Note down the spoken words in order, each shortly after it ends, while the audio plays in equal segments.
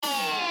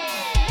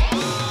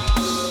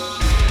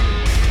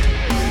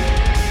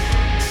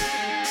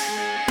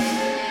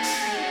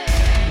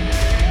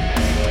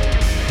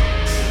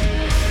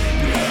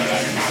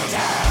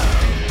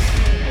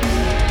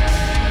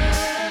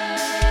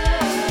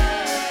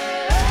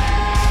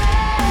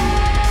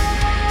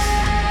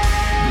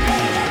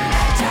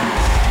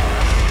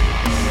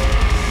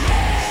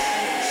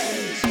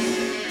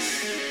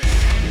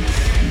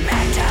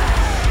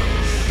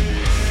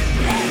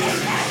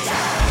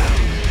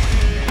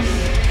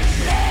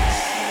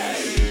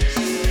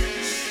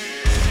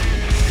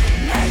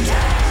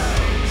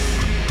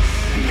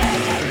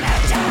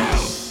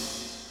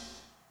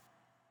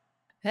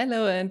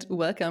Hello and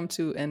welcome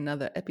to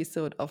another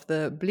episode of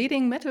the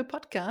Bleeding Metal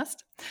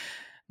podcast.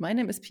 My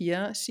name is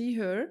Pia, she,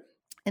 her,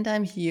 and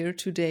I'm here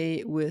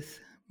today with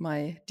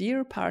my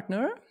dear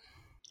partner.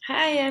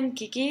 Hi, I'm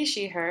Kiki,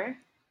 she, her.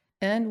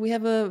 And we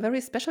have a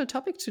very special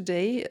topic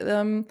today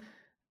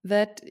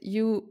that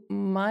you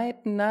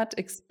might not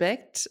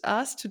expect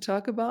us to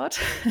talk about.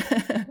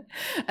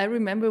 I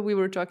remember we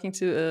were talking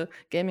to a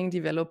gaming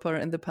developer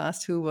in the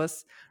past who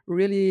was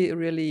really,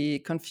 really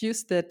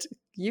confused that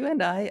you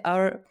and I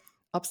are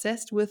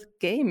obsessed with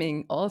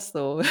gaming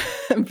also,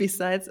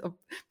 besides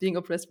being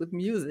obsessed with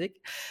music.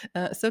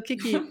 So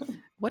Kiki,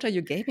 what are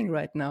you gaming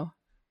right now?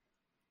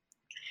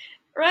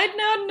 Right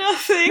now,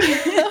 nothing.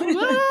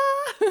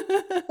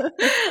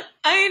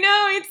 I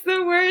know, it's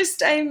the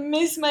worst. I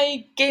miss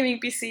my gaming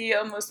PC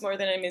almost more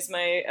than I miss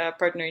my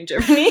partner in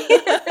Germany.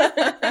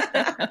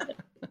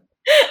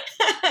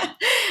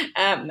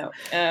 No,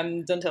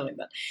 don't tell him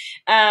that.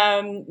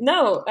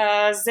 No,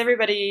 as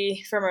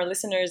everybody from our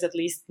listeners at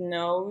least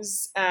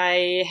knows,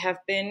 I have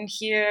been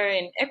here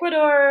in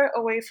Ecuador,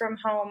 away from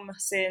home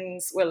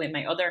since, well, in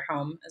my other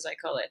home, as I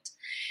call it,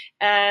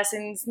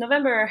 since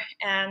November.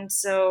 And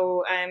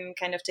so I'm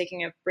kind of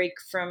taking a break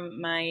from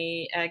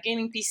my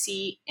gaming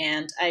PC,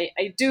 and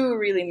I do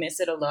really miss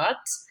it a lot.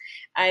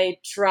 I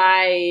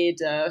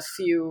tried a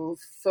few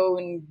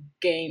phone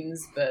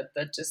games, but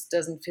that just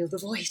doesn't fill the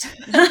void.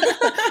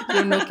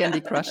 You're no Candy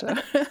Crusher.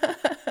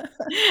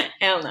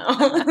 Hell no.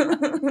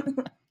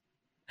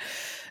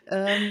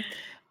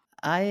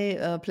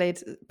 I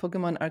played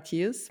Pokemon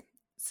Arceus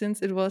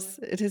since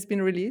it has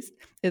been released.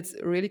 It's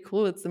really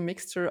cool. It's a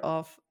mixture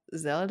of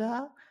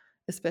Zelda,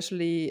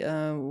 especially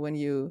when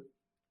you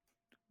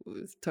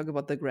talk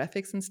about the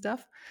graphics and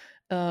stuff,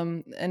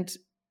 and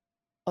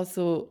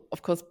also,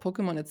 of course,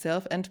 Pokemon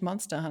itself and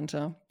Monster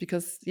Hunter,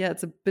 because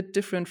it's a bit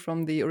different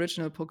from the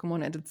original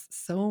Pokemon, and it's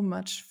so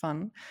much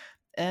fun.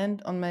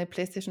 And on my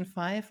PlayStation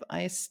 5,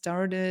 I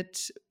started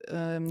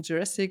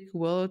Jurassic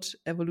World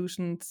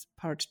Evolutions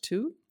Part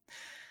 2.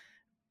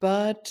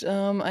 But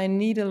I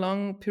need a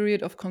long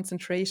period of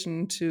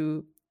concentration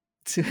to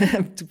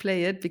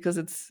play it, because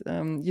it's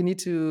you need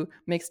to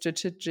make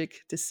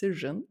strategic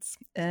decisions.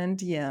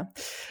 And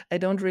I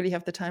don't really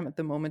have the time at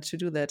the moment to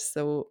do that.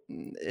 So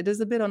it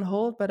is a bit on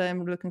hold, but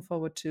I'm looking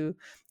forward to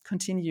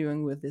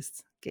continuing with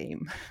this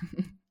game.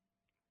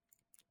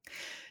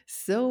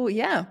 So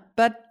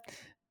but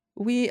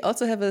we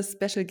also have a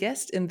special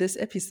guest in this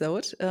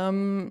episode.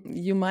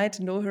 You might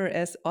know her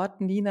as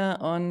Odd Nina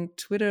on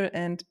Twitter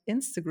and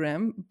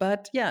Instagram.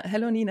 But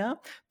hello, Nina.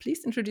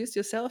 Please introduce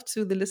yourself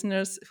to the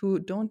listeners who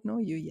don't know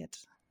you yet.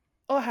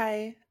 Oh,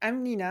 hi.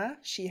 I'm Nina,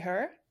 she,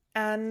 her.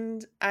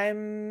 And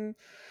I'm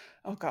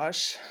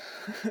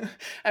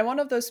I'm one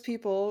of those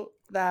people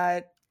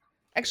that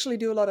actually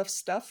do a lot of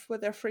stuff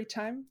with their free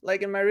time.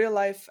 Like in my real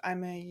life,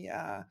 I'm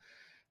a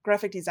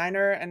graphic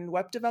designer and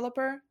web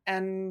developer,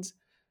 and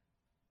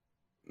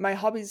my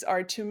hobbies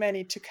are too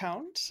many to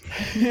count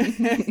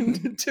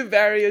and too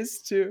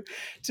various to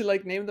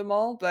like name them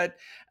all. But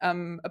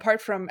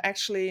apart from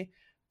actually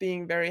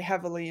being very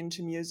heavily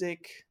into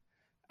music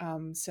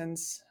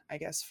since I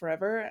guess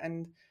forever,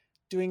 and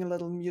doing a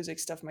little music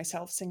stuff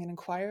myself, singing in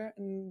choir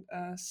and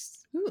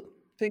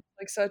things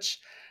like such,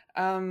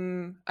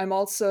 I'm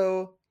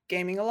also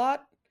gaming a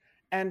lot.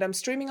 And I'm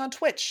streaming on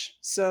Twitch.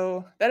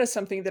 So that is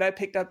something that I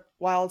picked up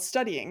while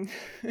studying.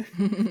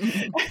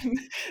 And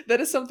that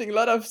is something a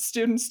lot of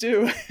students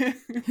do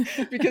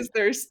because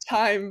there's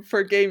time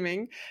for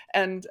gaming.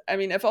 And I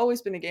mean, I've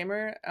always been a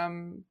gamer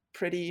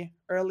pretty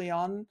early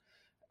on.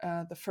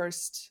 The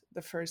first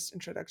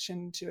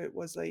introduction to it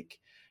was like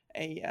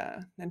a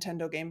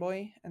Nintendo Game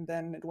Boy. And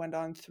then it went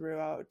on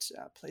throughout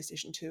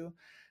PlayStation 2.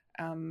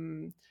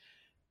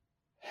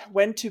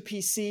 Went to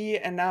PC,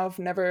 and now I've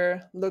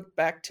never looked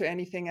back to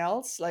anything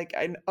else. Like,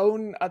 I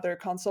own other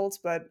consoles,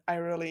 but I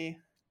really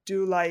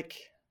do like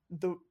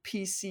the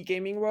PC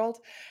gaming world.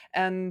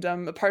 And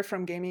apart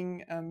from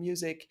gaming,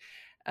 music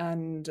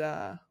and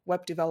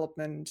web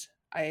development,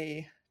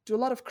 I do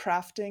a lot of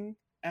crafting.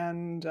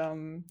 And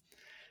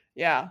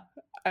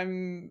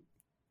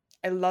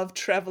I love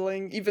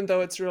traveling, even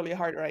though it's really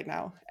hard right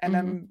now. And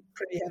I'm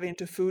pretty heavy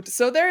into food.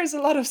 So there is a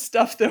lot of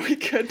stuff that we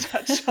could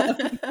touch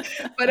on.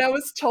 But I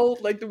was told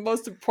like the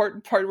most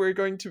important part we're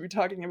going to be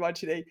talking about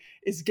today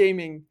is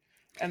gaming.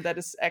 And that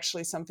is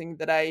actually something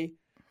that I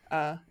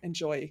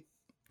enjoy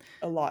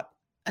a lot.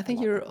 I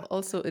think you're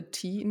also a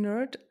tea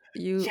nerd.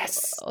 you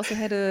Yes. also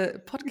had a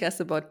podcast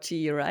about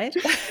tea, right?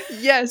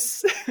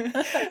 Yes.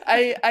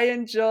 I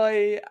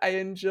enjoy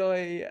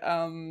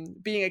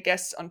being a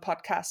guest on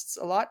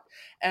podcasts a lot.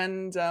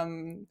 And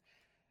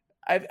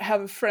I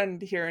have a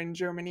friend here in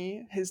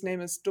Germany. His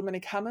name is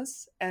Dominik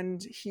Hammes,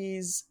 and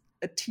he's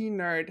a tea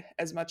nerd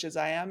as much as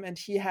I am. And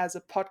he has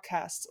a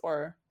podcast,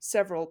 or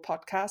several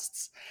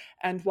podcasts.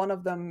 And one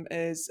of them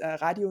is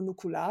Radio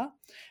Nukular.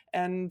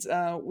 And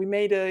we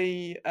made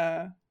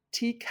a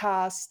tea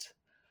cast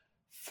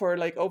for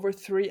like over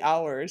 3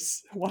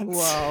 hours once.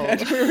 Wow.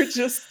 And we were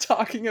just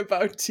talking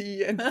about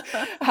tea and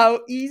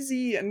how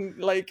easy and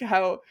like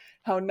how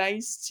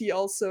nice tea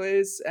also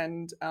is,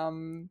 and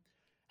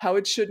how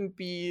it shouldn't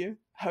be,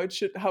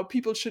 how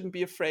people shouldn't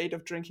be afraid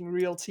of drinking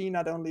real tea,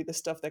 not only the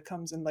stuff that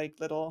comes in like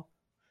little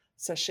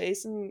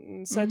sachets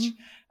and such.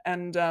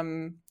 And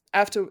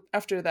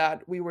after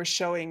that, we were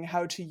showing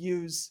how to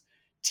use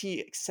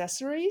tea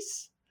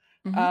accessories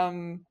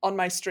on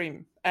my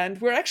stream.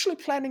 And we're actually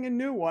planning a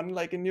new one,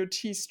 like a new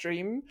tea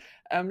stream,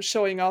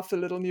 showing off a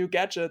little new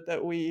gadget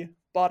that we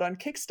bought on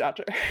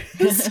Kickstarter.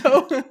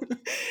 So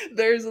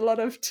there's a lot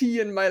of tea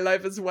in my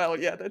life as well.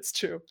 Yeah, that's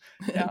true.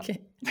 Yeah.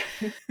 Okay.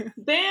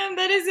 Damn,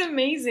 that is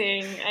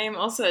amazing. I am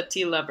also a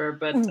tea lover,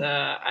 but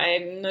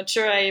I'm not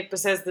sure I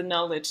possess the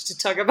knowledge to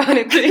talk about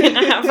it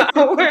 3.5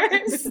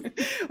 hours.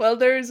 Well,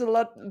 there's a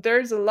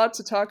lot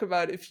to talk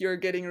about if you're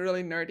getting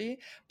really nerdy,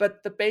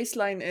 but the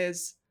baseline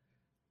is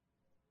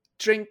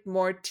drink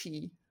more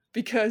tea,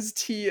 because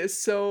tea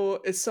is so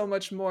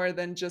much more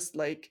than just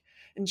like,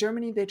 in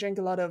Germany they drink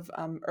a lot of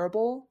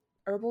herbal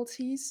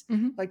teas,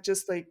 like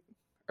just like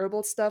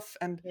herbal stuff,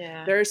 and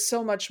there's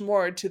so much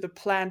more to the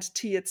plant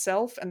tea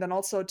itself, and then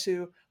also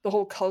to the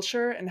whole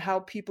culture and how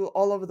people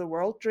all over the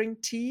world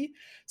drink tea.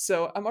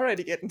 So I'm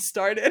already getting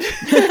started.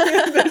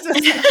 Let's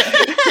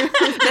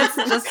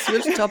just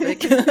switch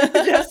topic.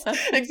 Yes,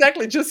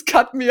 exactly. Just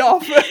cut me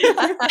off.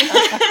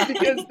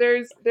 Because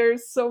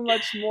there's so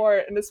much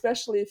more, and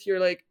especially if you're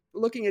like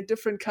looking at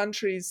different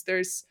countries,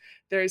 there's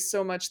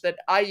so much that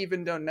I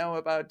even don't know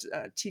about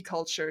tea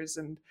cultures.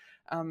 And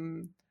I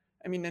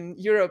mean, in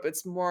Europe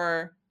it's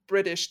more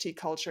British tea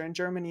culture. In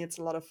Germany it's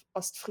a lot of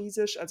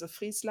Ostfriesisch, also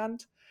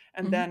Friesland,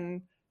 and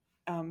then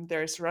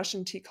there's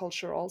Russian tea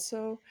culture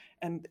also,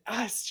 and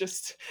it's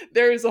just,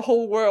 there is a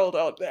whole world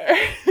out there.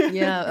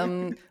 Yeah.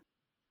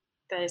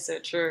 That is so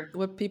true.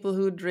 What people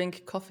who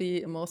drink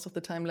coffee most of the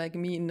time, like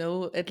me,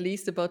 know at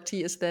least about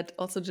tea is that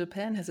also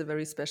Japan has a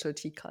very special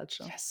tea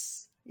culture.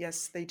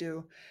 Yes, they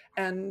do.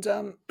 And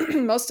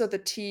most of the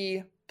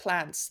tea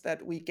plants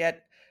that we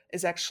get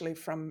is actually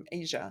from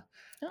Asia.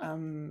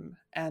 And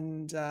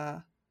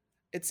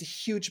it's a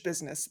huge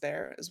business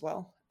there as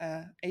well.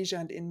 Asia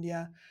and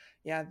India,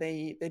 yeah,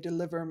 they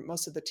deliver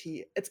most of the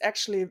tea. It's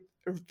actually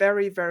a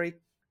very, very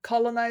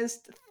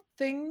colonized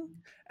thing.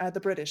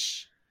 The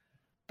British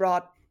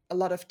brought a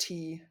lot of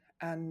tea,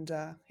 and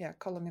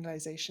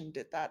colonization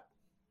did that.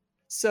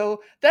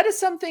 So that is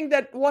something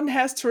that one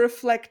has to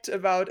reflect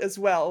about as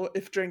well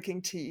if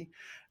drinking tea,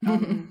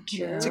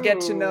 to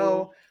get to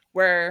know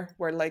where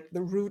like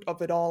the root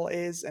of it all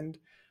is, and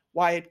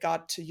why it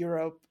got to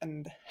Europe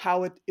and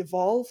how it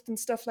evolved and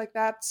stuff like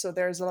that. So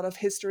there's a lot of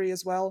history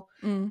as well.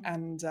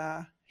 And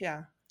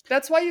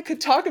that's why you could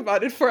talk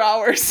about it for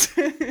hours.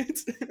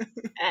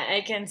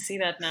 I can see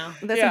that now.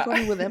 That's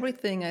important with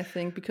everything, I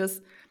think,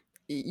 because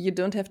you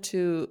don't have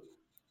to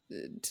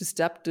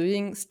stop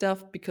doing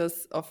stuff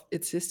because of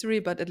its history,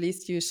 but at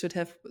least you should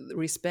have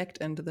respect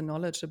and the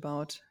knowledge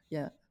about,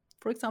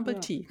 for example,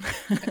 tea.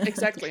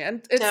 Exactly.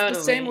 And it's the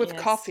same with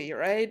coffee,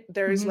 right?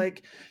 There's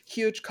like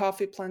huge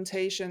coffee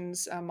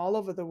plantations all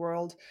over the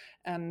world.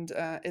 And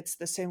it's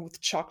the same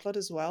with chocolate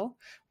as well.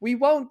 We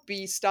won't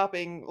be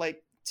stopping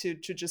like to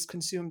just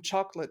consume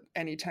chocolate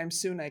anytime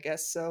soon, I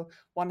guess. So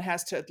one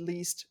has to at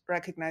least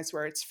recognize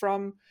where it's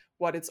from,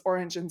 what its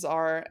origins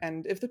are,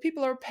 and if the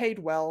people are paid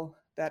well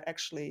that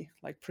actually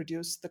like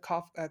produce the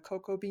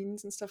cocoa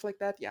beans and stuff like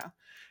that. Yeah,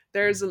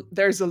 there's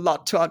a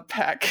lot to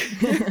unpack.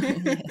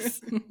 Yes.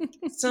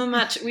 So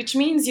much, which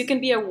means you can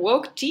be a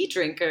woke tea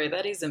drinker.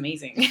 That is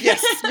amazing.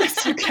 Yes,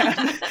 you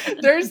can.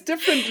 There's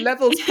different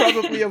levels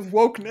probably of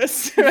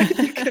wokeness.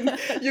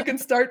 Right? You can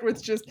start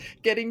with just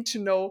getting to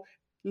know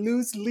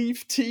loose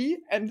leaf tea,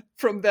 and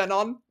from then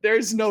on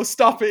there's no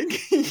stopping.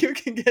 You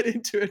can get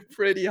into it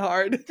pretty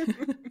hard.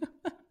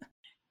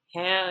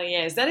 Hell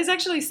yes. That is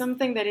actually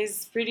something that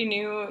is pretty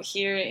new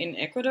here in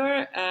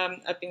Ecuador.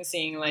 I've been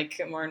seeing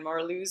like more and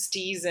more loose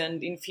teas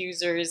and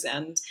infusers,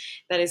 and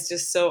that is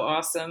just so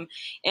awesome.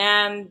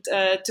 And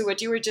to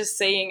what you were just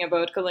saying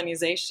about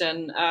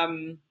colonization,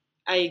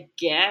 I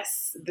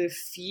guess the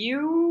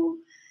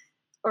few,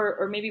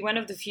 or maybe one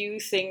of the few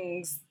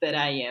things that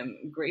I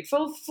am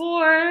grateful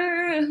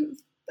for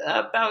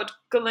about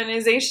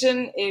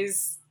colonization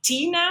is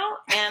tea now,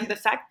 and the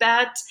fact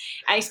that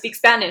I speak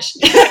Spanish.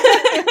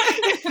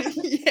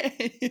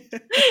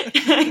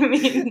 I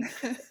mean,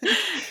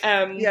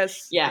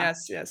 yes.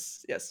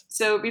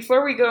 So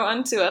before we go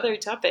on to other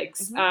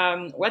topics,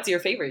 what's your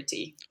favorite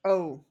tea?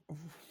 Oh,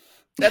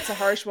 That's a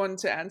harsh one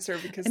to answer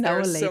because An there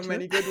hour are so later.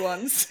 many good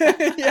ones.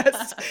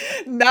 Yes,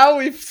 now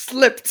we've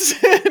slipped.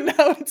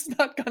 Now it's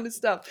not going to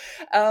stop.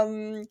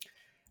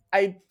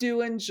 I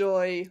do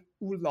enjoy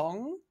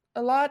oolong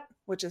a lot,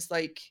 which is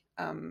like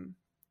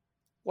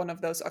one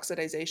of those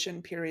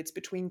oxidization periods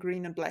between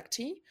green and black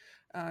tea.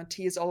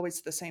 Tea is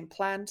always the same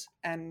plant,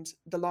 and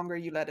the longer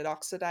you let it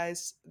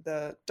oxidize,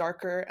 the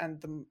darker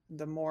and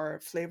the more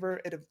flavor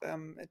it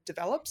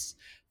develops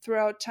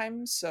throughout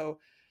time. So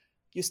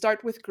you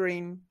start with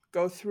green,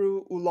 go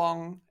through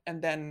oolong,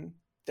 and then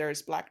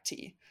there's black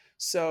tea.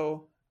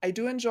 So I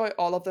do enjoy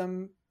all of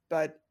them,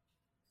 but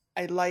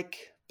I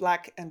like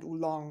black and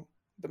oolong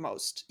the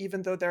most,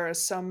 even though there are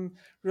some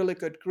really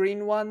good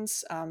green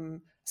ones,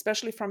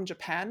 especially from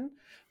Japan.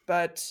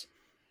 But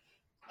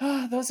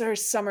those are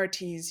summer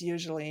teas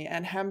usually,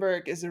 and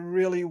Hamburg is a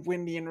really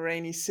windy and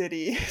rainy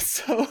city.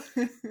 So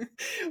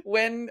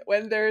when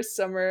there's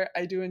summer,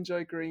 I do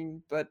enjoy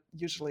green, but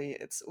usually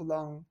it's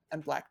oolong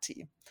and black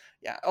tea.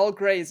 Yeah, Earl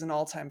Grey is an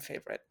all-time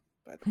favorite,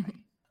 by the way.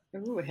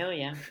 Ooh, hell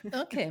yeah.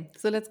 Okay,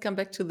 so let's come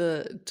back to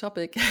the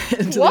topic,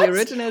 to What? the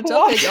original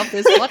topic of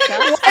this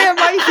podcast. Why am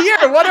I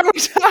here? What are we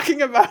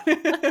talking about?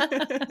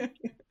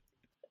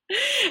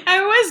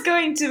 I was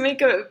going to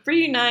make a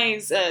pretty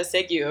nice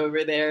segue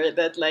over there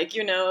that, like,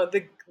 you know,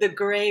 the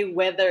gray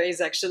weather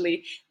is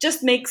actually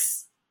just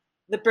makes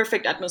the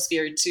perfect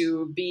atmosphere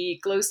to be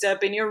closed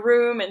up in your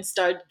room and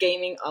start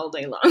gaming all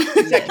day long.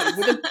 Exactly,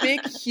 with a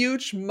big,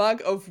 huge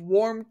mug of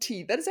warm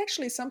tea. That is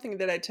actually something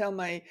that I tell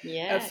my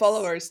Yes.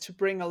 followers to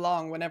bring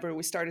along whenever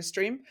we start a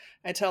stream.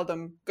 I tell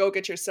them, go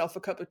get yourself a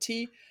cup of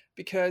tea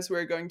because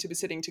we're going to be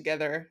sitting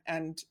together.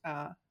 And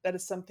that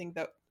is something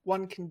that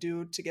one can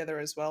do together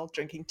as well,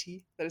 drinking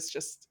tea. That is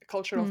just a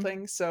cultural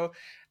thing. So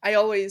I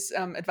always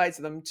advise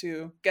them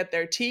to get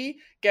their tea,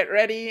 get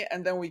ready,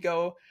 and then we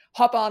go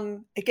hop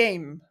on a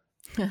game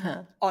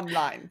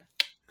online.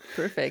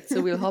 Perfect.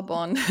 So we'll hop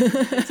on.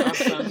 That's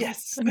awesome.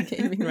 Yes.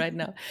 Gaming right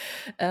now.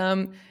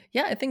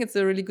 Yeah, I think it's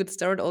a really good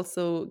start.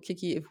 Also,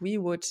 Kiki, if we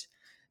would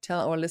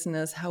tell our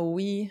listeners how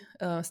we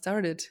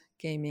started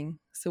gaming.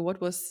 So,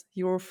 what was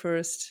your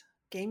first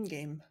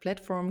Game.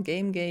 platform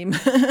game?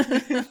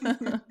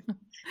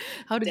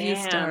 How did you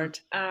start?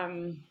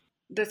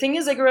 The thing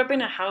is, I grew up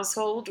in a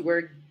household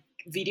where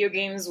video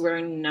games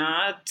were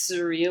not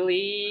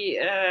really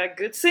a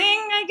good thing,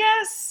 I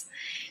guess.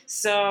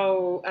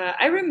 So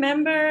I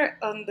remember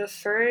on the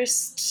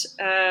first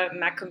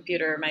Mac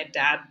computer my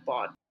dad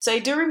bought. So I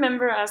do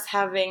remember us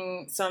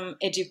having some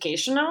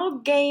educational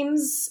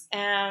games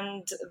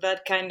and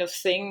that kind of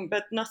thing,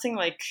 but nothing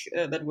like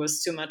that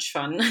was too much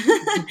fun.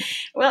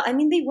 Well, I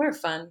mean, they were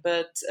fun,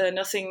 but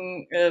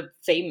nothing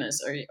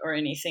famous or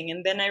anything.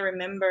 And then I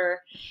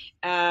remember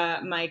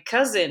my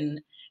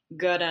cousin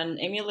got an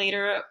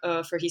emulator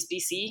for his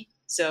PC.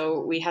 So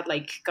we had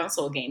like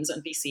console games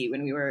on PC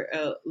when we were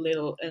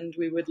little, and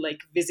we would like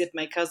visit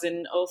my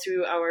cousin all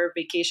through our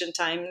vacation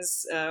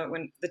times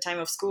when the time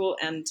of school,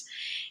 and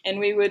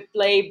we would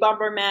play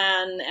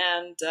Bomberman,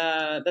 and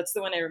that's the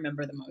one I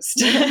remember the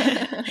most.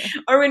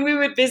 Or when we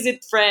would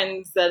visit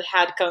friends that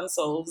had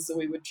consoles,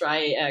 we would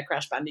try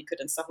Crash Bandicoot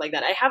and stuff like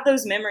that. I have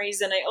those memories,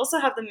 and I also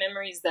have the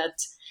memories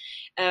that,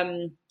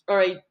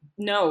 or I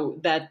know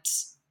that.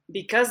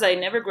 Because I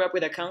never grew up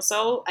with a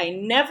console, I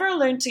never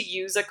learned to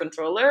use a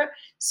controller.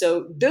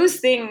 So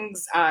those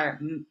things are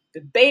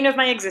the bane of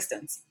my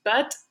existence.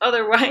 But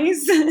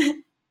otherwise,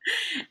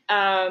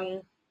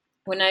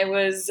 when I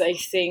was, I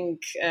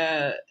think,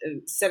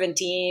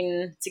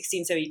 17,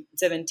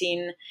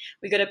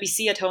 we got a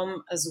PC at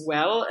home as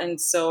well.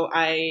 And so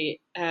I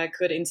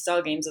could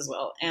install games as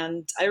well.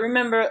 And I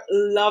remember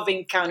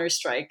loving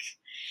Counter-Strike.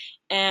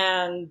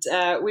 And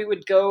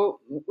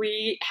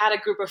we had a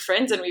group of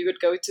friends and we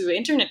would go to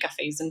internet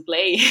cafes and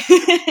play.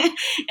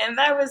 And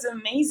that was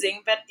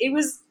amazing. But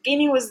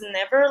gaming was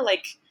never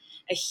like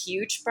a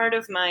huge part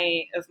of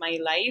my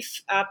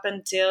life up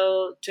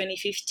until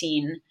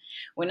 2015,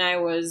 when I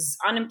was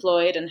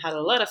unemployed and had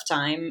a lot of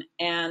time.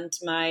 And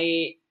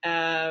my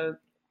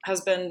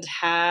husband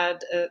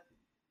had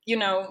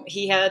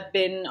he had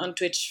been on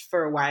Twitch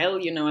for a while,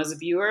 as a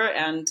viewer.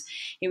 And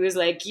he was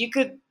like, you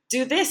could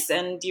do this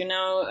and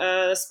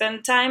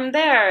spend time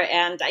there,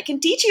 and I can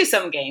teach you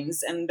some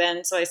games. And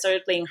then so I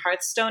started playing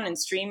Hearthstone and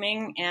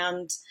streaming,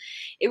 and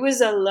it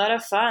was a lot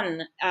of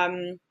fun.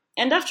 And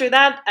after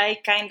that I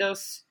kind of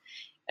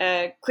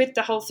quit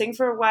the whole thing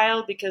for a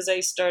while because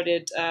I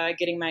started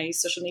getting my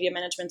social media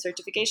management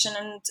certification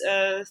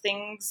and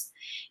things,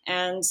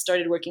 and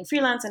started working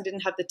freelance and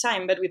didn't have the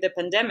time. But with the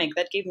pandemic,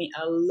 that gave me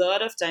a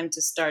lot of time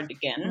to start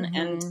again.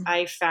 And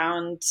I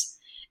found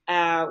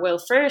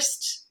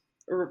first,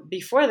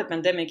 before the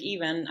pandemic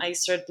even, I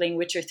started playing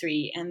Witcher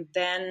 3, and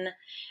then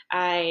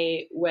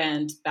I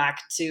went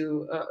back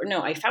to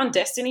I found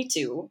Destiny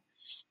 2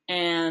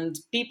 and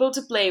people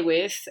to play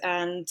with,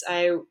 and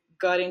I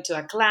got into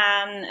a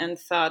clan and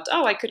thought,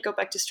 I could go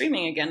back to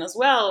streaming again as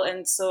well.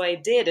 And so I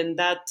did, and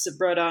that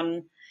brought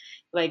on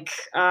like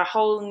a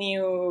whole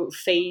new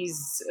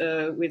phase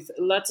with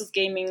lots of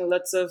gaming,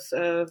 lots of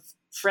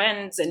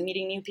friends and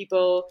meeting new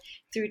people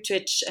through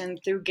Twitch and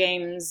through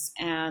games.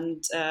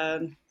 And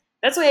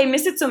that's why I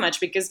miss it so much,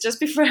 because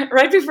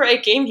right before I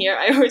came here,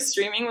 I was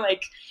streaming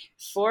like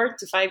 4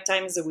 to 5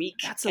 times a week.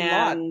 That's a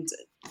lot.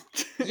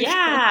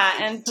 Yeah,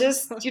 and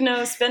just,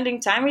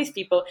 spending time with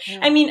people.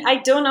 Yeah. I mean, I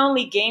don't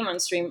only game on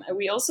stream,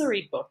 we also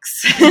read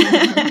books.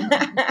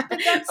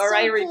 Or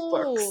I read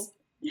books.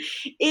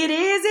 It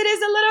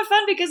is a lot of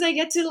fun, because I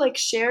get to like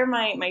share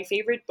my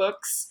favorite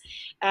books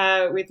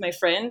with my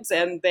friends,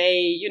 and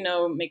they,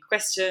 make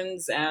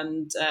questions,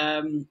 and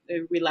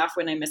we laugh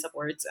when I mess up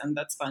words, and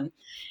that's fun.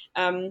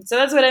 So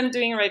that's what I'm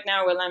doing right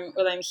now while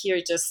I'm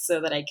here, just so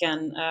that I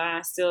can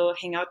still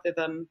hang out with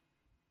them.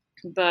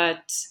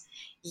 But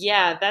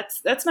yeah,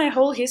 that's my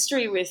whole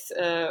history with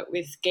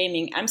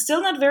gaming. I'm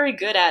still not very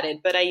good at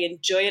it, but I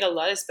enjoy it a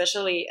lot,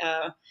 especially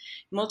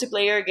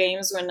multiplayer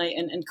games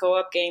and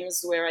co-op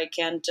games where I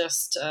can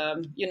just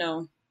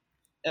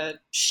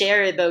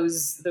share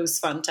those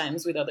fun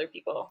times with other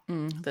people.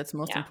 That's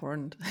most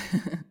important.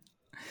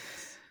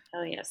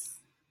 Hell yes.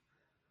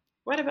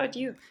 What about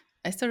you?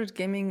 I started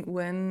gaming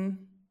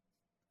when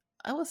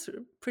I was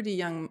pretty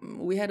young.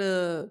 We had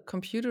a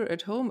computer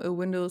at home, a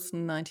Windows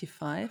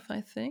 95,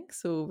 I think,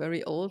 so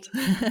very old.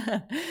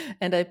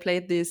 And I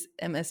played these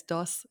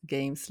MS-DOS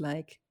games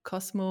like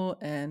Cosmo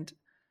and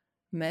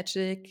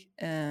Magic,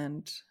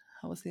 and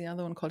how was the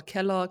other one called?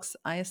 Kellogg's,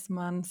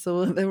 Iceman.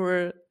 So there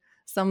were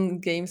some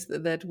games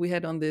that we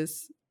had on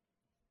these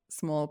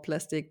small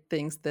plastic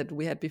things that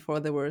we had before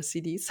there were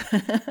CDs,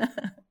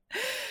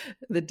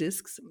 the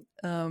discs.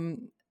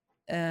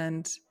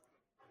 And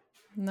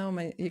now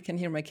you can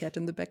hear my cat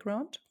in the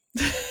background.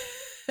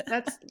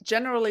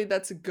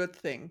 That's a good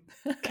thing.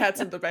 Cats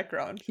in the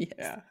background. Yes.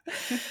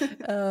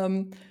 Yeah.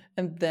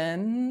 And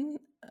then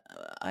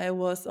I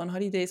was on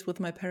holidays with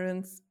my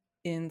parents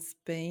in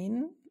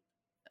Spain,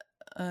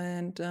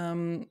 and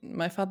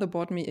my father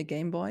bought me a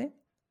Game Boy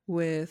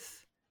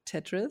with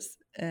Tetris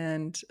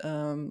and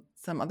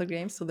some other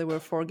games. So there were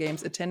 4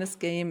 games: a tennis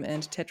game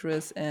and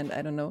Tetris and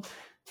I don't know,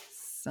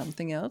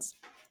 something else.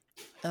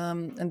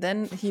 And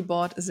then he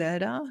bought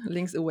Zelda,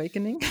 Link's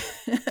Awakening.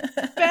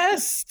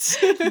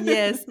 Best!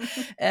 Yes.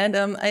 And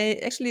I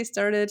actually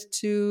started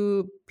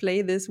to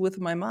play this with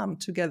my mom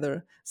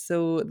together.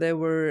 So there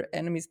were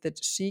enemies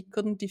that she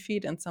couldn't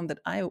defeat and some that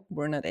I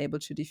were not able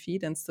to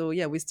defeat. And so,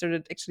 yeah, we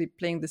started actually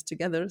playing this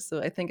together. So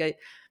I think I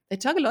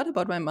talk a lot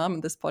about my mom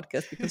in this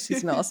podcast because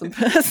she's an awesome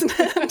person.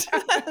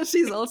 And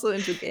she's also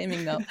into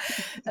gaming now.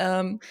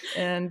 Hell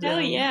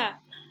yeah.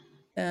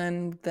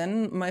 And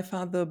then my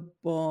father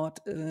bought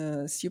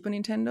a Super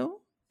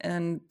Nintendo,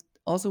 and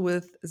also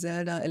with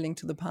Zelda: A Link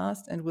to the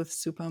Past and with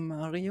Super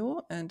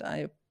Mario. And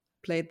I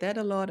played that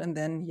a lot. And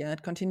then, yeah,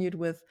 it continued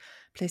with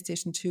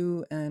PlayStation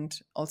 2 and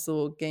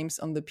also games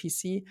on the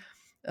PC.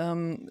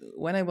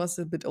 When I was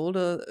a bit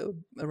older,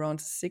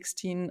 around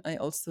 16, I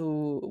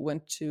also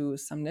went to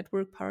some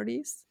network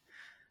parties.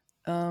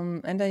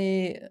 And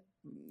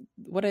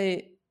what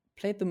I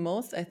played the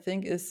most, I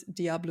think, is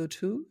Diablo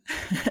 2.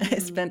 I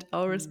spent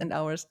hours and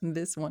hours in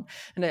this one.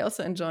 And I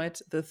also enjoyed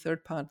the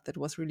third part that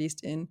was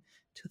released in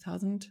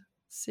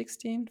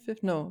 2016,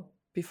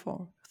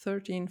 before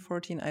 13,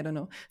 14, I don't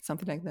know,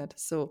 something like that.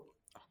 So,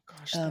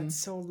 gosh, that's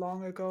so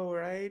long ago,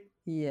 right?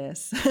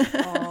 Yes.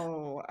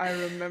 Oh, I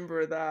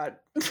remember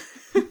that.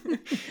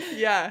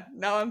 Yeah,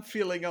 now I'm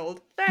feeling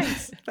old.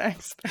 Thanks.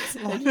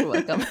 You're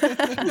welcome.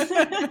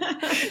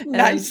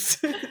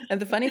 Nice. And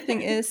the funny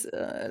thing is,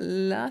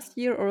 last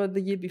year or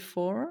the year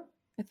before,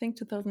 I think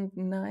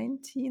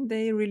 2019,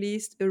 they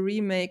released a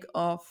remake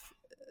of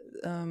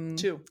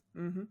 2.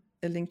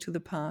 A Link to the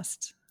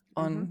Past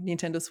on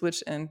Nintendo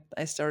Switch, and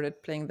I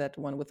started playing that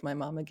one with my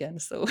mom again.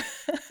 So,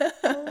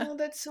 oh,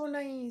 that's so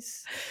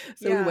nice.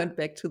 So we went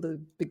back to the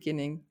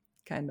beginning,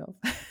 kind of.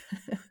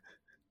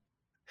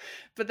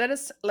 But that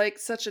is like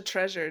such a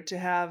treasure to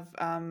have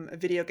a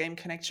video game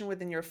connection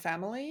within your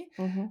family.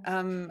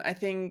 I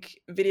think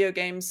video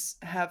games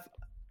have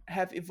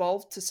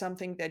evolved to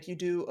something that you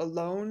do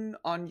alone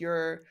on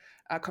your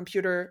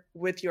computer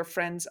with your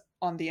friends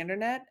on the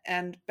internet.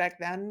 And back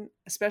then,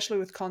 especially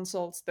with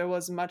consoles, there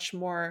was much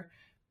more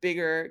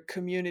bigger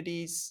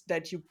communities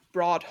that you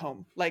brought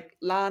home. Like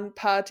LAN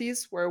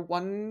parties were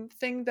one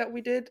thing that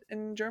we did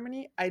in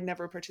Germany. I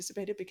never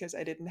participated because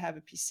I didn't have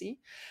a PC,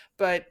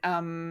 but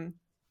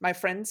my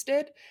friends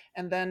did.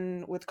 And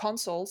then with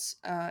consoles,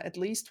 at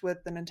least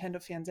with the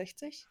Nintendo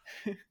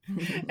 64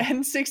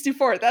 and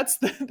 64, that's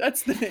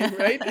the name,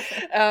 right?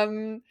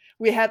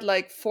 We had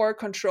like 4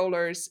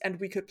 controllers and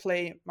we could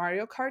play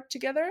Mario Kart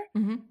together.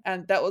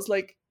 And that was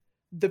like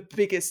the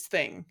biggest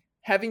thing,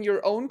 having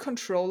your own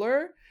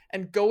controller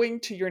and going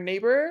to your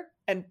neighbor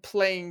and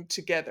playing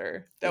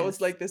together. That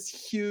was like this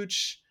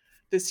huge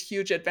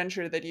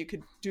adventure that you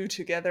could do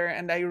together.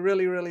 And I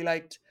really, really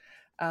liked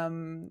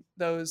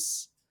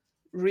those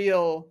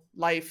real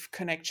life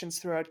connections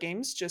throughout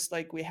games, just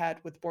like we had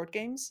with board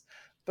games.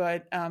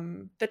 But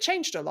that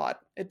changed a lot.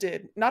 It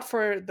did. Not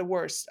for the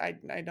worst.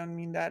 I don't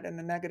mean that in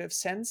a negative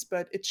sense,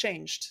 but it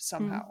changed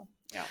somehow.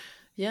 Yeah.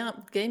 Yeah,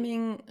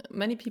 gaming,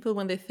 many people,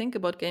 when they think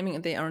about gaming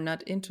and they are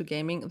not into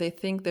gaming, they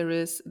think there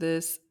is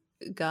this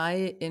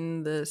guy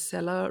in the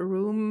cellar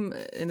room,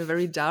 in a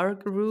very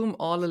dark room,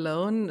 all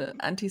alone,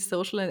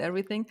 antisocial and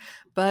everything.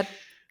 But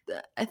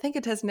I think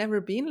it has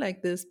never been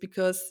like this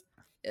because,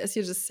 as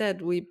you just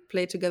said, we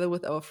play together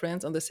with our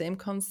friends on the same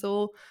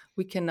console.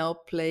 We can now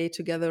play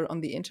together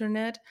on the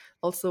internet.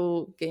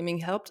 Also, gaming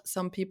helped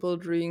some people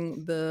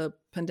during the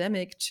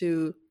pandemic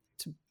to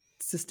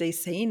stay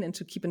sane and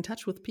to keep in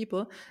touch with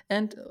people.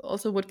 And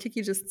also what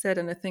Kiki just said,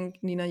 and I think,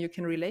 Nina, you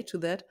can relate to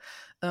that.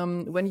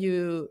 When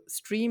you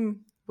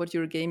stream what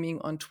you're gaming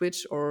on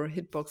Twitch or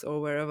Hitbox or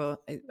wherever,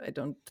 I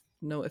don't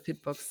know if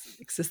Hitbox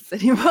exists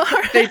anymore.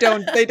 They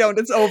don't.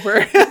 It's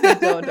over. They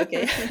don't,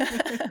 okay.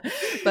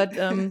 But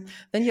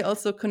then you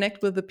also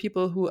connect with the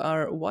people who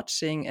are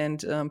watching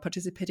and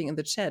participating in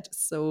the chat.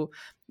 So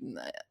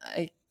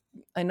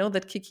I know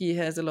that Kiki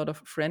has a lot of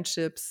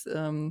friendships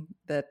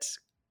that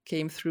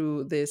came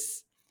through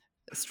this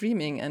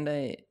streaming,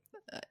 and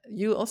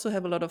you also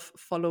have a lot of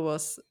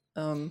followers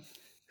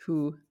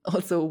who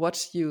also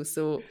watch you.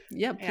 So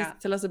yeah, please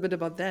tell us a bit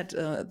about that,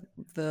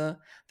 the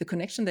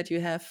connection that you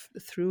have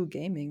through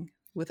gaming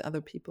with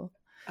other people.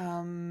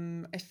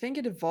 I think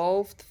it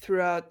evolved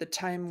throughout the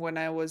time when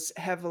I was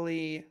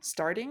heavily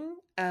starting.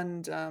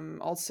 And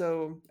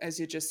also, as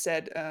you just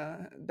said,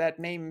 that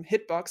name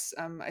Hitbox,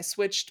 I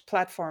switched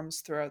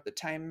platforms throughout the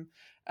time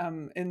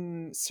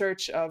in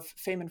search of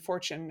fame and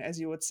fortune, as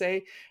you would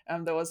say.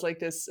 There was like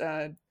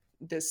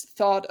this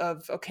thought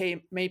of,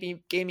 okay,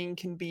 maybe gaming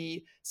can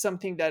be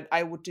something that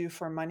I would do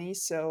for money.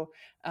 So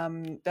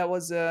there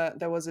was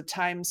a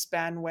time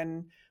span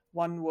when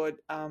one would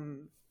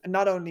and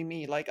not only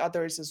me, like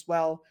others as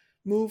well,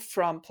 move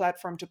from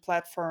platform to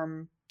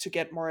platform to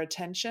get more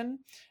attention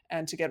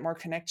and to get more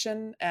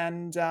connection.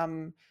 And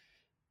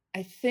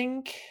I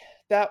think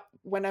that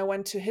when I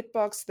went to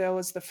Hitbox, that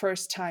was the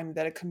first time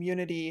that a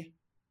community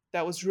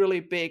that was really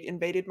big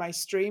invaded my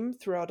stream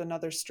throughout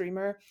another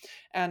streamer.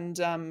 And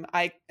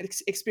I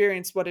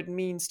experienced what it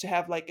means to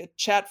have like a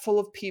chat full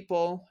of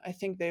people. I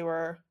think they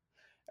were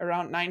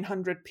around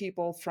 900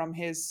 people from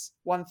his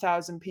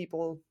 1,000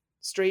 people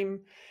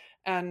stream.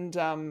 And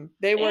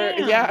they were,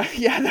 yeah,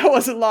 that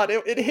was a lot.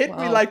 It hit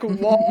me like a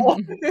wall.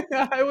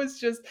 I was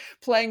just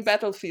playing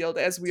Battlefield,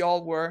 as we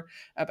all were,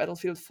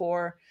 Battlefield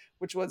 4,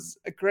 which was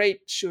a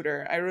great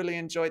shooter. I really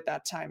enjoyed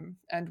that time.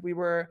 And we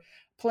were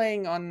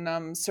playing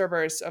on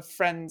servers of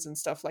friends and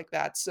stuff like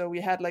that. So we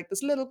had like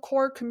this little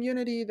core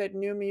community that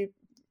knew me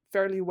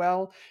fairly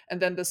well. And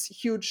then this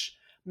huge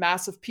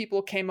mass of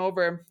people came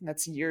over.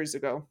 That's years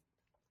ago.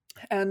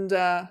 And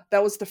that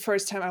was the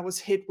first time I was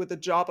hit with the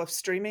job of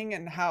streaming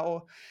and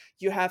how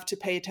you have to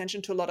pay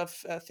attention to a lot of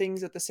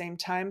things at the same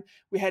time.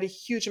 We had a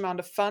huge amount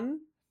of fun,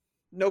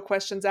 no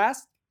questions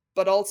asked,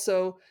 but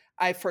also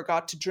I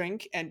forgot to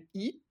drink and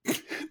eat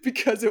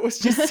because it was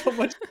just so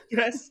much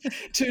stress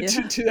to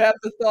have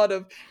the thought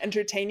of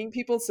entertaining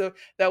people. So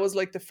that was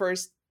like the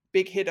first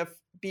big hit of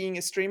being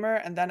a streamer.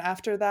 And then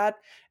after that,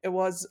 it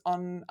was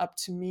up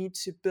to me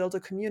to build a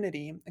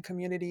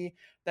community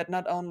that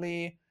not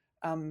only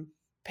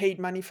paid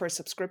money for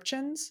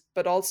subscriptions,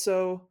 but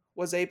also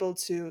was able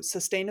to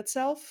sustain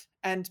itself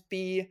and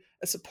be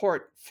a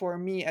support for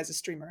me as a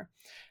streamer.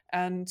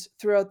 And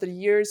throughout the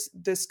years,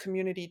 this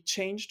community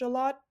changed a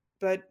lot.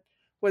 But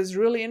what's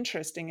really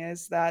interesting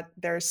is that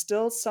there are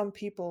still some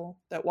people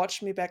that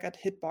watch me back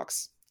at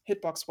Hitbox.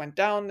 Hitbox went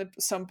down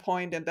at some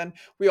point, and then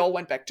we all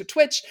went back to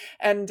Twitch.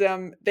 And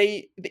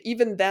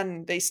even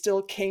then, they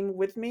still came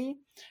with me,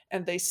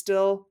 and they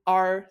still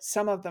are.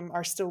 Some of them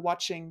are still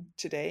watching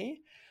today.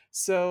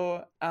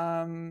 So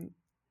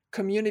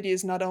community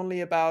is not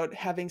only about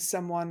having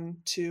someone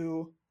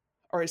to,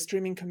 or a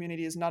streaming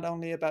community is not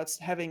only about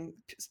having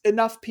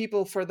enough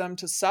people for them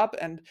to sub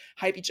and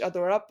hype each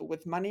other up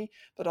with money,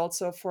 but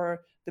also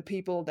for the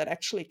people that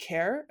actually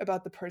care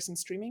about the person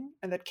streaming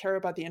and that care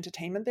about the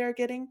entertainment they're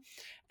getting,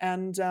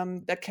 and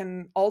that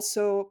can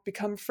also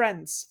become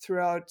friends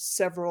throughout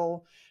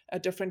several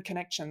different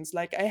connections.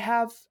 Like I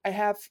have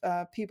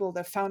people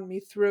that found me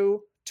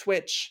through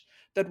Twitch,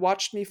 that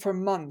watched me for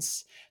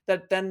months,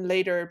 that then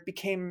later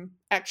became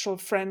actual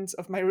friends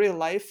of my real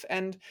life.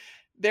 And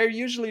they're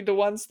usually the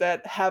ones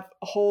that have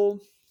a whole,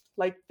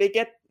 like they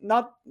get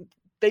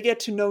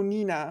to know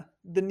Nina,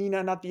 the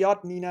Nina, not the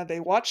odd Nina they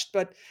watched,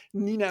 but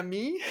Nina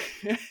me.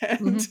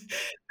 And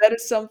that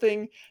is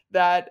something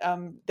that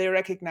they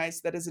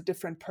recognize that is a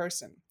different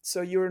person.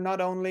 So you're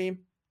not only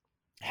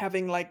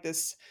having like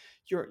this,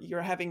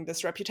 you're having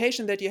this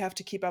reputation that you have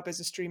to keep up as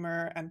a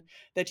streamer, and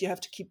that you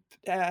have to keep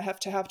have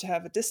to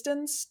have a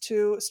distance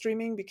to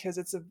streaming, because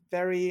it's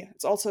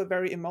also a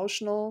very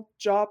emotional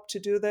job to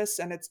do this,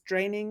 and it's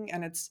draining,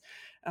 and it's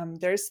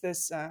there's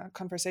this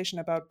conversation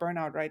about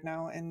burnout right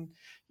now in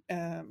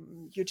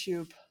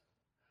YouTube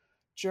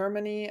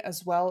Germany,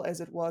 as well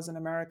as it was in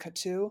America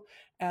too.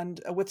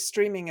 And with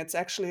streaming, it's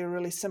actually a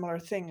really similar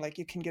thing. Like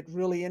you can get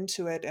really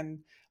into it and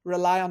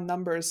rely on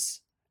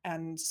numbers,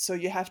 and so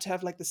you have to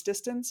have like this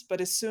distance.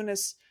 But as soon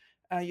as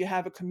you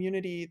have a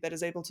community that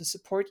is able to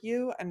support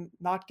you and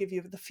not give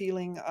you the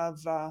feeling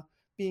of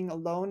being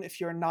alone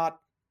if you're not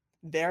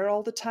there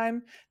all the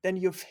time, then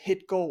you've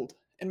hit gold,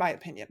 in my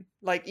opinion.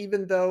 Like,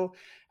 even though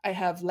I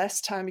have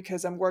less time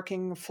because I'm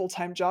working a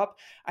full-time job,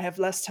 I have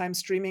less time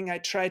streaming, I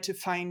try to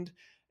find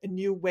a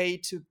new way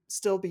to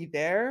still be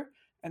there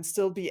and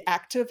still be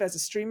active as a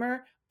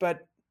streamer,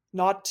 but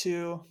not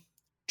to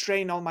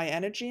drain all my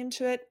energy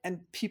into it,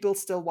 and people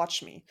still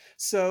watch me.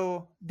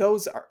 So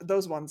those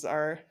ones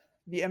are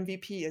the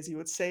MVP, as you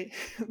would say.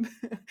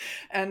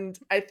 And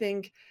I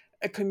think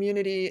a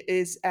community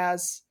is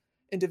as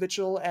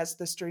individual as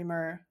the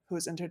streamer who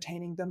is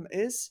entertaining them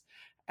is,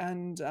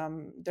 and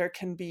there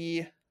can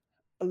be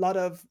a lot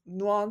of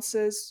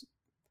nuances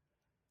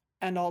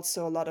and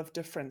also a lot of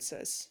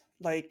differences.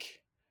 Like,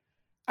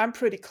 I'm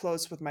pretty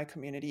close with my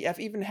community. I've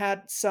even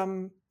had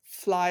some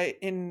fly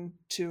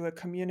into a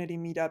community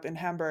meetup in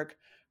Hamburg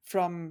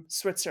from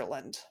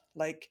Switzerland.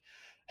 Like,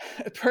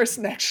 a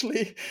person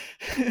actually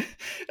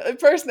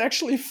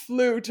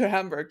flew to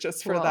Hamburg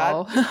just for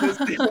Wow. that, because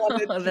they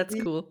wanted to That's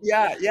meet, cool.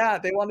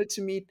 they wanted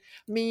to meet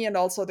me and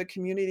also the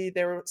community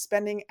they were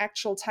spending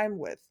actual time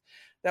with.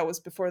 That was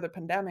before the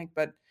pandemic,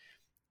 but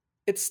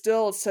it's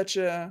still such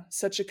a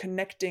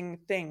connecting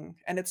thing.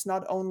 And it's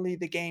not only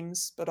the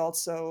games, but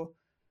also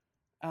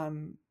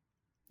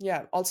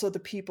also the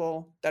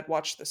people that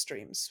watch the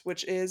streams,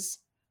 which is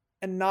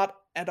a not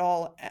at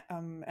all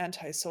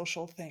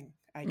antisocial thing,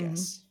 I Mhm.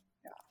 guess.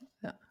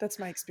 Yeah. That's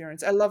my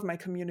experience. I love my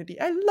community.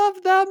 I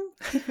love them.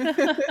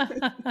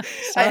 I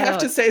Shout have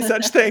to out. say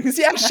such things.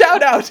 Yeah,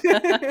 shout out.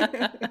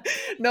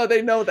 No,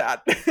 they know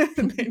that.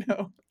 They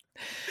know.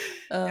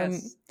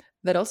 Yes.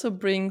 That also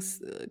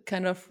brings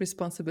kind of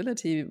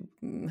responsibility,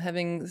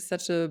 having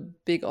such a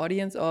big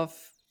audience of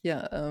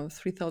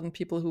 3,000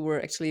 people who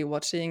were actually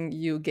watching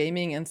you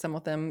gaming, and some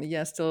of them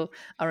still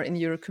are in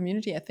your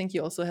community. I think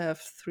you also have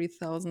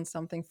 3,000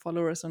 something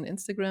followers on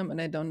Instagram,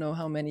 and I don't know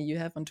how many you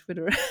have on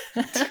Twitter.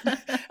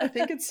 I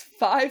think it's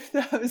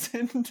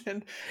 5,000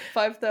 and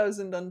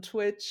 5,000 on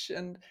Twitch.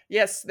 And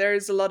yes,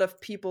 there's a lot of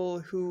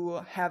people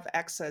who have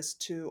access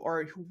to,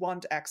 or who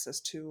want access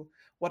to,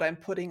 what I'm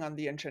putting on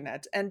the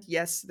internet. And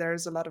yes,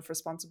 there's a lot of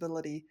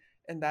responsibility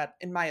in that,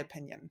 in my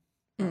opinion.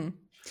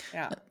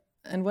 Yeah.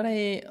 And what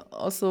I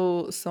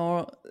also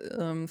saw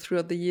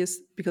throughout the years,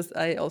 because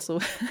I also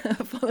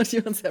followed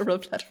you on several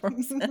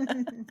platforms.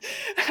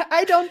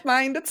 I don't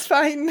mind. It's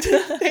fine.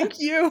 Thank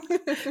you.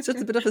 It's just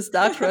a bit of a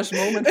star crush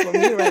moment for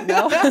me right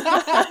now.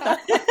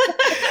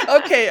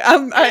 Okay, I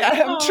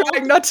am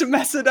trying not to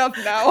mess it up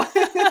now.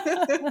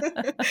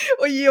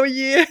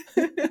 Oye.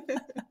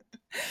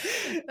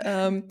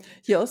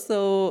 You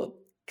also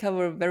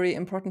cover very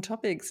important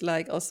topics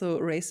like also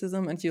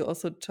racism, and you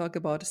also talk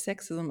about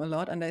sexism a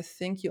lot. And I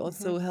think you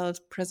also held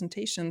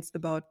presentations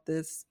about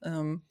this.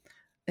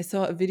 I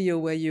saw a video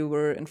where you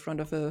were in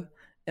front of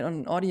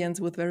an audience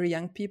with very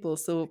young people.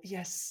 So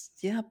yes,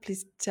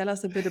 please tell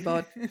us a bit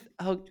about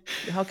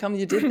how come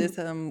you did this.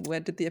 Where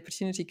did the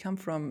opportunity come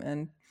from?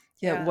 And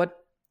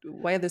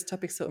why are these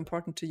topics so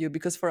important to you?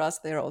 Because for us,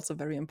 they are also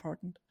very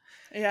important.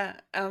 Yeah,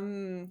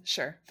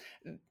 sure.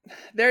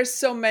 There's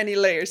so many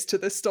layers to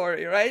the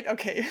story, right?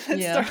 Okay,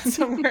 let's start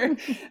somewhere.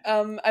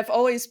 I've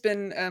always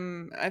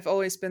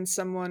been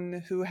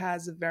someone who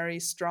has a very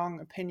strong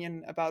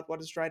opinion about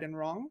what is right and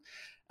wrong.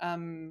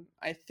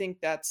 I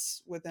think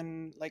that's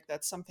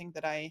that's something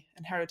that I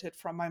inherited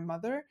from my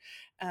mother,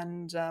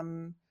 and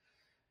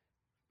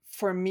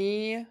for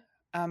me,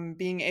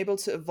 being able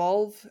to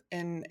evolve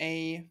in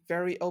a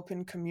very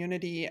open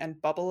community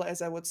and bubble,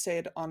 as I would say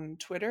it on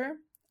Twitter,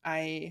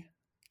 I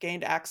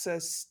gained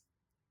access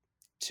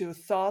to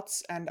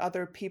thoughts and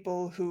other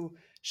people who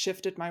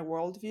shifted my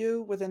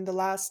worldview within the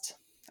last,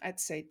 I'd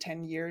say,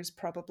 10 years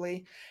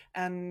probably.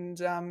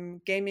 And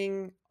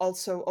gaming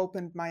also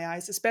opened my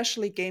eyes,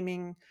 especially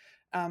gaming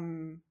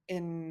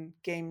in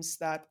games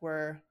that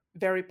were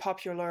very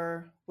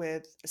popular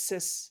with a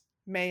cis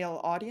male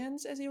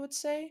audience, as you would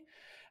say.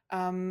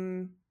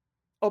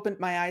 Opened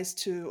my eyes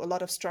to a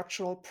lot of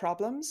structural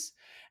problems.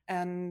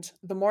 And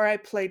the more I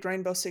played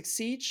Rainbow Six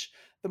Siege,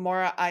 the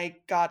more I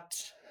got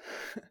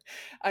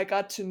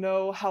to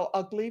know how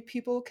ugly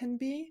people can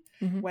be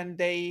when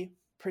they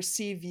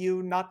perceive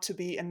you not to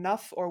be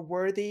enough or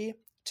worthy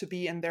to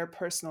be in their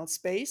personal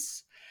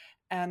space.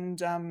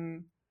 And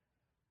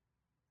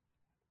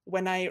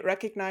when I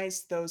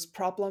recognized those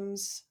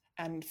problems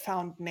and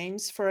found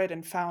names for it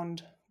and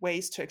found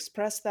ways to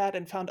express that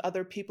and found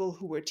other people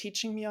who were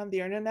teaching me on the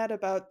internet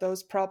about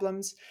those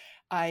problems,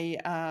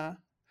 I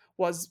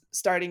was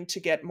starting to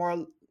get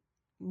more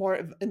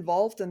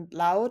involved and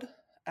loud,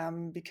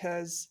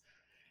 because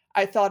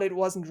I thought it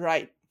wasn't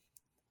right,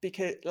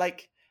 because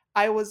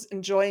I was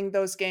enjoying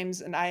those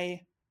games and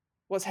I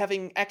was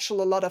having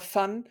actually a lot of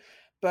fun,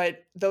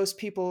 but those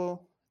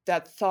people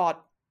that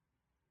thought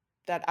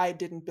that I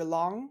didn't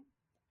belong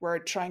were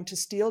trying to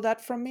steal that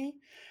from me.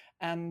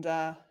 And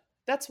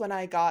that's when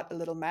I got a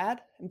little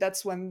mad. And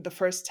that's when the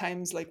first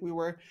times we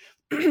were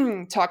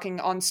talking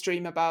on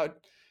stream about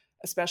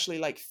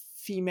especially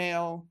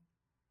female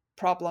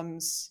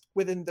problems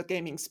within the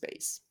gaming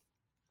space,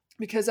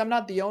 because I'm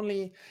not the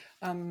only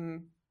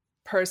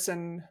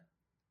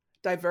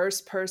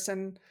diverse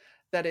person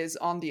that is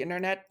on the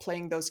internet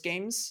playing those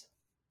games.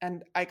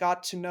 And I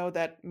got to know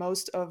that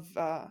most of,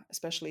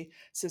 especially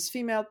cis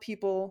female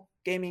people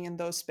gaming in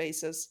those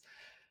spaces,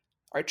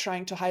 are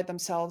trying to hide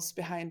themselves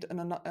behind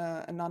an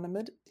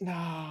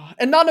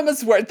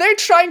anonymous word. They're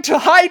trying to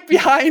hide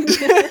behind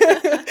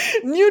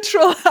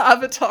neutral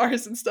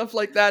avatars and stuff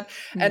like that.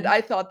 Mm-hmm. And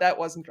I thought that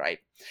wasn't right.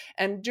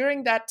 And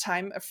during that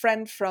time, a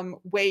friend from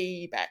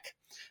way back,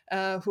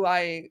 who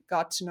I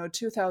got to know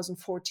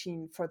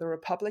 2014 for the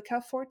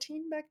Republica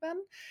 14 back then,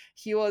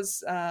 he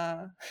was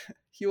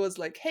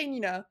like, "Hey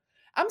Nina,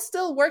 I'm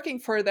still working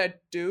for that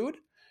dude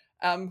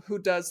who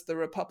does the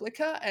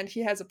Republica, and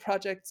he has a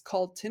project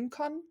called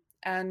TinCon.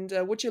 And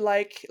would you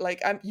like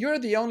you're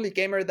the only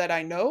gamer that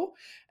I know,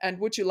 and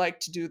would you like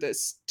to do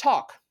this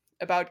talk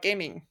about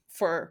gaming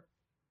for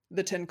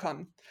the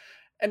TinCon?"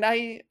 And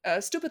I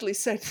stupidly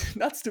said,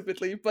 not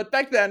stupidly, but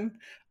back then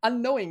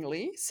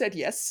unknowingly said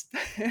yes,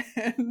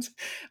 and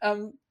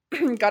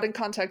got in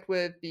contact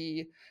with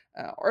the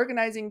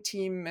organizing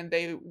team, and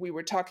we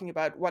were talking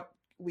about what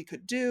we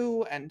could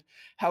do and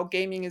how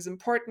gaming is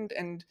important.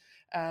 And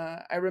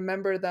I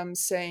remember them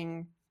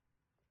saying,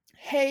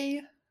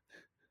 "Hey,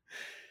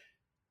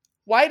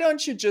 why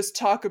don't you just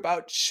talk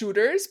about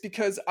shooters,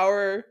 because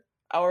our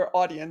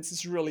audience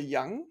is really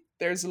young.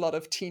 There's a lot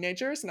of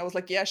teenagers." And I was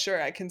like, "Yeah,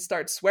 sure, I can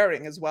start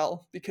swearing as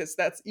well, because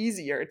that's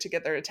easier to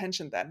get their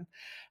attention then."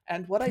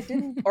 And what I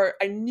didn't, or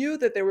I knew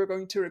that they were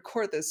going to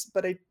record this,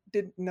 but I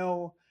didn't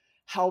know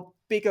how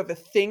big of a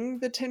thing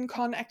the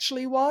TinCon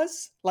actually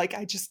was. Like,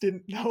 I just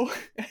didn't know.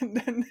 And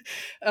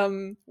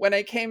then when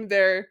I came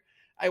there,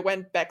 I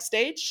went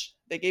backstage.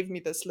 They gave me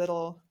this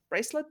little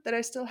bracelet that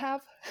I still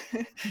have.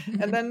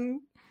 And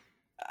then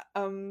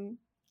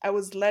I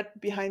was led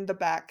behind the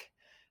back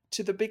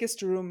to the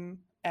biggest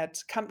room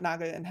at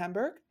Kampnagel in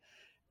Hamburg,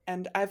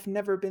 and I've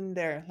never been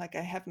there. Like,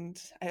 I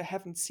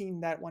haven't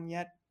seen that one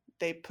yet.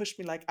 They pushed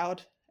me like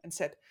out and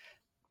said,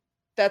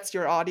 "That's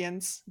your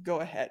audience, go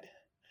ahead."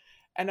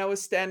 And I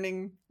was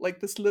standing like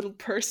this little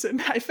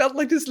person. I felt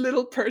like this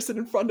little person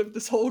in front of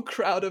this whole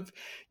crowd of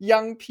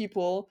young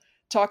people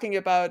talking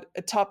about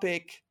a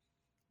topic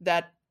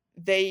that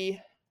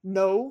they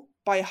know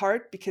by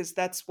heart, because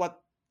that's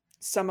what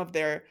some of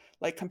their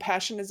like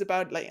compassion is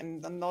about, like,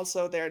 and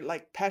also their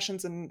like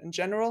passions in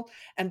general,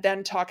 and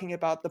then talking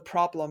about the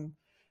problem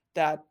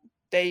that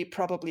they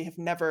probably have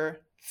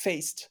never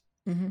faced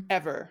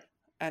ever,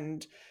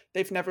 and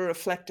they've never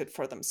reflected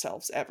for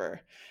themselves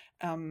ever.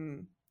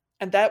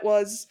 And that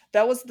was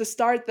the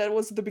start. That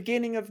was the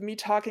beginning of me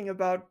talking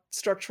about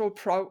structural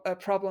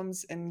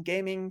problems in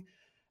gaming,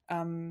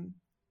 on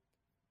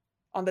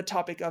the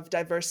topic of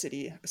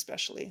diversity,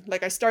 especially.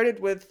 Like, I started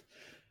with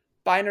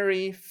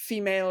binary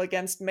female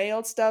against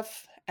male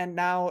stuff, and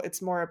now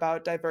it's more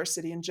about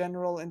diversity in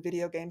general in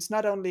video games,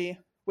 not only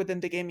within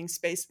the gaming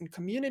space and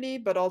community,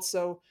 but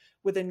also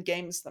within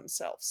games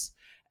themselves,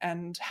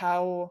 and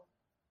how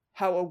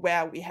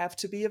aware we have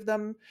to be of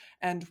them,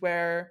 and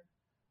where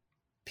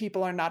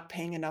people are not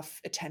paying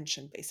enough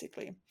attention,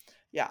 basically.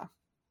 Yeah,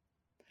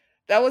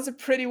 that was a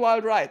pretty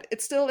wild ride.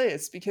 It still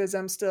is, because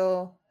I'm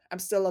still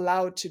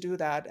allowed to do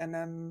that, and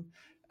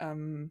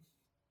I'm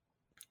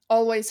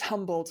always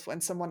humbled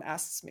when someone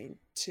asks me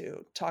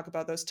to talk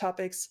about those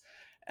topics.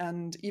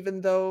 And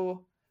even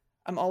though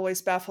I'm always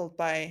baffled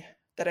by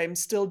that I'm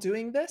still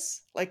doing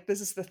this, like,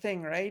 this is the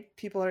thing, right?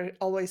 People are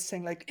always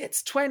saying like,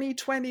 it's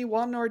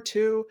 2021 or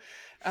 2.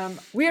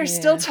 We are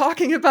still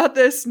talking about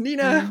this,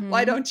 Nina.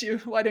 Why don't you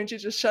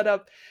just shut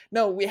up?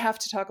 No, we have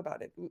to talk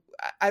about it.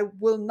 I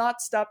will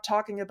not stop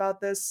talking about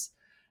this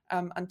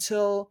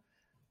until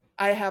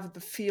I have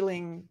the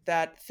feeling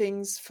that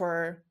things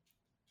for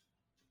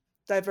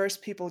diverse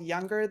people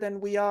younger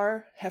than we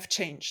are have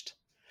changed.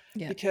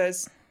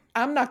 Because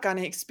I'm not going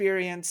to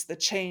experience the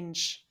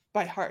change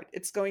by heart.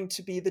 It's going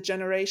to be the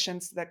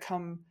generations that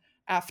come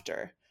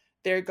after.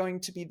 They're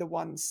going to be the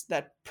ones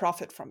that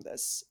profit from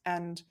this.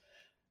 And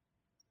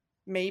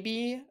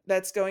maybe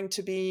that's going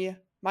to be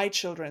my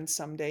children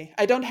someday.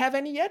 I don't have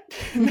any yet.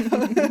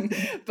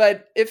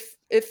 But if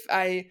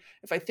I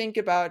think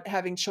about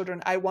having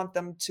children, I want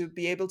them to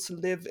be able to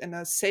live in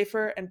a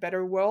safer and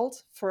better world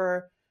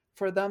for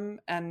them.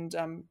 And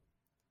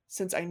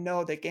since I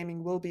know that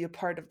gaming will be a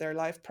part of their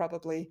life,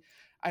 probably,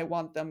 I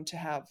want them to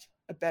have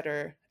a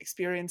better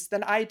experience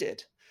than I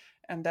did.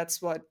 And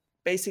that's what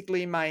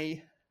basically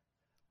my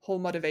whole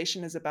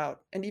motivation is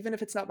about. And even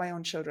if it's not my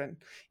own children,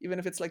 even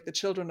if it's like the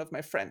children of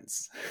my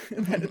friends,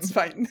 then it's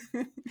fine.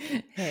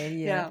 Hey,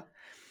 yeah.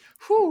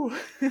 Whew.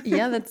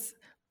 Yeah,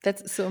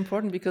 that's so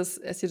important, because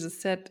as you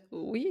just said,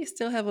 we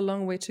still have a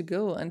long way to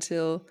go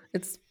until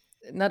it's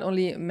not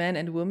only men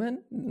and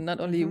women, not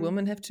only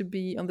women have to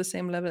be on the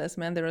same level as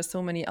men. There are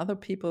so many other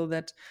people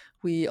that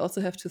we also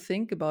have to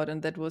think about.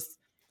 And that was,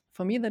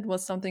 for me, that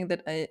was something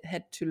that I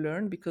had to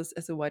learn, because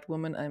as a white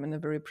woman, I'm in a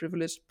very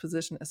privileged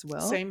position as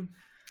well. Same.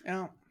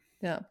 Yeah.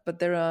 Yeah. But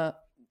there are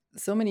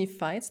so many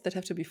fights that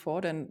have to be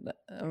fought. And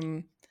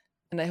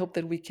I hope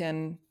that we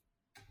can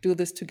do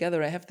this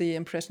together. I have the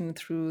impression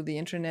through the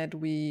internet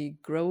we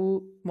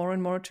grow more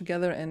and more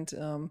together, and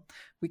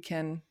we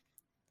can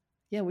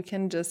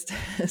just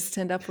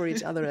stand up for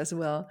each other as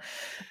well.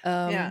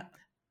 Yeah.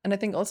 And I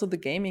think also the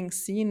gaming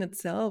scene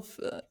itself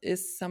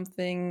is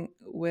something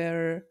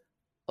where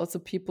also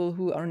people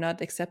who are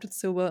not accepted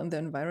so well in the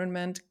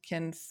environment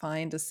can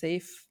find a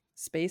safe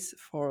space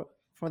for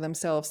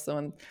themselves.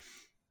 So,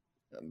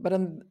 but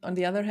on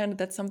the other hand,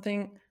 that's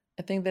something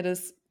I think that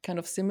is kind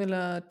of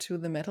similar to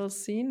the metal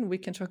scene. We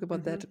can talk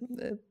about that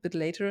a bit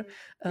later.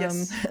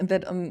 Yes.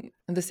 That in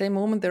the same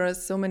moment, there are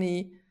so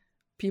many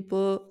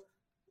people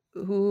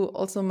who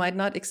also might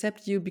not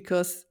accept you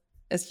because,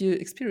 as you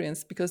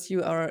experienced, because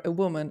you are a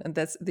woman, and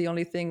that's the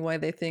only thing why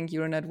they think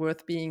you're not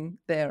worth being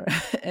there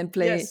and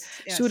play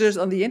Yes. shooters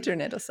on the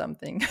internet or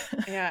something.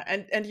 Yeah,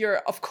 and you're,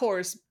 of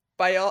course,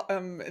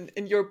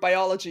 in your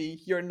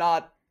biology, you're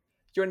not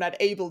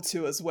able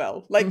to as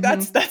well. Like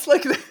that's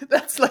like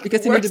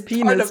because the you need a worst part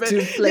penis of it.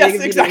 to play Yes, a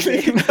video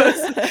exactly.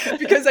 game.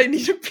 Because I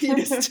need a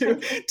penis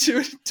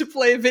to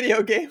play a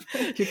video game.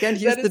 You can't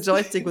use the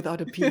joystick without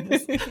a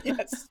penis.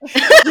 Yes.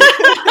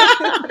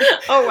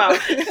 Oh wow.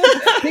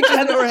 Pictures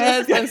in our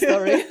heads. I'm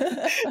sorry.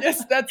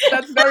 Yes,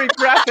 that's very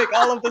graphic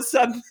all of a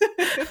sudden.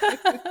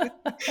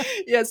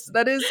 Yes,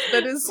 that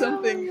is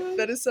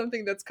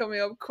something that's coming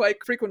up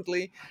quite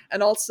frequently,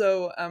 and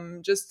also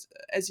just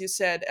as you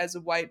said, as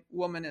a white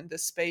woman in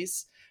this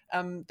space,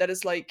 that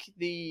is like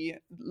the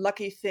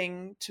lucky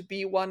thing to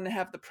be one,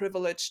 have the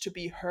privilege to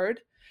be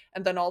heard,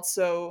 and then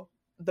also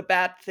the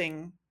bad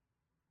thing,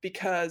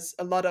 because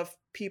a lot of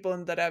people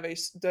in the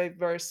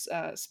diverse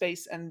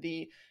space and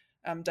the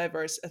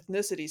diverse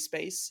ethnicity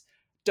space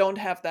don't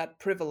have that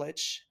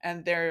privilege,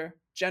 and they're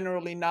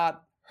generally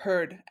not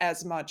heard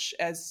as much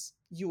as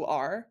you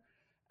are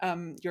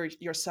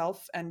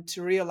yourself. And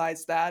to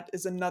realize that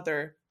is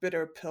another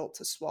bitter pill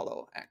to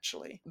swallow,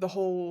 actually. The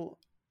whole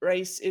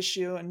race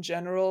issue in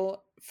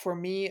general, for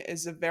me,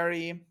 is a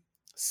very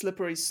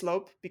slippery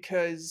slope,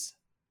 because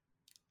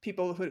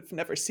people who've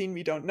never seen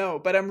me don't know,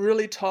 but I'm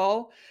really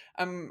tall,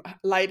 I'm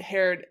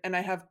light-haired, and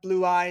I have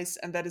blue eyes,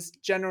 and that is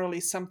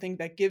generally something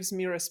that gives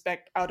me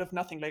respect out of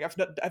nothing. Like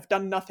I've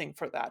done nothing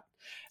for that.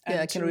 And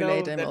yeah, I can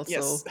relate. I'm also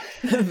yes.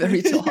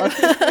 very tall.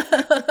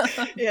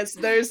 Yes,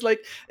 there's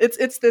like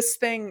it's this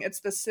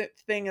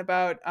thing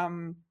about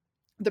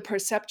the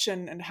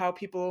perception, and how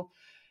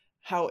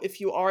if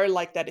you are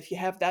like that, if you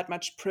have that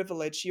much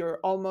privilege, you're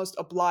almost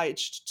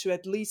obliged to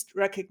at least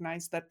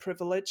recognize that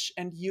privilege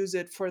and use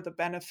it for the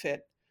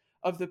benefit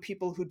of the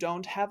people who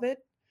don't have it.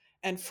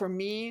 And for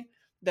me,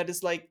 that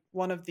is like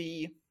one of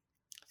the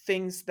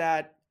things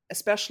that,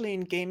 especially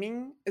in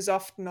gaming, is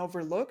often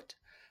overlooked.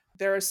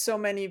 There are so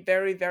many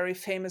very, very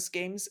famous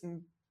games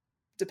and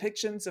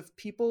depictions of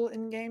people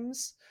in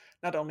games,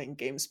 not only in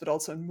games, but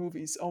also in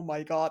movies. Oh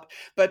my God.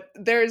 But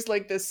there's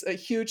like this a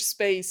huge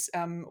space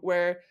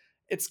where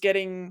it's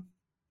getting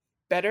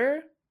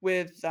better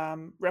with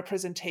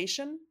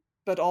representation,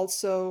 but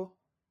also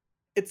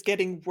it's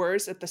getting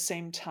worse at the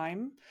same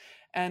time.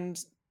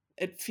 And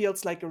it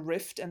feels like a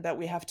rift, and that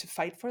we have to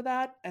fight for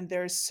that. And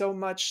there's so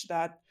much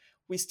that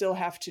we still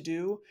have to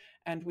do,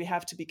 and we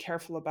have to be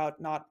careful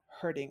about not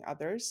hurting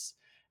others.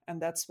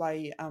 And that's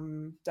why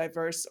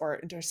diverse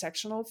or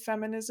intersectional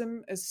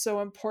feminism is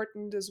so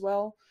important as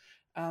well.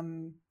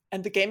 And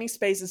the gaming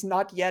space is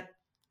not yet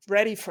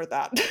ready for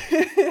that.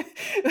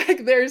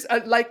 Like there's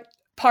like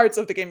parts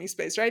of the gaming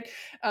space, right?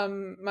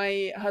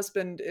 My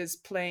husband is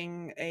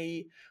playing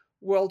a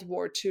World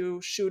War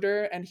II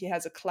shooter, and he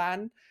has a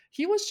clan.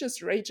 He was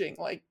just raging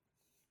like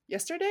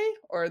yesterday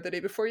or the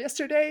day before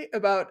yesterday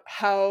about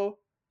how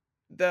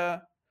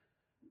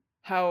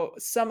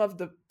some of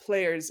the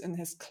players in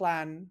his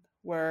clan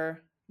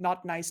were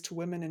not nice to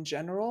women in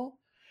general.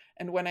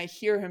 And when I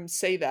hear him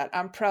say that,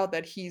 I'm proud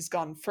that he's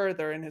gone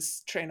further in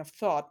his train of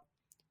thought.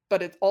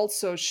 But it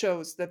also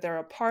shows that there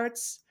are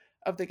parts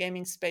of the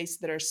gaming space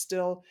that are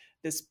still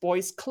this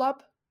boys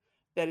club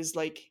that is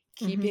like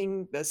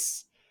keeping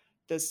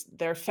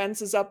their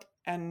fences up.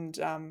 And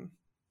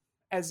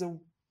as a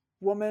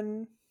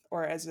woman,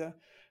 or as a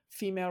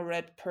female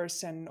red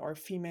person, or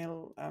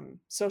female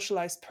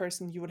socialized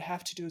person, you would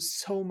have to do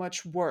so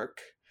much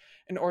work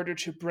in order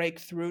to break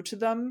through to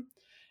them.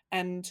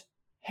 And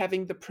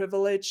having the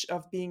privilege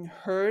of being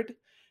heard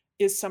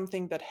is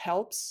something that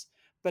helps,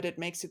 but it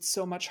makes it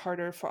so much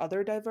harder for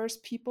other diverse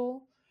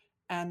people.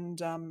 And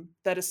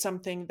that is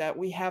something that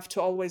we have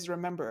to always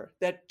remember,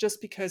 that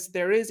just because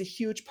there is a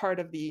huge part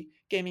of the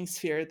gaming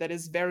sphere that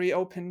is very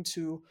open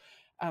to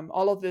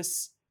all of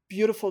this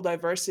beautiful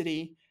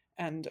diversity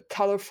and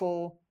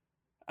colorful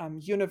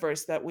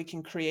universe that we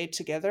can create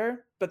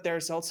together, but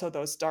there's also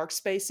those dark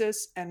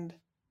spaces, and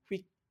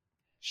we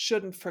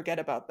shouldn't forget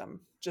about them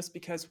just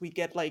because we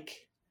get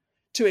like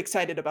too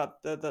excited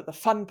about the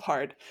fun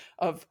part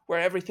of where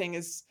everything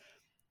is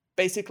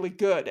basically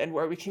good, and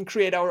where we can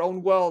create our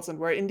own worlds, and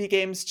where indie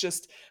games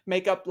just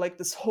make up like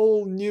this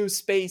whole new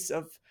space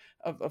of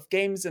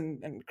games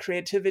and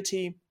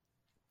creativity,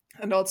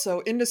 and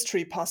also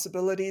industry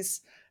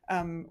possibilities.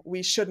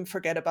 we shouldn't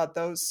forget about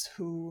those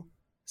who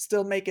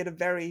still make it a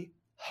very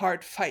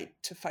hard fight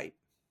to fight.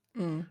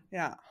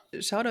 Yeah.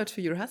 Shout out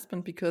to your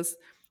husband, because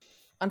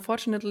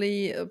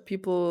unfortunately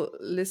people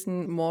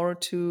listen more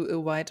to a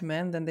white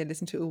man than they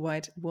listen to a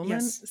white woman.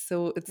 Yes.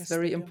 So it's Yes,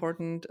 very they do.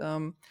 important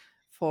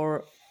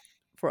for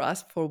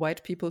us, for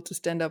white people, to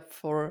stand up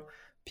for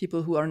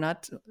people who are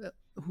not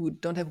who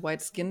don't have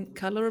white skin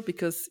color,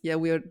 because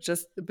we are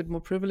just a bit more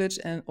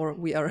privileged, or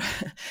we are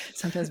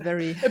sometimes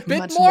very A bit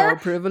much more? more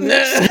privileged.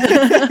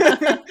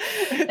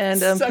 And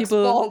Sucks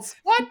people balls.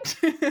 What?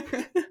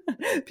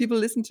 people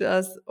listen to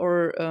us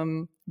or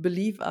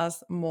believe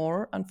us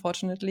more,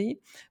 unfortunately,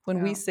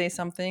 when we say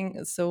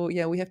something. So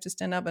we have to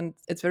stand up, and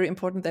it's very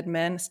important that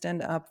men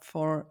stand up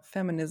for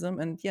feminism.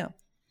 And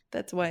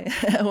that's why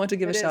I want to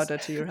give a shout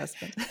out to your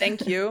husband.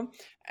 Thank you.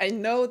 I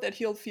know that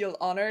he'll feel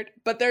honored,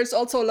 but there's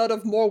also a lot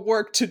of more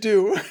work to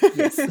do.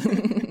 Yes.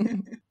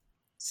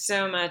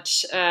 So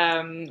much.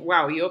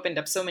 Wow, you opened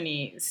up so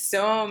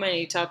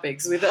many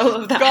topics with all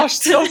of that. Gosh,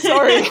 so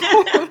sorry.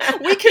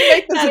 We can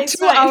make this a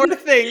 2-hour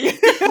thing.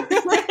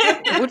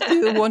 Would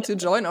you want to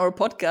join our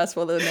podcast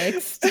for the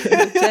next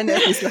 10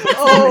 episodes?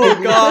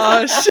 Oh,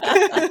 gosh.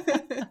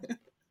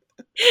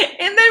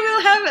 And then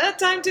we'll have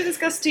time to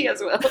discuss tea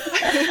as well.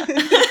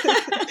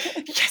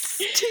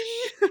 Yes,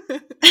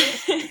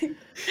 tea.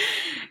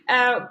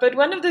 But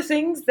one of the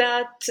things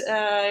that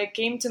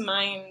came to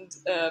mind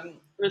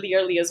really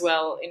early as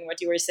well in what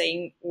you were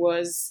saying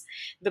was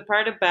the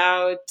part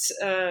about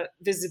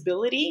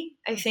visibility.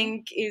 I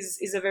think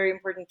is a very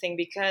important thing,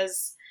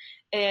 because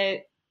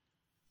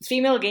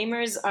female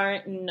gamers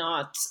are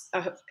not.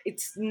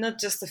 It's not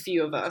just a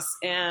few of us,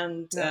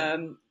 and.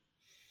 No.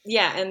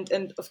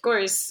 And of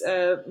course,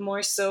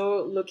 more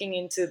so looking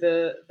into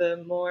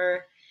the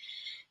more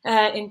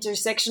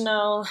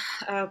intersectional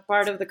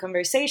part of the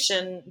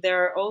conversation,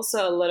 there are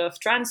also a lot of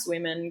trans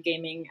women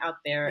gaming out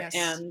there, Yes.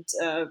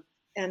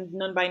 and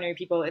non-binary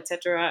people,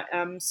 etc.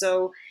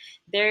 So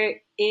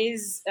there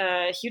is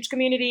a huge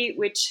community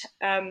which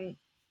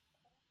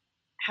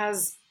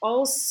has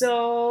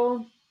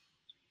also.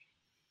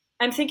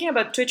 I'm thinking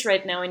about Twitch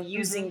right now and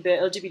using the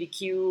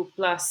LGBTQ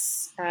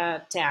plus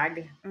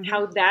tag,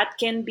 how that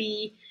can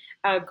be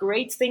a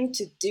great thing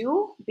to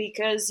do,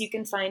 because you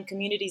can find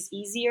communities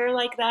easier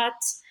like that.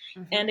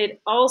 And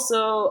it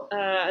also,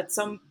 at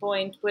some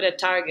point, put a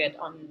target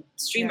on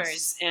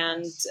streamers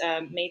and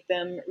made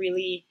them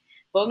really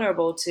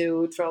vulnerable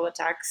to troll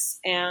attacks.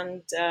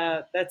 And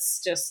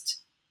that's just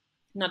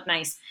not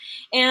nice.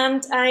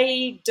 And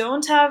I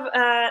don't have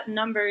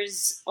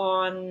numbers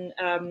on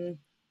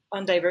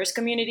diverse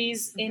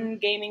communities in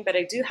gaming, but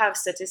I do have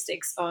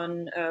statistics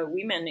on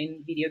women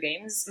in video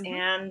games.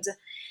 And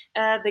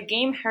the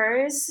Game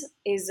Hers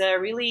is a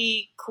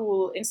really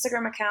cool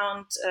Instagram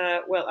account.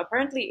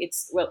 Apparently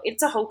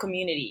it's a whole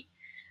community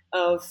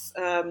of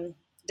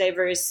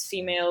diverse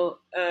female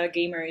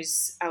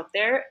gamers out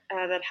there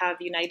that have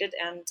united.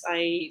 And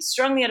I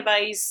strongly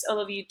advise all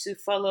of you to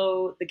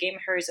follow the Game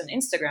Hers on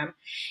Instagram.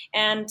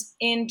 And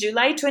in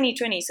July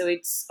 2020, so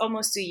it's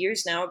almost 2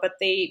 years now, but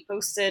they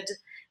posted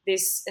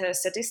this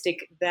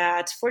statistic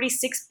that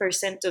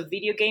 46% of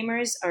video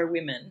gamers are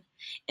women.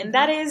 And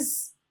that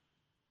is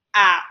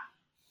a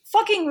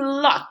fucking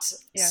lot.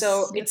 Yes.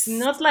 So it's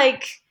not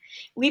like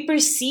we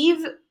perceive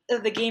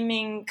the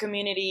gaming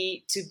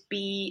community to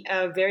be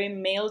a very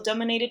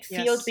male-dominated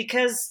field,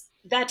 because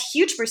that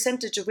huge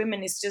percentage of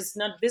women is just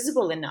not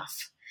visible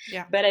enough.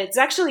 Yeah. But it's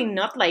actually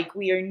not like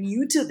we are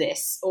new to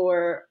this,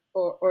 or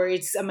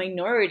it's a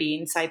minority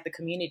inside the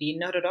community,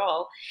 not at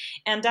all.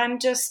 And I'm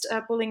just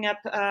pulling up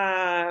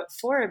a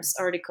Forbes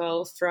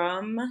article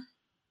from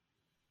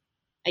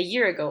a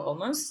year ago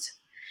almost.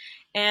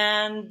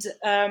 And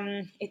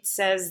it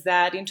says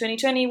that in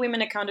 2020,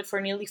 women accounted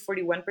for nearly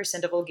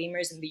 41% of all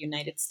gamers in the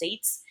United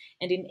States.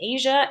 And in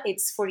Asia,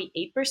 it's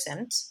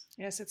 48%.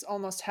 Yes, it's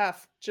almost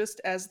half, just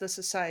as the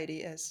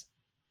society is.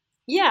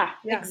 Yeah,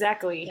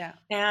 exactly. Yeah.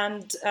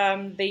 And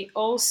they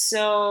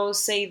also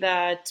say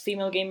that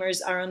female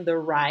gamers are on the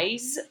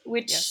rise,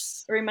 which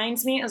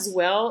reminds me as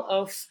well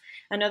of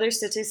another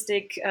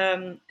statistic.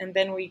 And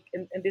then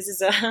and this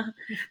is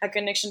a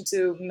connection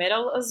to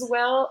metal as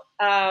well.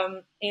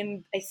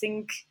 And I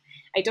think,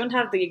 I don't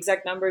have the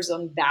exact numbers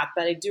on that,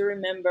 but I do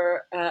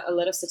remember a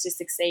lot of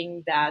statistics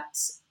saying that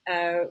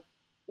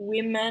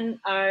women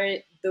are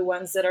the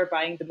ones that are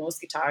buying the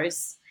most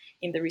guitars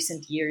in the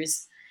recent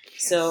years.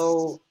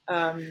 So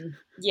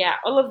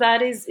all of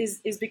that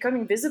is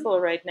becoming visible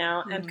right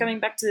now. And coming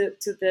back to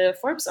the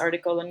Forbes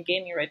article on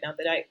gaming right now,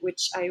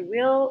 which I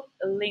will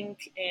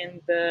link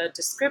in the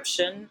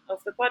description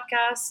of the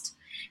podcast.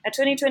 A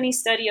 2020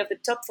 study of the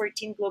top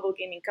 14 global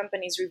gaming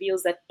companies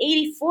reveals that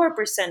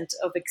 84%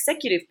 of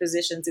executive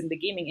positions in the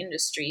gaming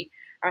industry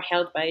are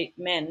held by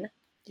men.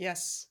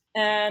 Yes.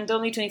 And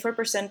only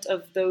 24%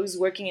 of those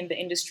working in the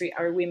industry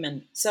are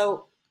women.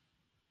 So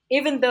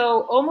even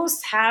though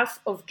almost half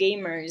of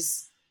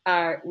gamers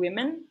are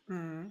women,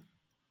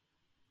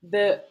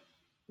 the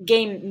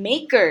game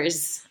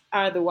makers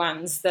are the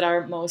ones that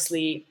are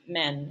mostly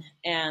men.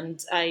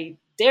 And I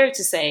dare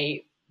to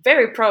say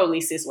very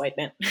probably cis white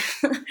men.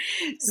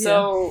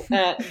 So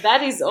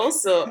that is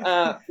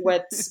also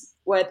what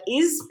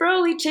is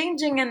probably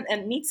changing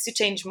and needs to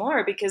change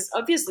more, because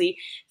obviously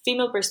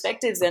female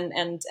perspectives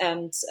and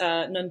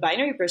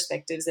non-binary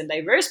perspectives and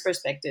diverse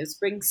perspectives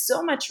bring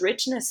so much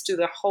richness to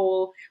the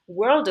whole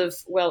world of,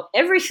 well,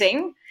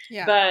 everything,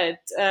 but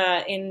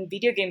in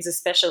video games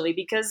especially,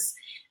 because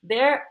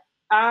there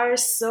are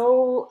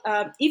so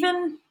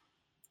even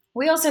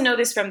we also know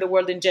this from the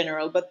world in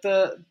general, but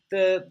the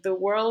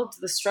world,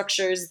 the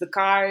structures, the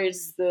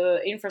cars,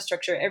 the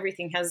infrastructure,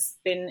 everything has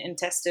been and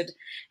tested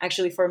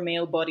actually for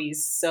male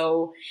bodies.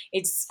 So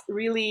it's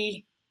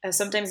really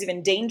sometimes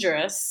even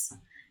dangerous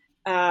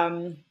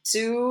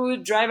to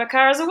drive a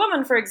car as a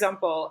woman, for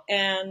example,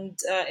 and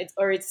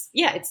it's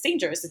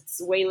dangerous.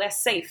 It's way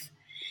less safe.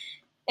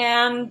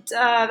 And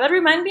that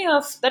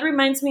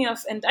reminds me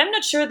of, and I'm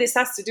not sure this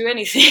has to do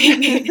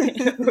anything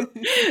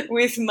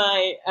with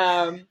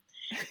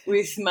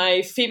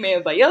my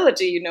female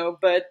biology,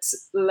 but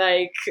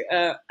like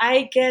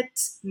I get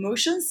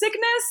motion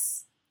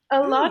sickness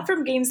a lot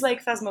from games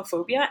like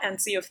Phasmophobia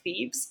and Sea of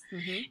Thieves.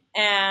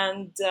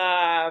 And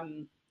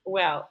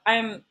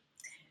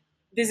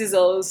this is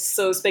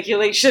also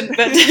speculation,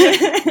 but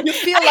you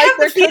feel like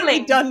there could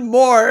be done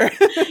more.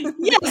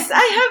 Yes,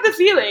 I have the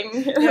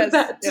feeling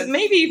that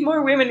maybe if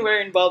more women were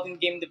involved in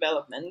game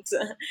development,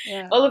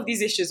 all of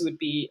these issues would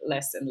be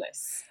less and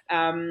less.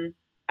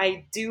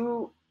 I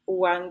do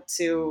want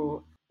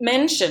to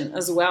mention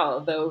as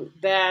well, though,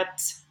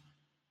 that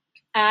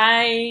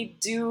I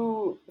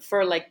do,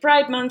 for like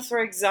Pride Month, for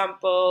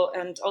example,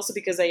 and also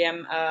because I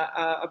am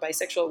a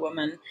bisexual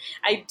woman,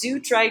 I do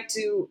try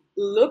to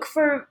look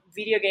for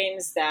video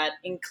games that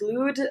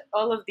include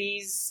all of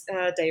these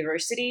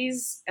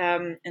diversities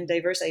and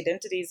diverse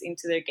identities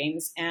into their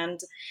games.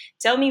 And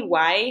Tell Me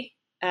Why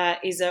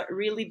is a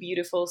really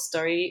beautiful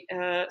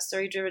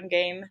story-driven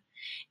game,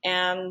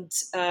 and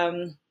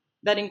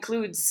that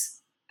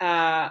includes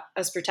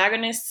as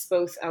protagonists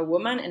both a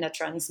woman and a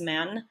trans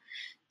man.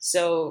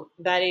 So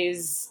that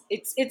is,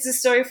 it's a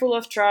story full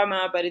of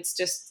trauma, but it's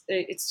just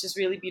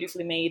really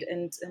beautifully made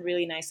and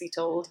really nicely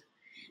told.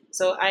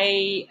 So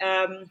I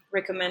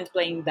recommend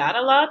playing that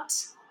a lot.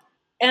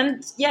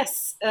 And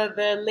yes,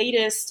 the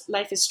latest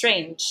Life is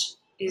Strange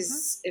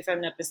is, if I'm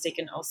not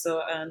mistaken,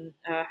 also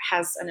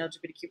has an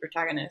LGBTQ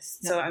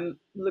protagonist. So I'm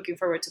looking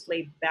forward to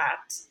play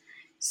that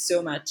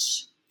so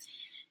much.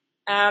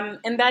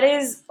 And that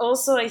is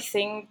also, I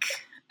think,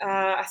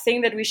 a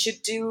thing that we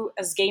should do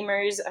as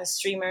gamers, as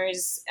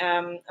streamers,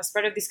 as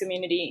part of this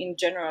community in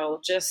general.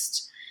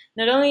 Just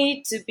not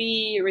only to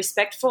be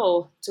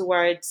respectful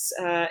towards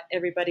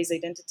everybody's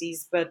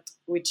identities, but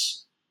which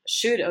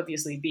should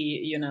obviously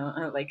be,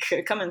 like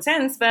common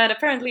sense, but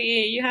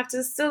apparently you have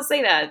to still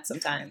say that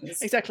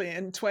sometimes. Exactly,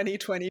 in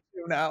 2022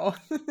 now.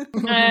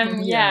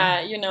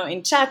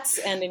 In chats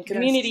and in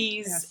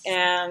communities,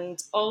 and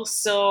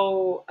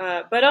also,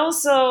 but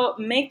also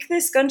make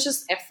this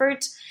conscious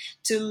effort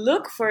to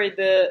look for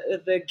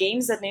the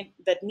games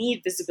that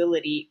need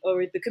visibility,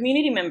 or the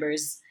community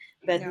members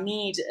that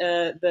need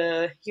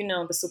the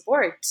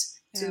support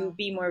to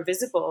be more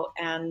visible.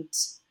 And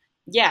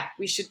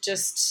we should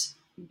just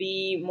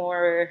be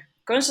more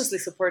consciously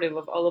supportive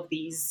of all of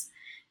these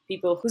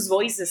people whose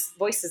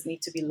voices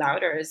need to be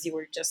louder, as you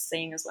were just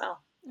saying as well.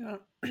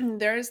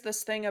 There is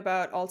this thing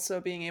about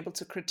also being able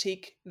to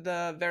critique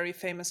the very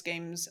famous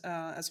games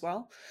as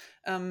well.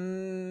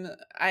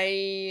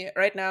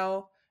 Right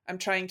now I'm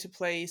trying to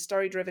play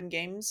story-driven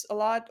games a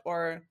lot,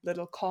 or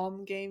little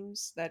calm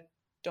games that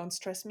don't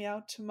stress me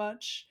out too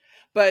much.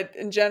 But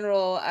in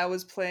general, I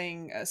was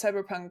playing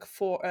Cyberpunk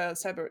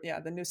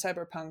the new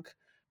Cyberpunk.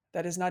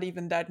 That is not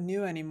even that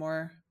new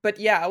anymore. But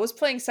I was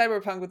playing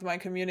Cyberpunk with my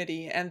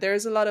community, and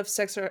there's a lot of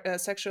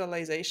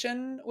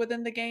sexualization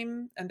within the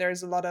game, and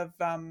there's a lot of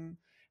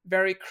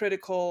very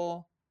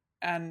critical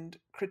and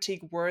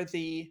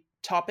critique-worthy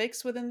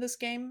topics within this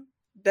game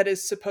that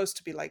is supposed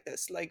to be like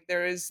this. Like,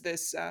 there is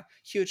this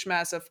huge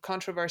mass of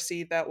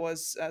controversy that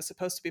was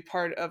supposed to be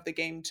part of the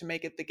game to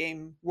make it the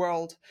game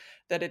world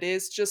that it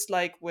is, just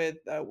like with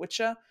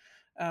Witcher.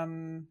 I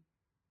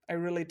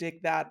really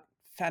dig that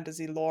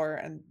fantasy lore,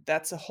 and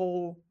that's a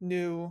whole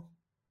new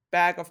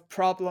bag of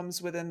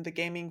problems within the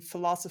gaming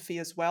philosophy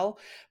as well.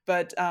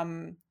 But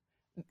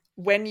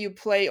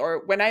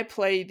when I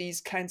play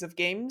these kinds of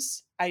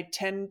games, I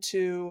tend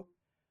to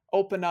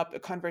open up a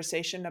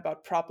conversation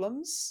about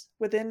problems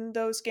within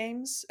those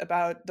games,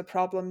 about the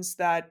problems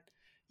that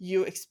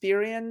you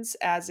experience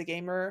as a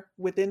gamer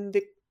within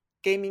the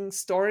gaming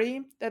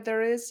story that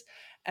there is.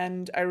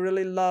 And I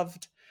really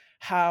loved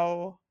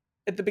how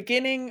at the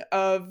beginning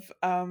of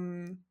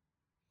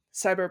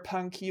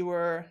Cyberpunk, you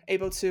were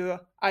able to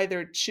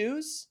either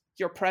choose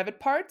your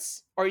private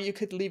parts, or you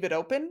could leave it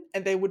open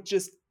and they would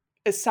just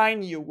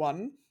assign you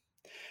one.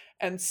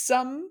 And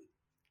some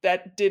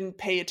that didn't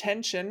pay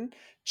attention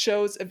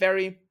chose a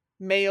very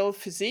male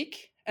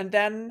physique and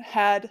then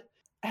had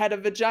a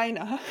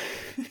vagina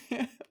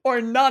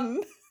or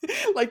none.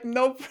 like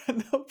no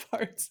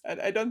parts.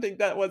 I don't think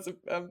that was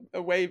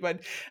a way,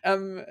 but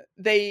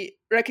they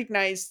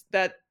recognized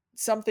that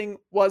something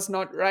was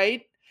not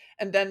right,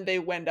 and then they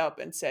went up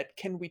and said,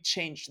 can we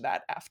change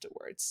that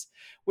afterwards?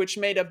 Which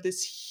made up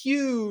this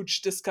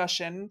huge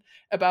discussion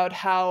about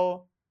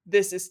how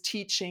this is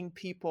teaching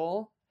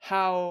people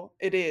how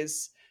it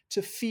is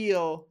to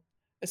feel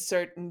a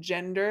certain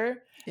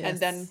gender, and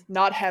then Yes.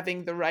 not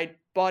having the right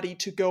body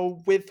to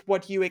go with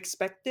what you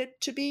expect it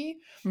to be,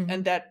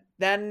 and that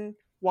then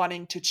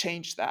wanting to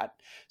change that.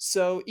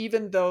 So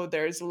even though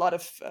there's a lot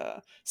of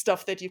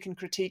stuff that you can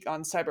critique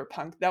on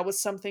Cyberpunk, that was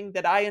something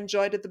that I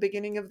enjoyed at the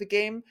beginning of the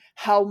game.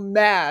 How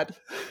mad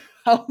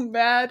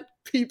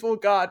people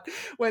got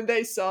when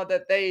they saw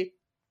that they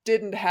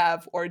didn't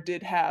have or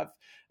did have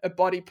a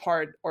body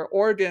part or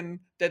organ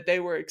that they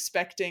were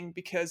expecting,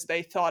 because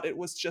they thought it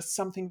was just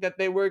something that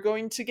they were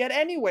going to get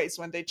anyways.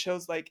 When they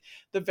chose like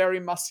the very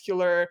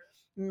muscular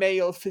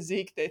male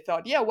physique, they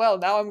thought, yeah, well,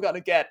 now I'm gonna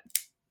get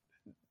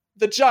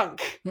the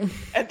junk.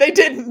 And they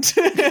didn't.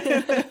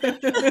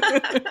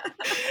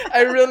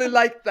 I really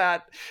like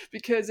that,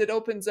 because it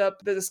opens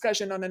up the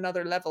discussion on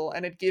another level,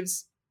 and it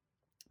gives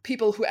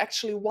people who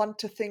actually want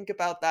to think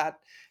about that,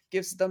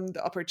 gives them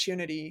the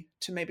opportunity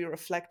to maybe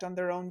reflect on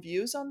their own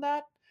views on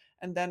that,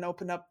 and then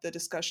open up the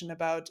discussion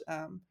about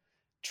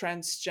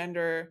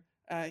transgender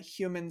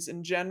humans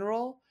in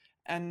general.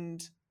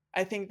 And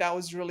I think that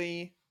was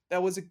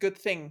a good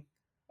thing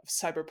of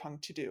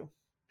Cyberpunk to do.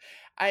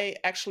 I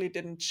actually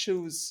didn't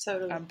choose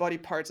Totally. body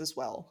parts as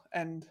well,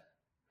 and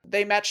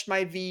they matched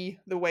my V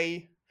the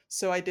way,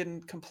 so I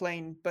didn't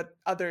complain, but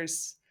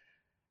others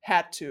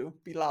had to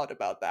be loud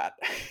about that.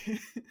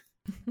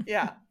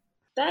 Yeah.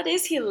 That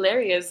is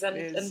hilarious, and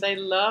It is. I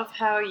love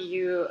how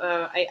you.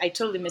 I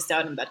totally missed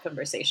out on that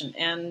conversation,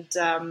 and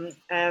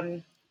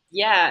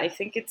yeah, I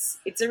think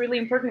it's a really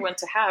important one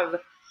to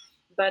have,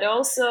 but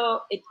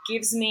also it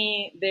gives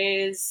me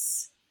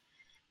this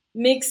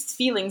mixed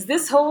feelings.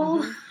 This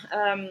whole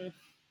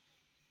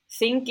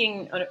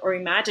thinking or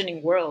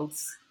imagining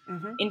worlds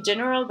in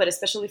general, but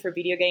especially for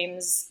video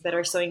games that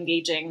are so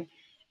engaging,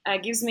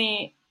 gives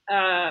me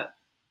a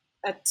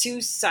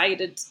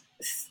two-sided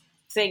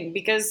thing,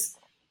 because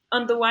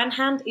on the one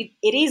hand,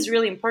 it is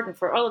really important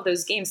for all of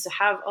those games to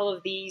have all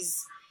of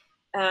these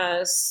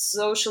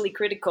socially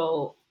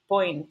critical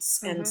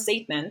points and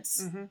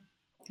statements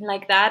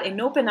like that,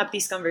 and open up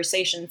these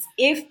conversations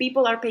if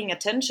people are paying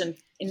attention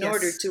in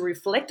order to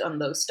reflect on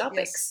those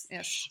topics.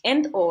 Yes.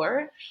 And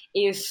or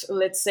if,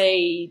 let's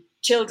say,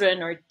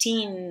 children or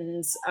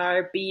teens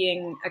are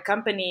being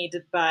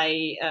accompanied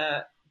by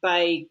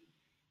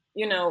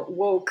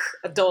woke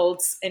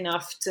adults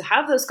enough to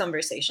have those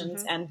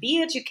conversations and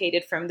be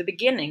educated from the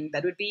beginning,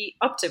 that would be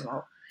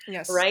optimal.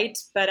 Yes. Right?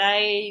 But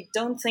I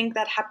don't think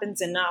that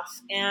happens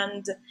enough.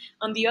 And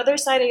on the other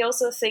side, I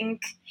also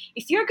think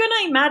if you're going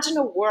to imagine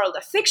a world,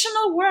 a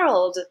fictional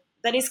world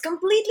that is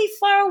completely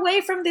far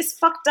away from this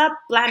fucked up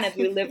planet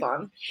we live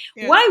on,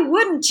 why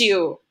wouldn't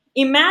you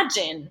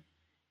imagine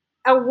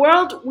a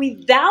world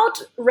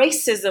without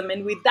racism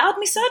and without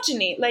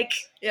misogyny? Like,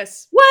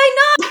 yes, why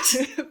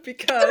not?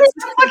 Because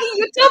it's a fucking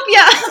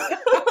utopia.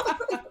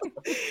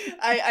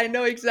 I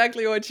know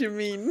exactly what you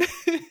mean.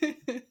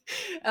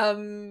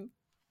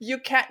 You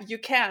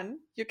can,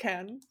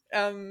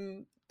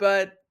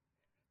 but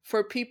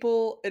for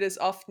people it is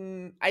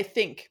often, I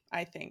think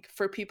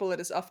for people it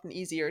is often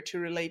easier to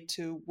relate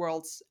to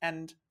worlds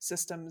and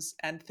systems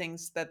and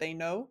things that they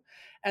know.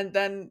 And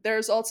then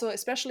there's also,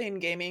 especially in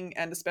gaming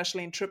and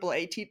especially in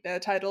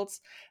AAA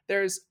titles,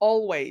 there's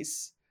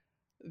always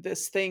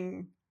this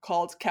thing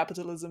called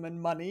capitalism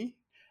and money.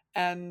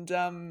 And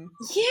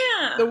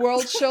the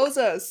world shows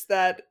us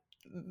that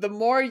the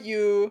more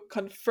you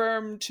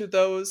confirm to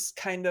those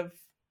kind of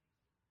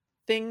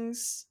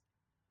things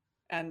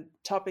and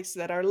topics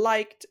that are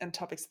liked and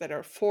topics that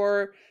are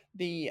for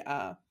the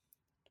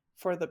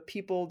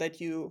people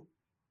that you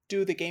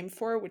do the game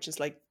for, which is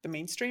like the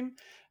mainstream,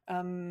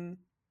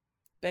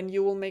 then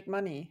you will make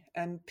money,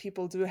 and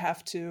people do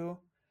have to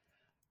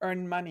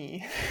earn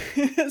money.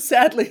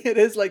 Sadly, it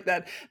is like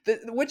that,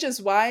 which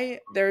is why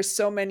there's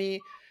so many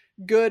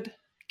good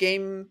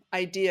game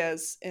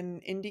ideas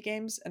in indie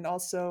games and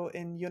also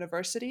in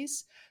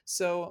universities.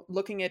 So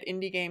looking at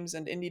indie games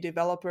and indie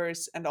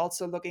developers, and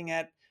also looking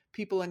at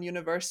people in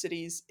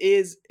universities,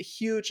 is a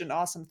huge and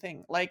awesome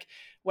thing. Like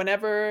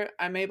whenever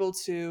I'm able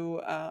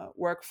to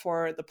work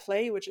for The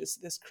Play, which is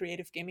this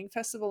creative gaming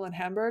festival in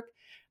Hamburg,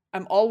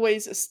 I'm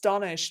always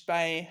astonished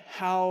by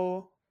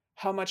how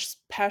much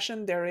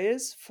passion there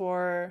is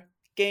for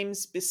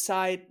games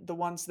beside the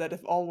ones that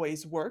have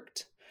always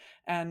worked,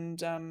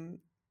 and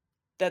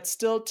that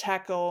still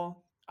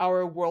tackle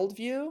our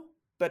worldview,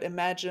 but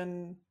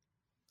imagine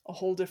a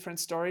whole different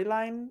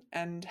storyline,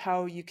 and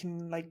how you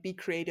can like be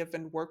creative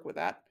and work with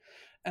that.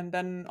 And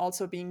then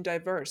also being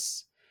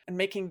diverse and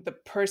making the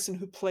person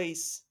who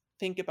plays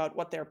think about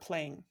what they're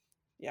playing.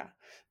 Yeah.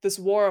 This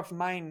War of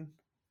Mine,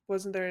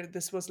 wasn't there?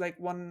 This was like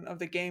one of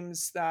the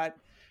games that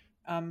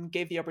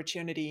gave the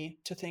opportunity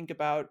to think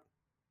about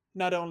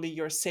not only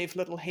your safe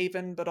little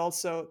haven, but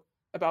also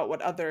about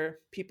what other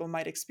people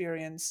might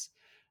experience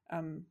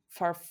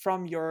far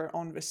from your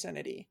own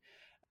vicinity.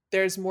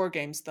 There's more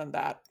games than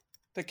that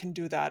can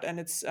do that, and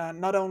it's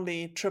not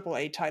only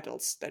AAA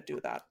titles that do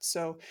that.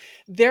 So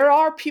there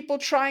are people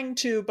trying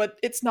to, but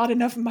it's not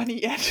enough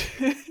money yet.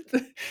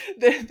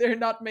 They're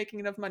not making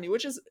enough money,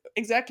 which is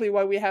exactly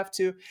why we have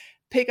to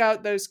pick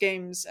out those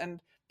games and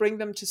bring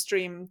them to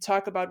stream,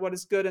 talk about what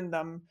is good in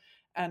them,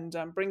 and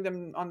bring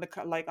them on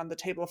the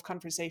table of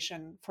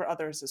conversation for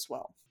others as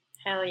well.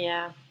 Hell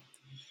yeah.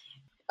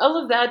 All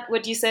of that,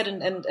 what you said,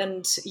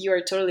 and you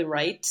are totally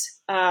right.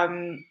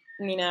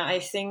 Nina, I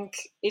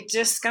think it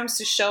just comes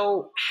to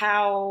show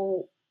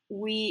how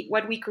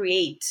what we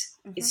create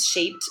is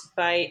shaped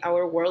by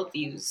our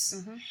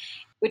worldviews,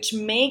 which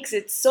makes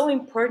it so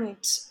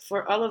important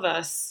for all of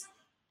us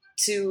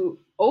to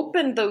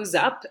open those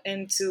up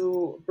and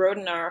to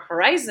broaden our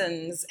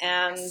horizons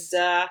and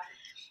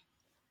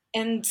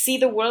see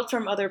the world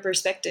from other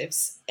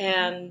perspectives.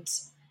 And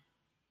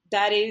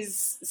that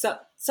is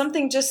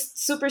something just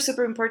super,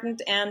 super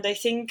important. And I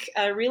think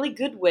a really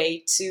good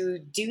way to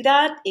do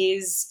that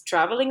is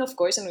traveling, of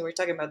course. And we were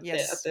talking about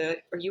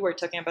or you were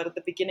talking about at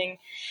the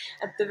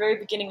very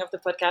beginning of the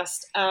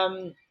podcast.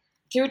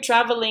 Through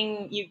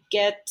traveling, you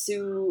get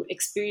to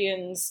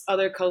experience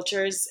other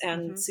cultures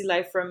and see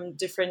life from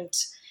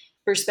different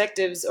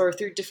perspectives or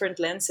through different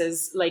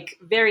lenses, like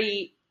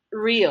very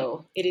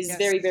real. It is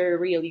very, very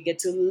real. You get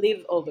to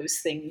live all those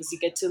things. You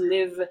get to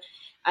live,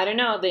 I don't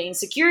know, the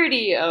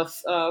insecurity of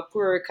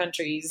poorer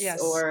countries,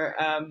 or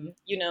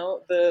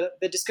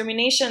the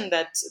discrimination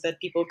that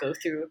people go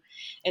through,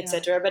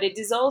 etc. But it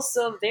is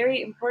also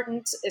very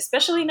important,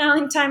 especially now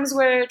in times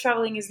where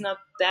traveling is not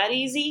that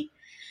easy,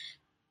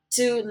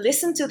 to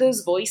listen to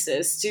those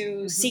voices,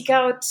 to seek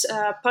out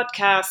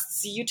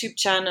podcasts, YouTube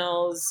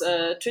channels,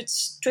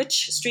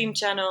 Twitch stream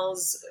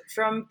channels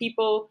from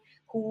people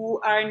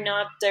who are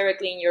not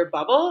directly in your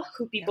bubble,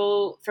 from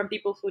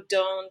people who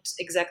don't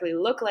exactly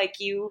look like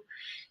you,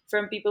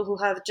 from people who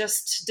have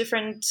just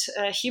different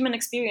human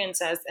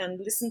experiences,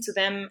 and listen to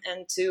them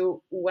and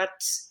to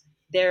what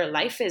their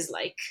life is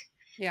like,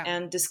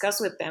 and discuss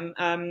with them.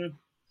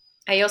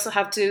 I also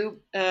have to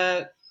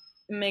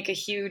make a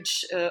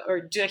huge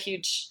or do a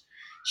huge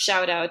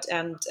shout out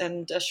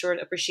and a short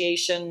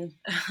appreciation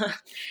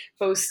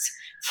post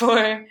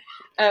for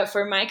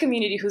my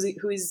community,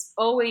 who is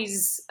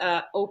always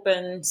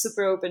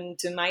super open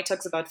to my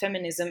talks about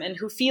feminism, and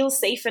who feels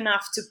safe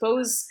enough to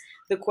pose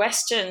the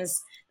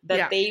questions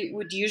that they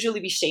would usually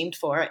be shamed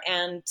for.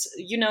 And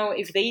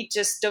if they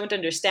just don't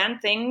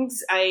understand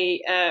things,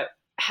 I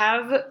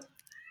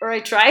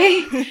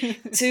try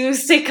to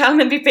stay calm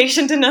and be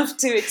patient enough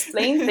to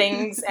explain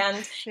things.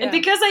 And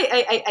because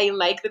I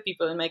like the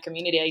people in my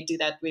community, I do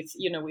that with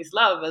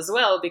love as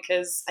well,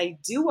 because I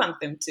do want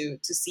them to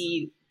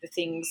see the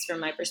things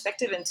from my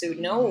perspective and to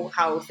know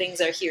how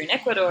things are here in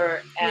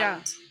Ecuador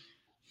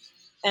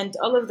and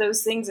all of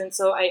those things. And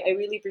so I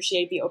really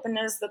appreciate the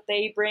openness that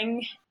they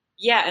bring.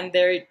 Yeah, and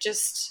they're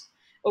just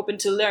open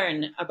to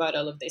learn about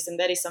all of this. And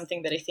that is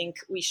something that I think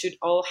we should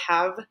all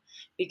have,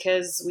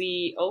 because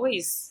we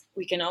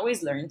can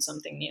always learn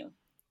something new.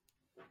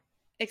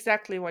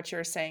 Exactly what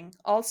you're saying.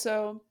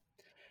 Also,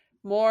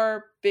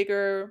 more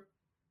bigger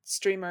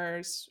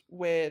streamers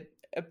with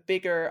a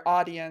bigger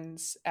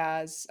audience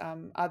as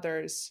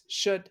others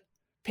should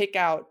pick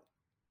out,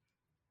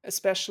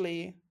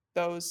 especially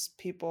those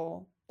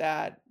people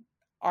that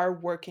are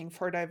working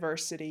for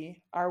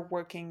diversity, are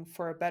working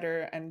for a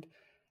better and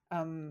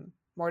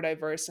more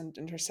diverse and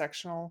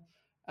intersectional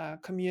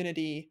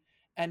community,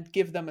 and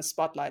give them a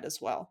spotlight as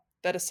well.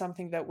 That is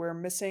something that we're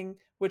missing,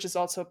 which is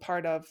also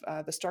part of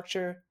the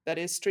structure that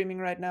is streaming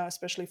right now,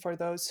 especially for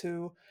those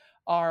who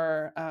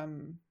are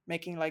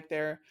making like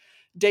their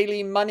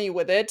daily money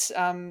with it.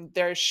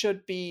 There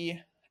should be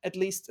at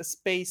least a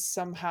space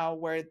somehow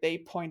where they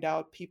point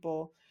out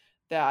people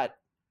that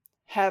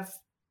have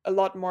a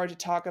lot more to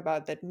talk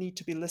about, that need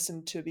to be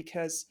listened to,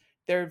 because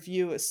their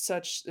view is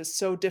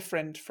so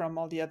different from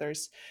all the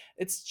others.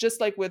 It's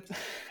just like with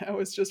I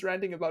was just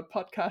ranting about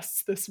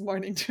podcasts this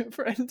morning to a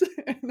friend,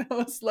 and I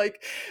was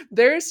like,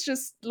 there's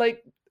just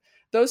like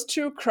those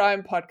true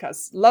crime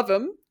podcasts, love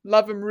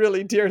them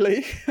really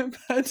dearly.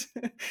 But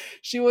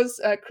she was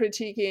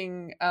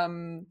critiquing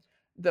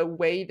the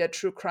way that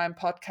true crime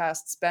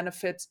podcasts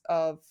benefit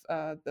of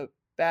the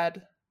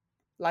bad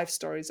life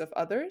stories of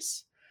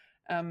others,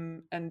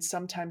 and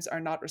sometimes are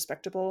not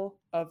respectable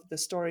of the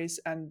stories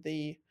and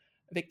the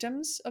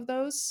victims of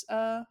those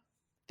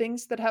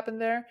things that happen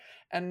there.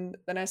 And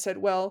then I said,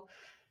 well,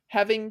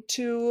 having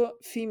two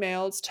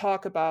females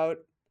talk about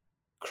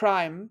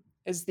crime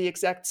is the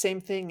exact same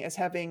thing as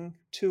having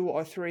two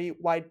or three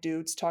white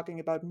dudes talking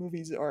about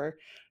movies or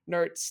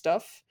nerd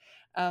stuff.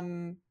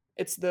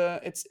 It's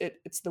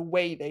the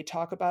way they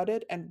talk about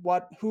it, and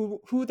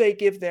who they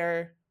give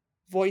their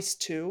voice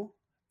to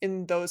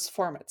in those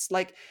formats.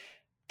 Like,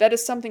 that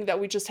is something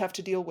that we just have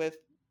to deal with.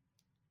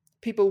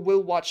 People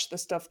will watch the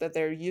stuff that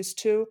they're used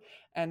to,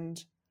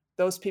 and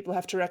those people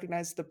have to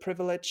recognize the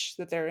privilege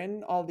that they're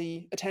in, all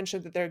the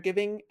attention that they're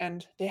giving,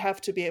 and they have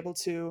to be able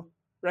to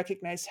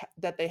recognize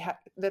that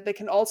they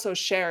can also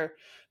share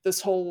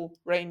this whole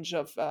range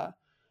of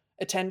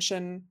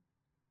attention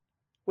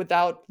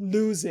without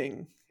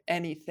losing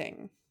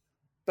anything,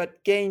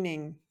 but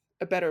gaining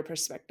a better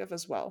perspective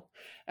as well.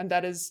 And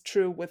that is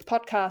true with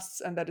podcasts,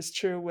 and that is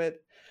true with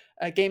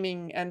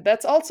gaming, and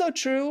that's also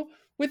true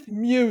with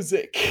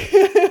music.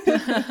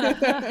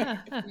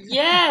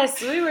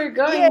 Yes, we were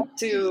going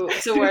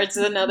towards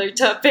another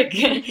topic.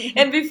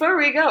 And before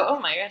we go, oh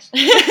my gosh,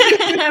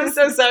 I'm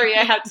so sorry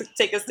I had to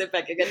take a step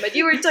back again. But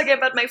you were talking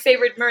about my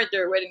favorite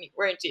murder,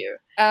 weren't you?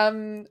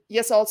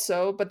 Yes,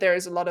 also, but there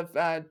is a lot of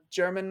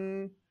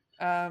German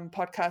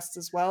podcasts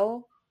as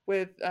well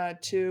with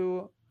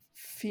two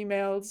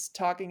females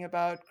talking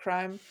about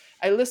crime.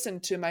 I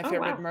listened to My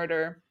Favorite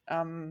Murder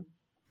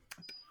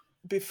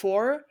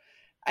before.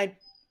 I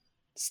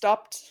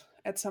stopped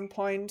at some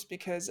point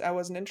because I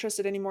wasn't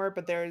interested anymore,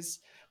 but there's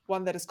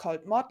one that is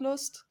called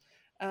Mordlust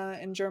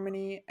in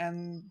Germany,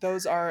 and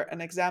those are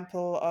an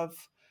example of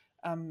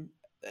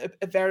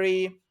a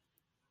very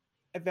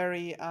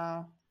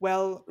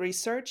well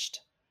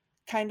researched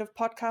kind of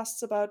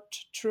podcasts about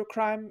true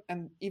crime.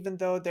 And even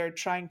though they're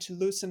trying to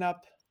loosen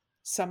up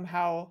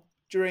somehow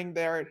during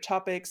their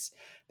topics,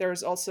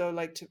 there's also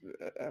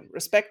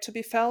respect to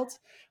be felt,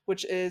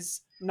 which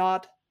is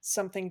not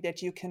something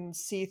that you can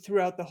see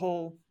throughout the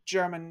whole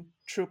German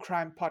true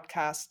crime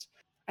podcast.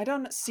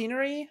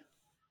 Scenery,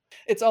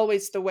 it's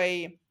always the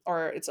way,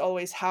 or it's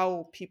always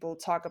how people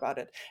talk about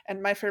it.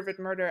 And My Favorite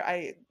Murder,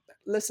 I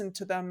listened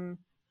to them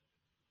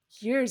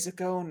years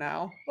ago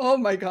now. Oh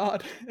my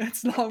god,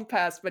 it's long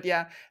past. But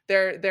yeah,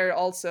 they're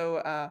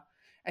also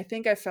I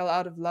think I fell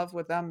out of love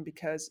with them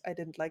because I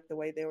didn't like the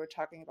way they were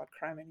talking about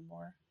crime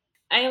anymore.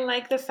 I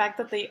like the fact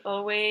that they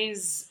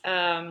always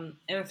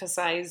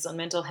emphasize on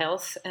mental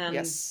health and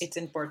its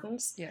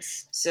importance.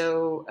 Yes.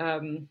 So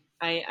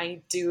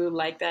I do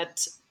like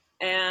that.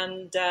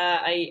 And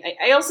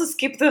I also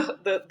skip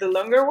the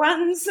longer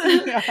ones,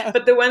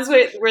 but the ones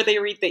where they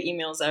read the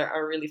emails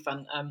are really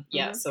fun.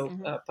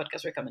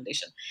 Podcast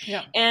recommendation.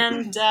 Yeah.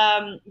 And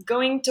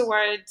going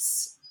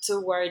towards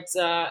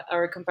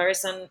our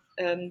comparison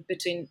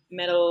between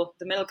the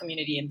metal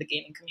community and the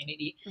gaming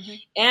community,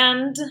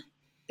 and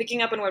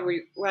picking up on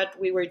what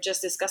we were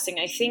just discussing,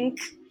 I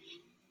think,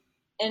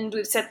 and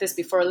we've said this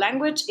before,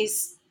 language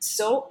is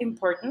so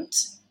important.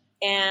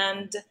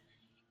 And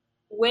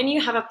when you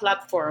have a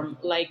platform,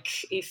 like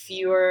if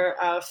you're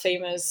a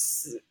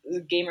famous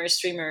gamer,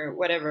 streamer,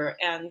 whatever,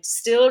 and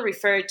still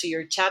refer to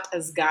your chat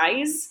as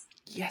guys,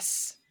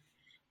 yes,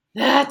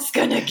 that's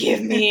gonna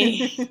give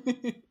me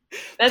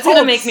that's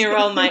gonna make me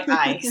roll my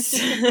eyes.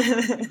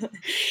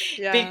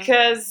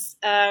 Because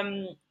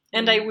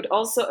and I would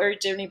also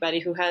urge anybody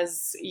who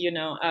has,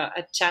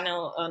 a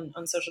channel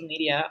on social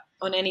media,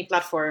 on any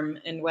platform,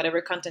 and whatever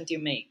content you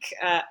make,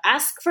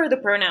 ask for the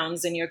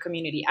pronouns in your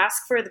community.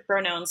 Ask for the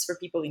pronouns for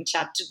people in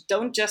chat.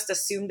 Don't just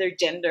assume their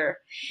gender.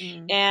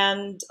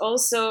 And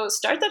also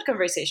start that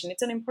conversation.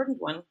 It's an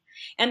important one.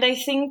 And I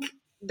think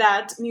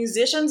that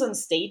musicians on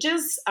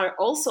stages are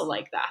also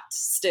like that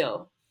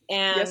still.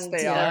 And, yes,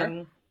 they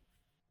are.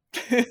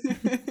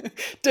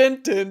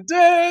 Dun, dun,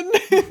 dun.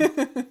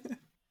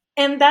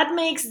 And that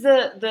makes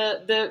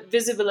the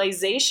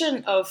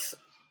visibilization of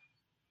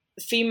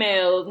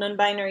female,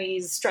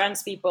 non-binaries,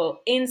 trans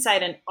people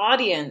inside an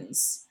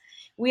audience.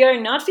 We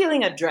are not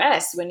feeling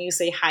addressed when you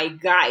say, hi,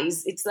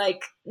 guys. It's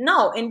like,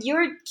 no. And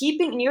you're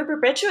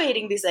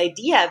perpetuating this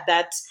idea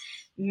that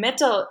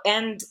metal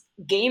and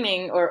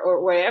gaming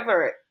or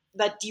wherever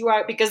that you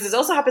are, because this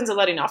also happens a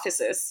lot in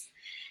offices,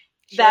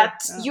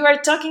 you are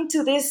talking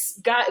to this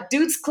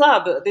dude's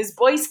club, this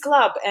boys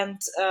club,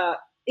 and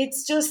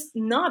it's just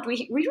not.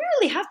 We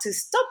really have to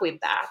stop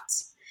with that.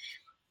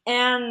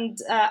 And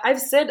I've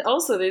said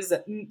also this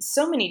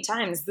so many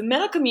times, the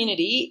metal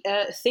community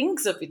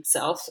thinks of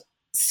itself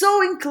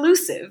so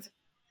inclusive.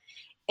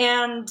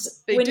 And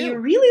you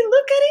really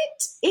look at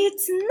it,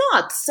 it's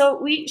not. So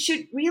we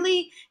should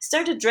really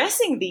start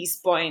addressing these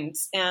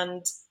points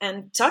and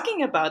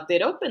talking about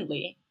it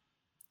openly.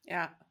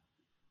 Yeah.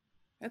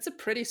 That's a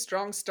pretty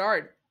strong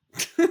start.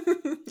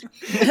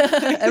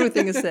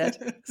 Everything is said.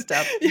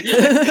 Stop.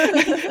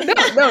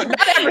 No,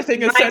 not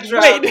everything is said.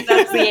 Wait,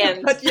 that's the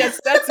end. But yes,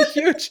 that's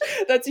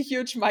a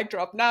huge mic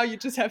drop. Now you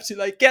just have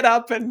to get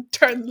up and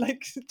turn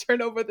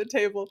over the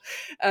table.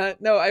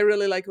 No, I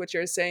really like what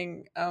you're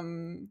saying. I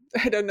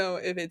don't know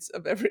if it's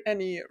of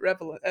any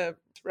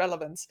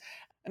relevance.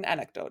 An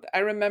anecdote. I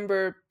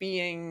remember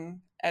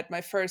being at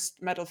my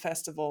first metal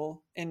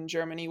festival in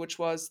Germany, which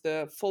was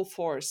the Full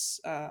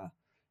Force.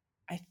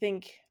 I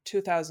think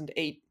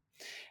 2008.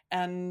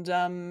 And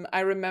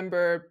I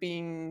remember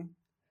being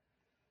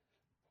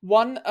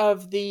one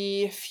of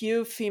the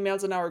few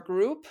females in our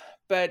group,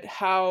 but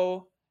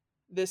how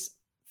this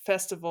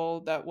festival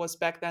that was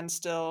back then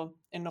still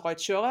in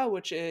Reutschura,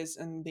 which is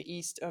in the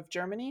east of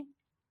Germany.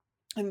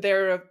 And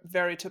they're a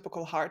very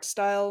typical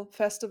hardstyle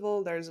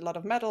festival. There's a lot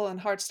of metal and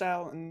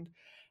hardstyle and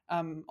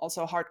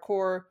also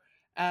hardcore.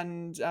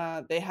 and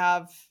they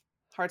have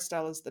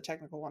hardstyle is the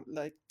technical one,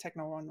 like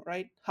techno one,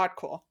 right?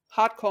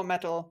 Hardcore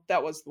metal,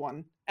 that was the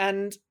one.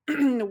 And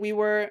we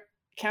were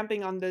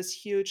camping on this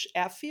huge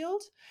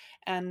airfield,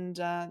 and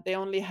they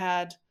only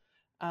had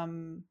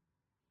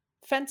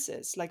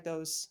fences, like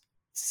those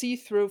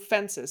see-through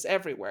fences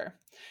everywhere.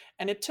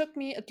 And it took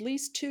me at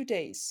least 2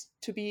 days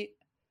to be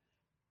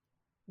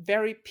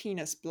very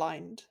penis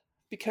blind,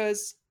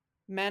 because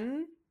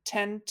men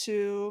tend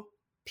to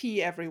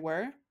pee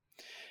everywhere.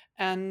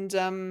 And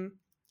on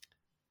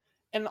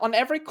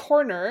every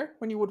corner,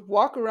 when you would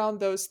walk around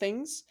those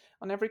things,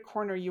 on every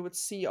corner you would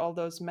see all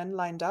those men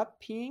lined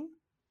up peeing.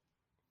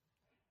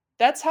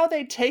 That's how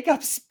they take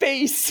up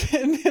space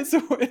in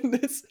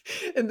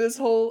this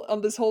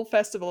whole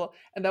festival.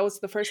 And that was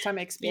the first time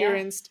I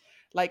experienced,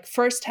 like,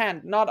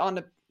 firsthand, not on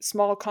a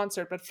small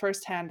concert, but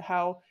firsthand,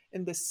 how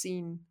in this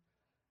scene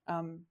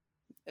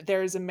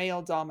there is a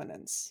male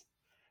dominance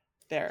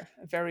there,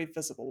 a very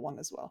visible one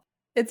as well.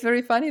 It's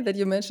very funny that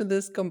you mentioned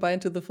this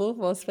combined to the Full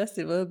Force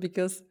Festival,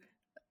 because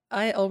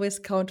I always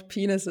count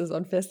penises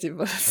on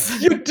festivals.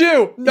 You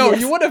do? No,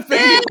 Yes. you would have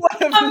been.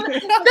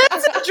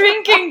 That's a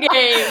drinking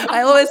game.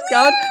 I always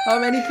count how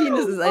many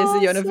penises I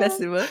see on a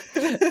festival.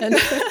 And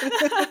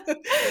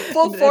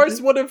Full Force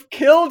would have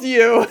killed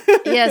you.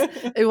 yes,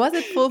 it was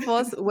at Full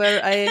Force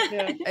where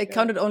I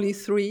counted only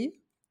 3.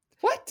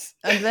 What?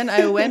 And then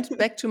I went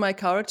back to my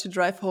car to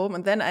drive home,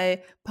 and then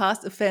I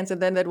passed a fence,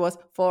 and then that was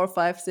 4,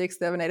 5, 6,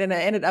 7, 8, and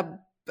I ended up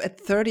at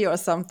 30 or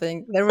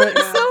something. There were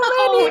so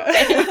many.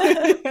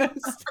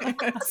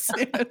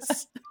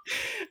 Yes.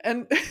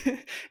 And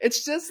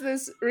it's just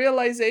this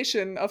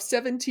realization of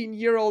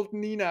 17-year-old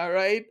Nina,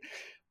 right?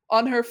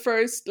 On her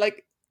first,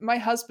 like, my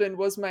husband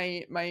was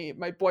my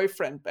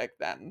boyfriend back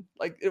then.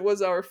 Like, it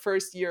was our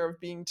first year of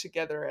being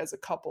together as a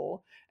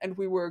couple, and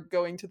we were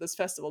going to this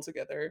festival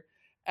together,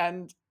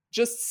 and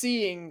just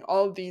seeing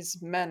all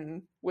these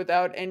men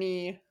without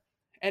any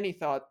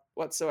thought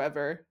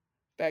whatsoever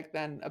back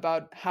then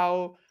about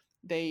how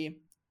they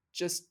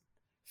just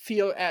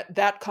feel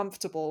that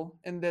comfortable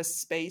in this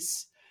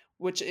space,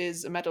 which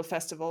is a metal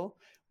festival.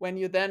 When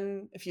you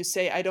then, if you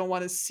say, I don't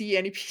want to see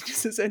any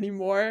penises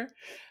anymore,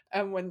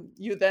 and when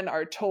you then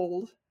are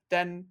told,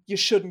 then you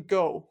shouldn't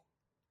go.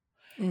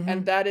 Mm-hmm.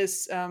 And that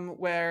is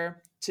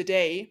where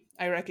today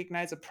I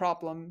recognize a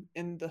problem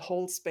in the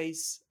whole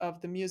space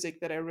of the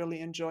music that I really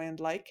enjoy and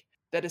like,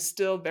 that is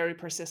still very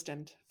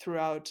persistent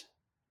throughout,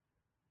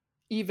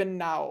 even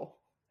now.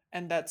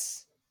 And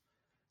that's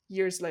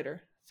years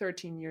later,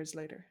 13 years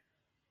later.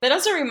 That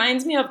also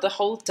reminds me of the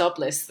whole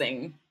topless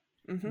thing.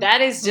 Mm-hmm.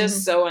 That is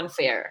just so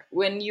unfair.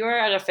 When you're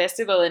at a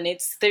festival and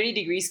it's 30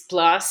 degrees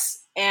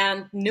plus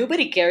and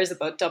nobody cares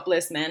about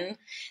topless men,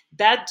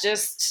 that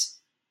just...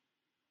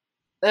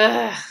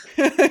 I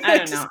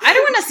don't know. I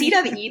don't want to see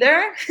that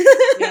either.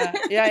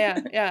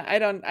 Yeah. I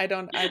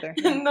don't either.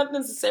 Yeah. Not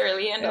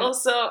necessarily. And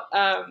also,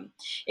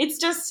 it's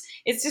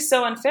just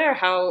so unfair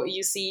how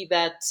you see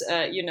that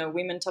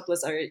women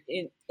topless are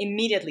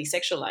immediately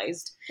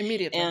sexualized.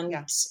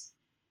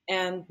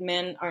 And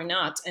men are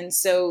not. And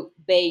so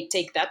they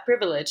take that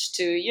privilege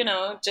to,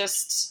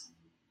 just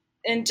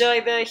enjoy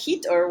the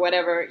heat or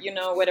whatever,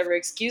 whatever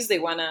excuse they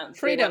wanna.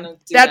 Freedom.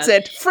 That's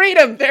it.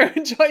 Freedom. They're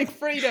enjoying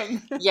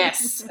freedom.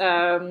 Yes.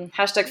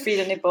 Hashtag free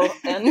the nipple.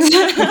 And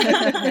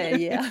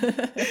yeah.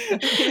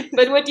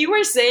 But what you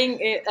were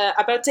saying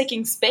about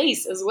taking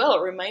space as well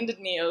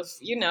reminded me of,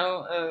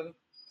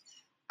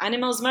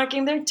 animals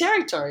marking their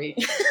territory.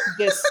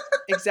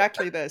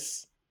 Exactly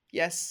this.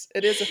 Yes,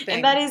 it is a thing.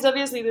 And that is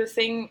obviously the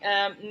thing,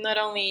 not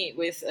only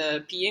with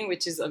peeing,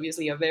 which is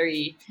obviously a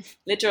very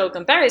literal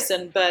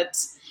comparison, but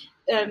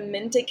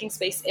men taking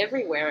space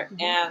everywhere.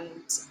 Mm-hmm.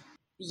 And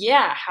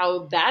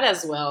how that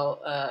as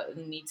well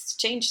needs to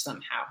change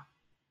somehow.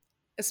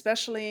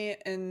 Especially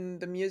in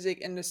the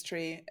music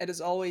industry, it has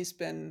always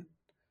been,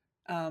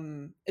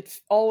 it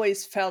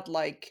always felt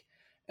like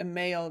a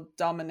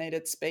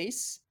male-dominated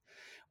space.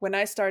 When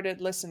I started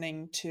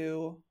listening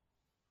to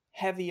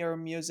heavier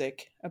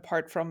music,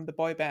 apart from the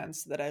boy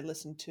bands that I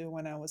listened to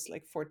when I was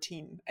like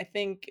 14. I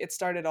think it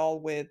started all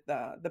with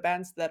the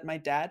bands that my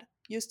dad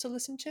used to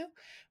listen to,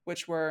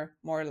 which were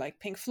more like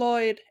Pink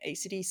Floyd,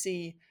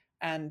 AC/DC,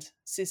 and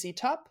ZZ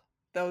Top.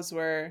 Those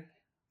were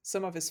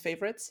some of his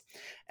favorites.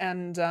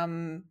 And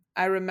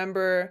I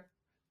remember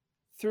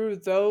through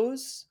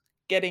those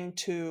getting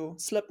to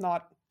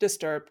Slipknot,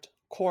 Disturbed,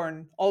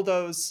 Korn, all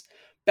those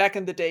back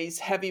in the days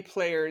heavy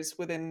players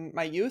within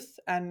my youth.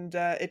 And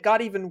it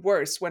got even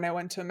worse when I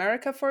went to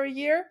America for a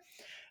year.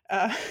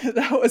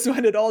 That was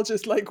when it all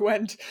just like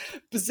went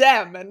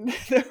bazam, and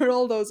there were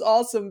all those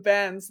awesome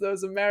bands,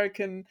 those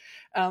American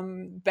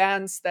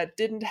bands that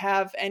didn't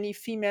have any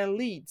female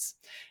leads.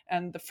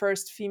 And the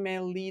first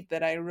female lead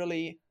that I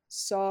really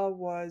saw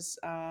was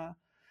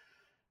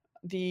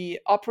the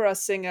opera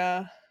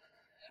singer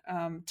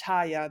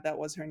Taya, that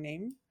was her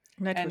name.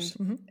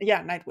 Nightwish.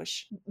 Yeah,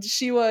 Nightwish.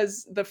 She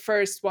was the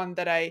first one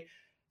that I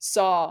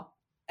saw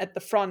at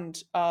the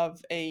front of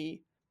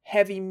a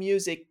heavy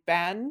music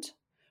band,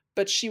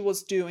 but she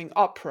was doing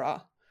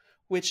opera,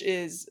 which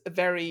is a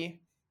very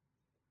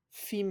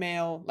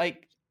female,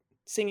 like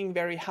singing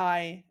very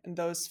high in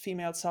those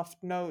female soft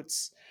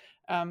notes.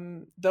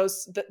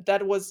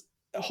 That was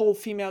a whole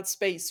female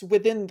space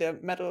within the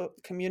metal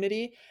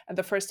community. And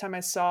the first time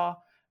I saw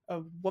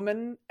a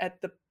woman at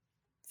the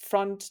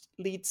front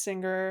lead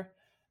singer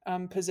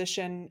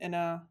position in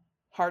a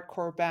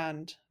hardcore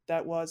band,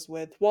 that was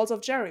with Walls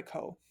of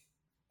Jericho.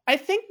 I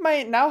think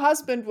my now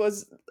husband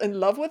was in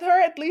love with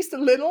her, at least a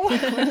little,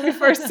 when we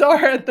first saw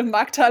her at the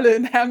Markthalle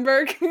in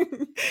Hamburg.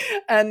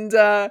 And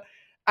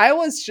I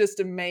was just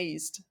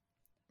amazed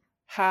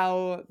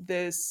how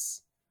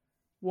this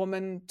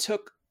woman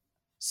took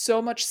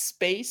so much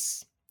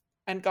space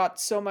and got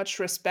so much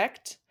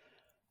respect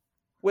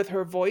with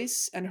her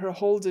voice and her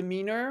whole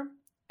demeanor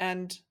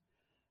and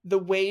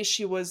the way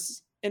she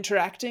was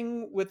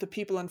interacting with the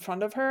people in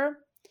front of her.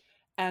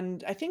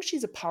 And I think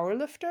she's a power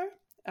lifter.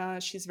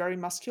 She's very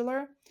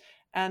muscular,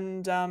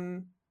 and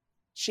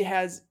she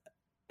has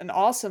an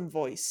awesome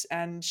voice,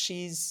 and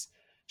she's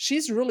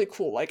really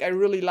cool. Like, I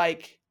really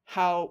like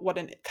what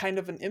kind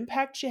of an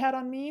impact she had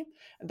on me.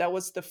 And that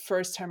was the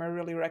first time I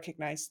really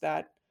recognized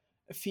that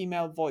a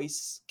female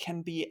voice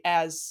can be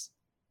as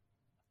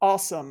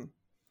awesome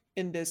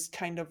in this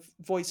kind of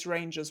voice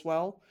range as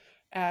well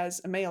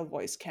as a male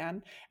voice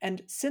can.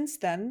 And since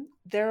then,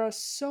 there are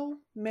so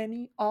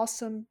many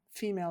awesome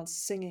females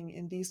singing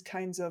in these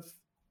kinds of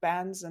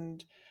bands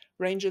and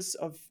ranges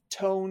of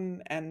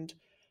tone and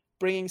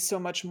bringing so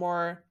much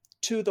more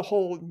to the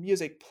whole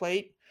music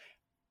plate.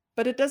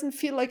 But it doesn't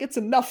feel like it's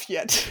enough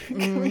yet.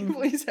 Can we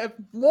please have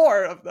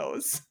more of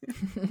those?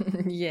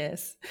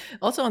 Yes.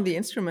 Also on the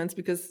instruments,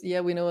 because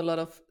we know a lot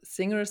of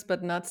singers,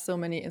 but not so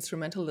many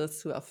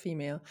instrumentalists who are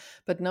female.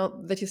 But now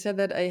that you said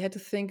that, I had to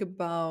think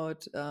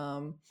about,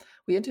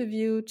 we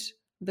interviewed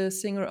the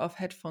singer of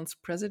Headphones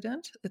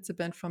President. It's a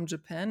band from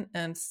Japan.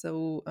 And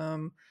so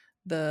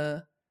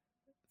the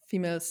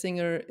female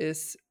singer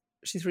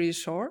she's really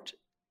short,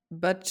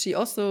 but she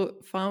also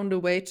found a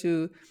way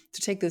to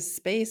take this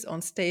space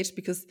on stage,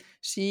 because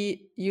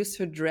she used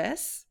her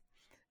dress,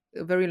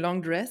 a very long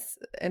dress,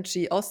 and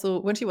she also,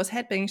 when she was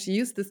headbanging, she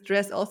used this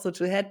dress also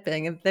to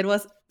headbang, and that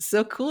was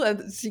so cool,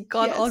 and she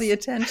got all the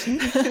attention.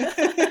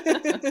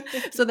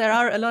 So there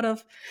are a lot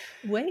of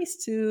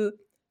ways to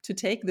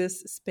take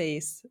this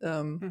space,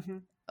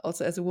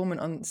 also as a woman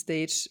on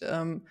stage,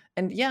 and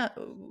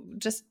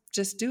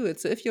just do it.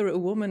 So if you're a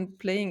woman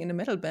playing in a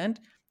metal band,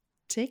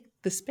 take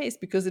the space,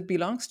 because it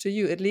belongs to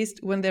you. At least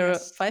when there are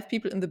 5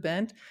 people in the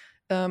band,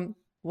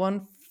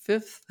 1/5.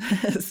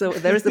 So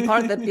there is the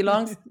part that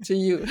belongs to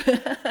you.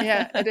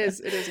 Yeah, it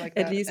is like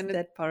that. At least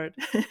that part.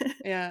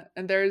 Yeah,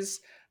 and there's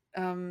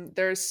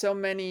so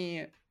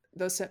many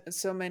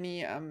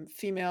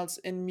females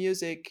in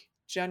music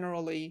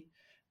generally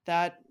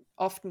that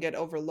often get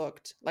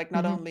overlooked, like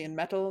not only in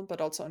metal but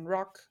also in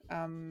rock.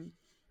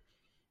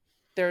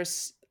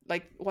 There's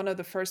like one of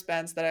the first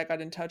bands that I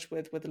got in touch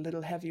with a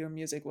little heavier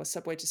music was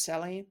Subway to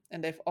Sally,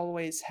 and they've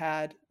always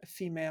had a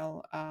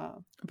female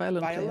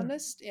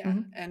violinist. Yeah,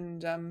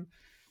 and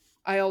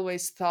I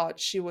always thought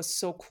she was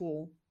so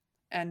cool,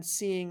 and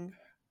seeing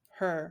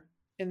her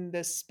in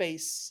this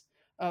space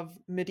of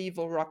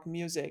medieval rock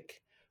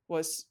music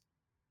was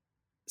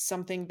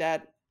something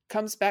that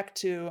comes back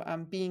to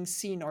being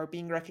seen or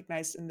being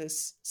recognized in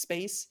this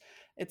space.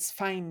 It's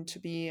fine to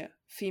be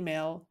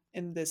female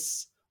in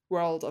this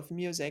world of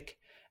music.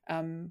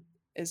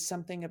 Is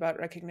something about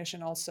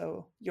recognition.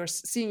 Also, you're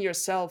seeing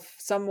yourself,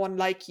 someone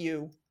like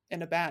you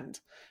in a band,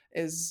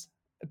 is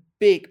a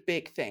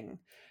big thing.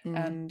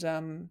 And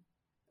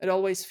it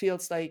always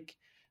feels like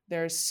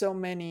there's so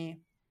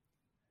many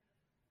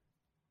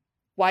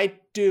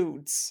white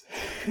dudes.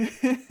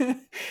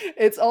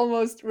 It's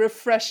almost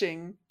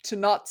refreshing to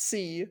not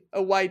see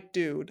a white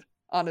dude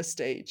on a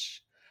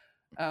stage,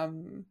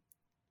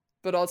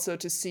 but also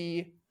to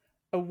see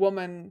a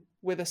woman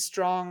with a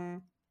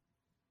strong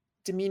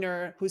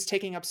demeanor who's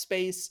taking up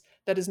space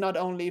that is not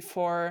only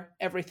for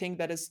everything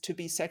that is to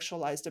be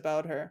sexualized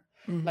about her.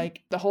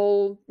 Like, the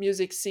whole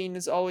music scene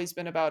has always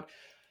been about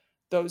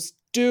those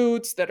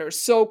dudes that are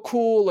so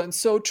cool and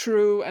so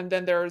true, and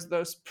then there's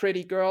those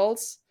pretty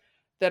girls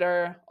that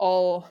are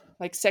all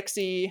like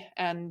sexy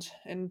and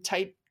in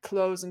tight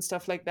clothes and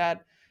stuff like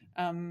that.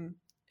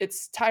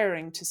 It's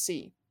tiring to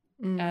see.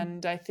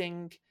 And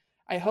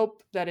I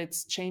hope that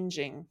it's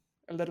changing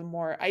a little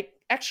more. I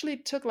actually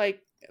took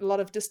like a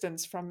lot of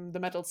distance from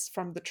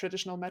the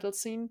traditional metal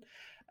scene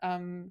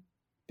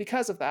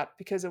because of that,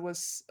 because it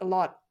was a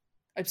lot.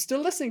 I'm still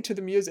listening to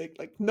the music,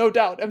 like, no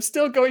doubt. I'm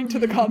still going to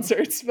the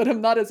concerts, but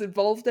I'm not as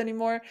involved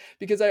anymore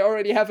because I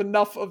already have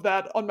enough of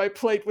that on my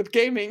plate with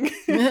gaming.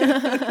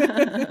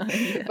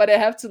 But I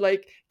have to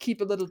like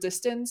keep a little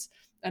distance,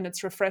 and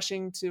it's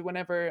refreshing to,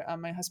 whenever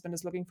my husband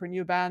is looking for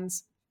new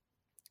bands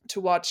to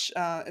watch,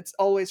 it's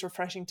always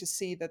refreshing to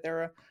see that there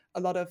are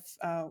a lot of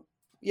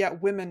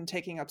women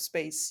taking up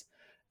space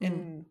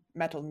in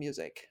metal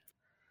music.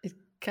 It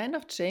kind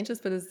of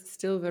changes, but it's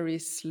still very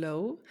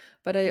slow.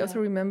 But I also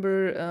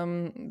remember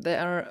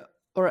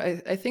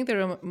I think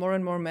there are more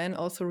and more men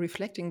also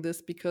reflecting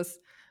this, because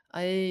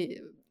I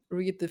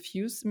read the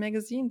Fuse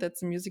magazine.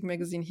 That's a music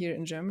magazine here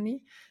in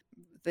Germany.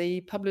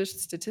 They published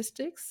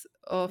statistics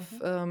of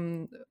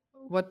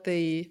what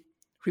they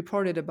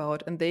reported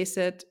about, and they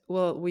said,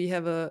 well, we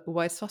have a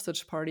white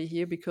sausage party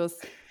here because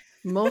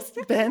most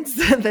bands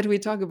that we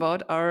talk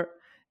about are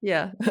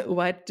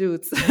white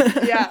dudes.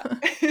 Yeah.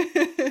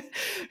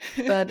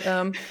 But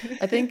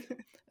I think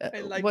I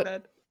like what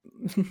that.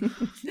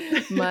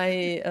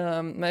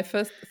 my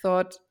first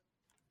thought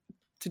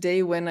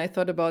today when I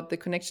thought about the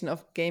connection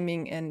of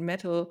gaming and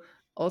metal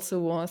also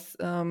was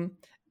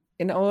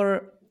in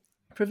our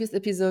previous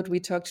episode we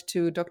talked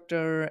to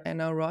Dr.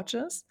 Anna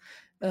Rogers,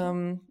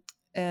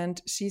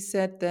 and she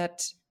said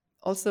that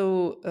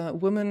also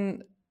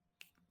women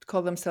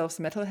call themselves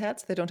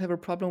metalheads. They don't have a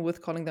problem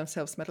with calling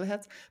themselves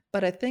metalheads,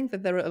 but I think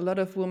that there are a lot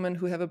of women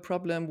who have a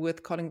problem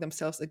with calling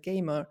themselves a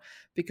gamer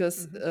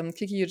because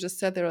Kiki, you just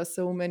said there are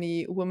so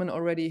many women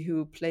already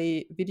who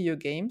play video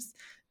games,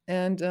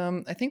 and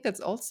I think that's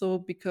also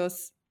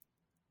because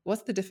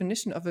what's the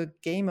definition of a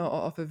gamer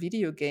or of a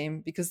video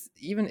game? Because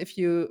even if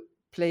you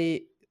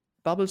play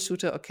Bubble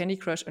Shooter or Candy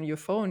Crush on your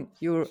phone,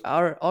 you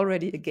are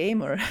already a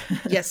gamer.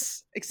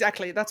 Yes,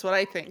 exactly. That's what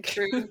I think.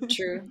 True.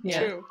 Yeah.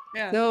 True.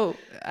 Yeah. So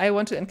I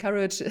want to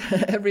encourage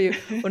every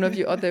one of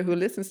you out there who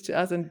listens to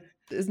us and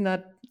does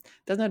not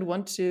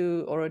want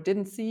to or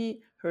didn't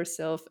see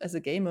herself as a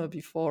gamer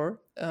before.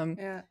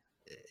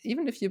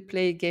 Even if you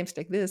play games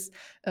like this,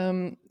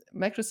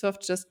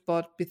 Microsoft just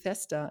bought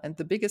Bethesda, and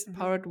the biggest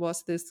part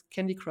was this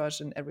Candy Crush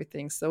and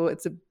everything. So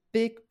it's a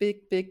big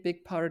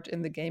part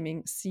in the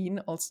gaming scene.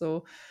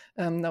 Also,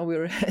 now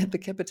we're at the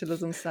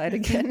capitalism side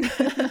again.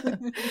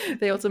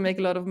 They also make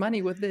a lot of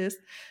money with this.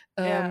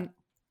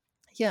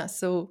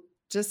 So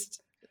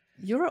just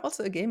you're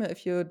also a gamer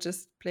if you're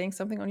just playing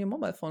something on your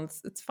mobile phone.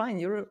 It's fine.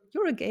 You're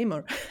a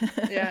gamer.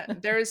 Yeah,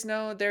 there is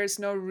no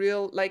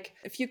real, like,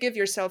 if you give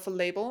yourself a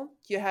label,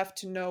 you have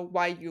to know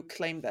why you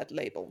claim that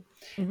label.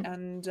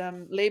 And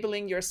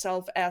labeling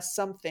yourself as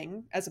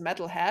something, as a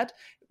metalhead,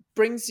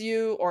 brings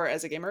you, or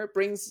as a gamer,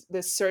 brings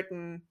this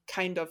certain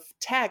kind of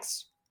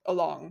tags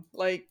along.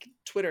 Like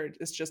Twitter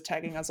is just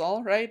tagging us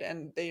all, right?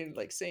 And they're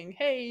like saying,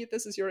 hey,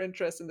 this is your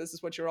interest and this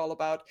is what you're all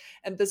about.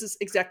 And this is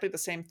exactly the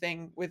same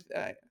thing with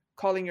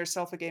calling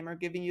yourself a gamer,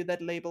 giving you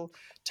that label,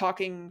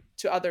 talking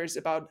to others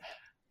about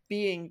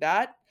being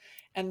that,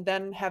 and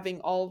then having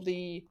all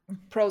the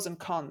pros and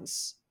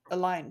cons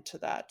aligned to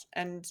that.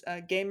 And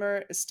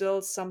gamer is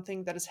still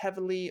something that is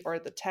heavily, or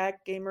the tag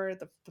gamer,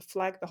 the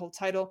flag, the whole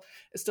title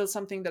is still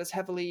something that is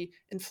heavily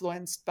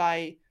influenced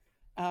by,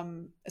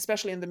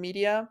 especially in the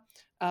media,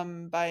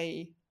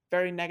 by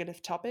very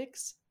negative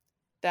topics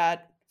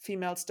that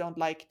females don't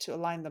like to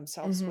align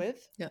themselves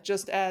with,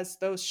 just as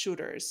those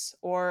shooters,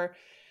 or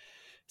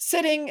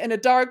sitting in a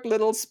dark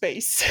little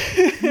space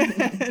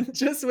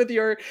just with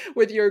your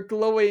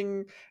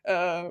glowing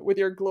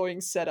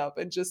setup,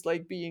 and just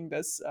like being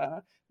this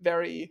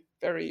very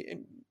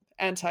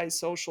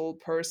antisocial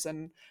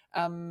person,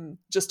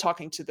 just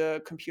talking to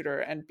the computer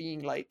and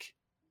being like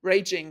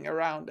raging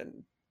around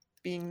and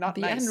being not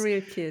the nice.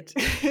 Unreal Kid.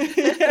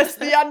 Yes,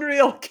 the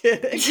Unreal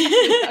Kid.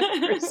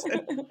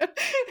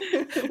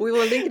 We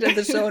will link it in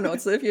the show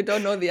notes. So if you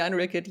don't know the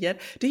Unreal Kid yet,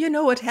 do you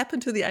know what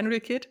happened to the Unreal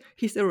Kid?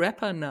 He's a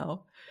rapper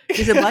now.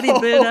 He's a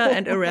bodybuilder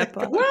and a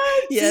rapper.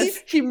 What? Yes.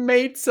 See, he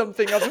made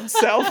something of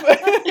himself.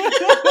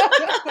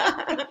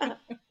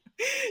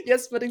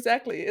 Yes, but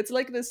exactly. It's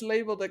like this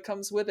label that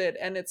comes with it,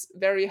 and it's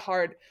very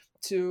hard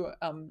to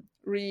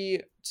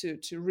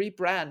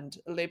rebrand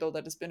a label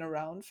that has been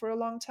around for a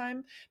long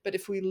time. But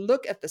if we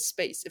look at the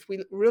space, if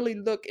we really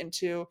look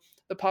into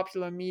the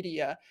popular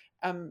media,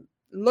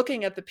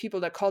 looking at the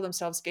people that call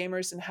themselves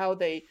gamers and how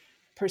they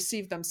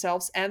perceive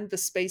themselves and the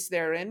space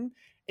they're in,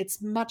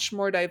 it's much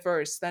more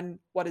diverse than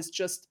what is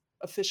just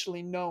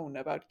officially known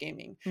about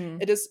gaming.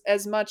 It is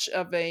as much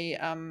of a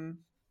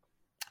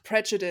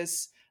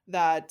prejudice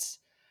that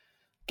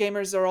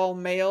gamers are all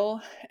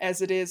male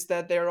as it is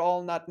that they're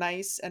all not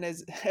nice, and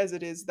as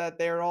it is that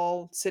they're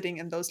all sitting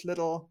in those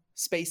little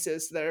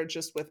spaces that are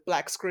just with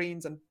black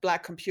screens and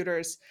black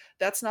computers.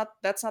 That's not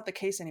the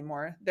case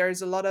anymore.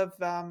 There's a lot of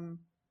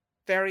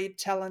very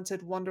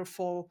talented,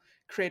 wonderful,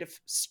 creative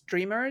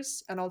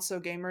streamers and also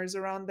gamers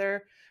around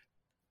there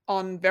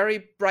on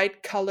very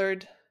bright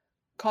colored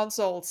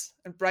consoles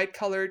and bright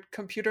colored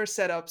computer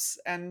setups,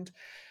 and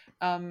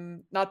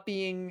not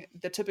being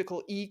the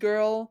typical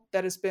e-girl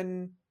that has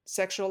been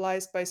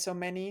sexualized by so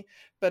many,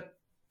 but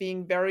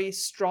being very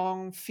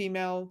strong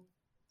female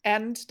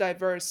and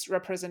diverse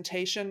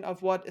representation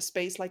of what a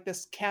space like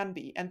this can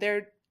be. And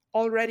they're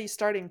already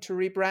starting to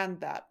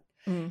rebrand that.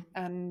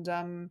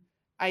 And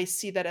I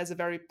see that as a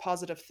very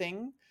positive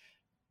thing.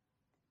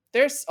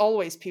 There's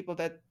always people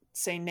that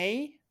say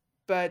nay,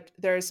 but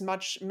there's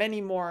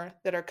many more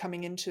that are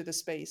coming into the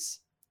space,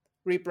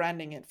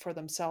 rebranding it for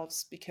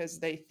themselves because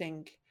they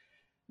think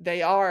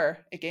they are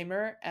a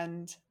gamer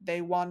and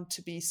they want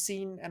to be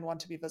seen and want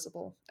to be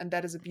visible. And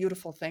that is a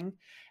beautiful thing.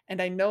 And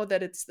I know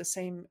that it's the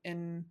same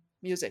in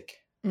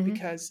music,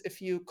 because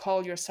if you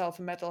call yourself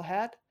a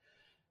metalhead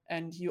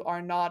and you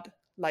are not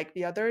like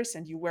the others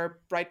and you wear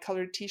bright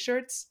colored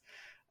t-shirts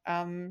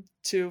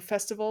to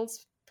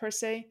festivals per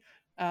se,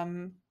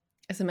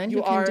 as a man,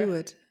 you can do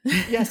it.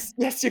 Yes,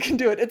 you can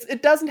do it.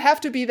 It doesn't have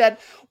to be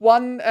that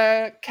one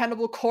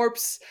Cannibal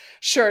Corpse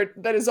shirt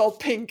that is all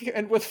pink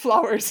and with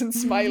flowers and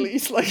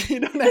smileys. Like,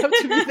 you don't have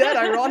to be that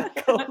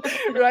ironical,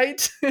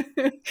 right?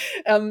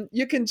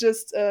 You can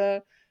just,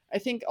 I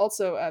think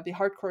also the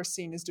hardcore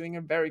scene is doing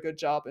a very good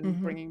job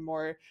in bringing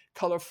more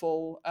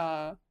colorful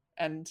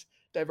and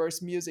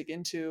diverse music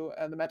into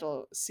the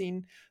metal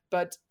scene.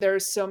 But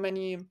there's so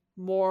many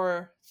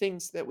more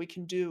things that we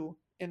can do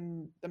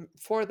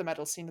for the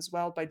metal scene as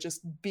well by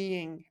just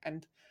being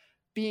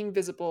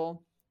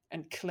visible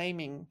and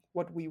claiming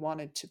what we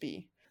want it to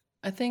be.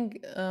 I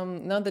think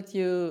now that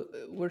you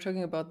were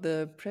talking about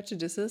the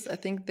prejudices, I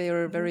think they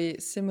are very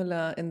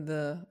similar in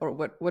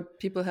what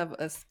people have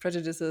as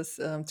prejudices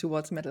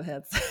towards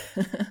metalheads.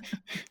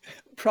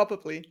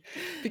 Probably,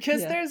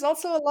 because there's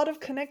also a lot of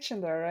connection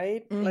there,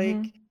 right?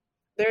 Like,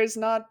 there's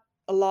not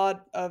a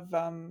lot of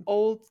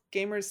old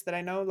gamers that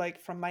I know, like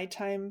from my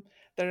time,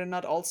 that are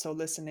not also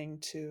listening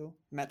to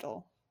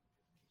metal.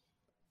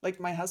 Like,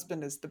 my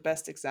husband is the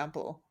best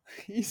example.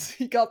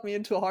 He got me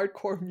into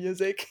hardcore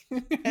music,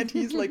 and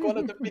he's like one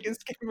of the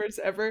biggest gamers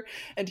ever.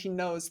 And he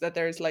knows that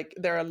there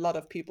are a lot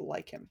of people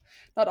like him.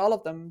 Not all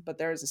of them, but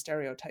there is a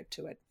stereotype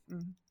to it.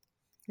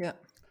 Yeah.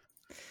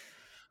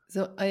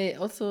 So I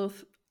also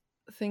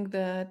think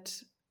that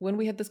when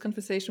we had this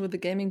conversation with the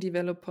gaming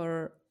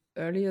developer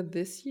earlier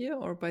this year,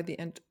 or by the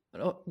end,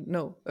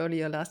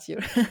 earlier last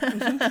year.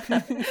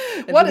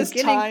 What is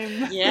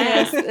time?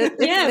 Yes,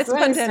 it's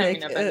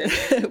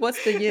pandemic.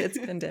 What's the year? It's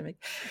pandemic.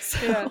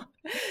 So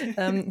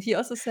he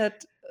also said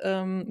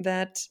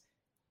that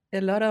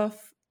a lot of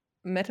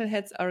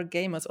metalheads are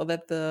gamers, or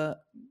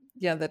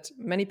that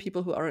many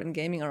people who are in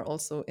gaming are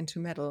also into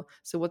metal.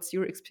 So what's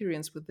your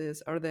experience with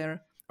this?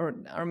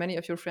 Are many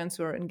of your friends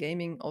who are in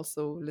gaming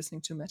also listening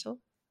to metal?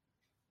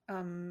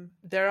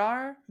 There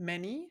are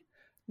many,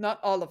 not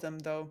all of them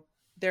though.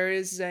 There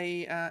is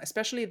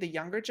especially the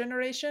younger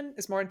generation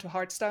is more into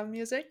hardstyle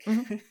music.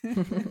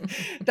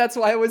 That's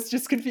why I was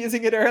just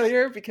confusing it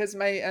earlier, because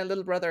my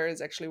little brother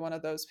is actually one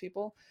of those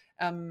people.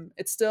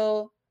 It's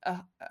still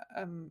a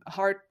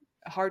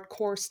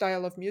hardcore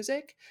style of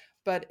music,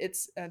 but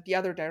it's the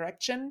other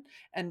direction.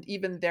 And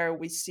even there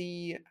we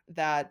see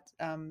that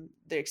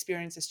the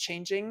experience is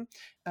changing.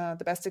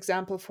 The best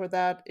example for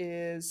that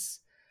is,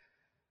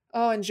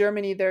 in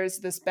Germany, there's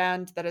this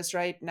band that is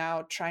right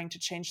now trying to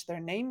change their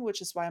name,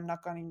 which is why I'm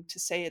not going to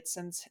say it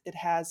since it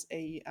has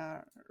a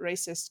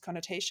racist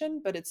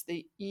connotation, but it's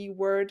the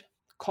E-Word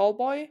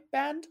Callboy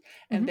band.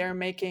 And they're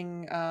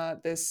making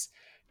this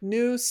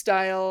new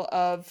style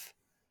of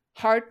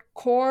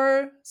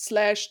hardcore /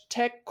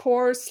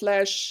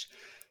 techcore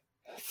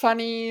 /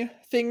 funny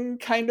thing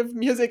kind of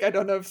music. I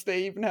don't know if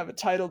they even have a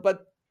title,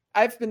 but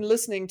I've been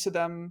listening to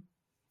them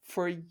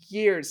for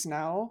years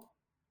now.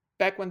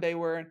 Back when they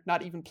were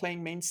not even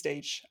playing main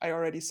stage, I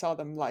already saw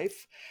them live.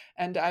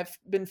 And I've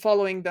been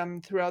following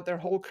them throughout their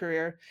whole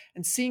career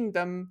and seeing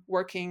them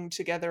working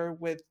together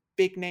with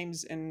big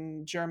names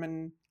in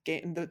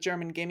the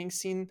German gaming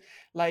scene,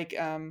 like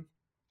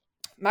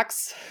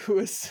Max, who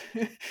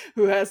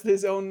has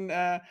his own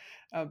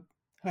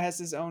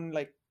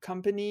like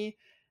company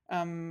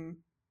in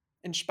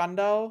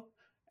Spandau,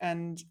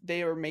 and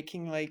they are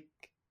making like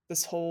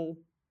this whole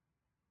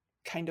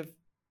kind of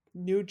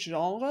new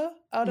genre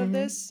out of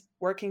this,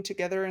 working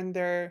together in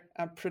their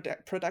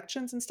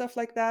productions and stuff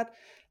like that.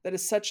 That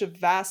is such a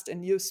vast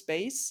and new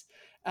space.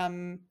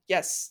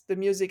 Yes, the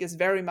music is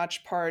very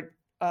much part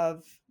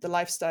of the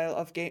lifestyle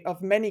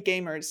of many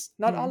gamers,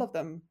 not all of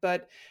them,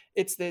 but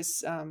it's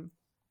this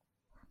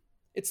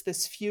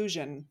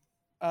fusion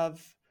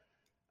of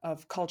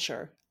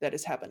culture that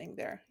is happening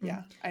there.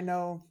 Yeah, I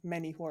know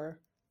many who are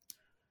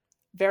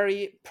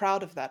very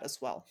proud of that as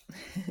well.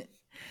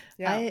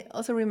 Yeah. I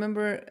also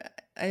remember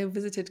I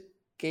visited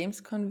Games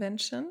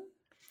Convention.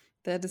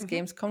 That is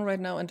Gamescom right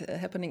now and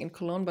happening in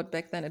Cologne, but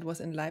back then it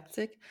was in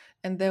Leipzig,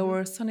 and there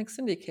were Sonic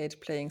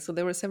Syndicate playing. So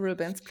there were several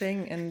bands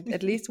playing, and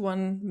at least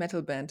one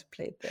metal band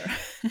played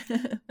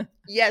there.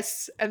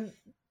 Yes, and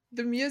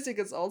the music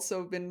has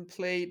also been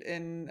played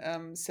in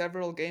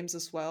several games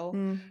as well.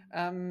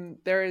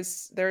 There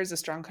is a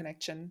strong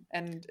connection,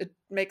 and it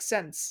makes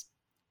sense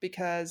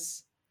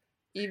because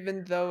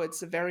even though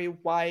it's a very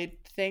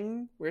wide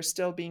thing, we're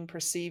still being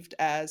perceived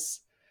as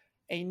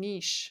a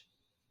niche.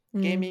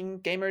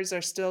 Gamers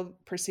are still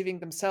perceiving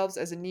themselves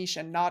as a niche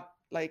and not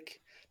like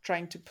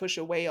trying to push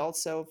away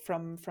also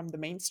from the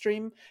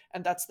mainstream.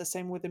 And that's the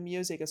same with the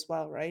music as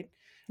well, right?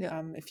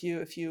 Yeah. If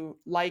you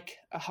like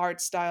a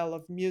hard style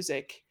of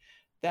music,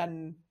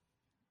 then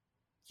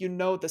you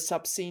know the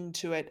sub scene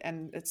to it,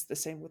 and it's the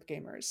same with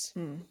gamers.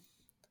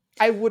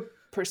 I would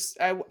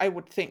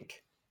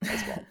think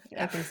as well.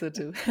 Yeah. I think so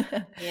too.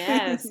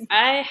 Yes,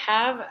 I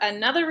have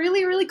another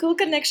really, really cool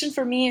connection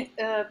for me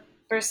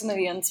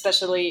personally, and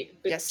especially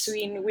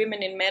between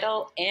women in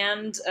metal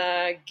and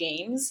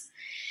games,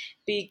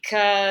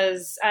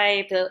 because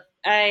I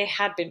I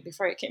had been,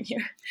 before I came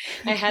here,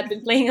 I had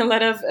been playing a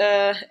lot of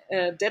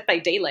Dead by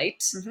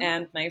Daylight,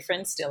 and my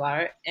friends still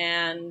are.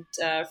 And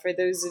for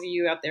those of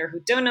you out there who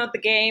don't know the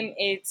game,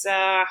 it's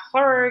a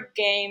horror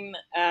game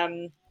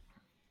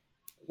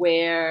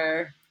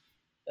where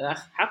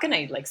how can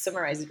I like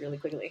summarize it really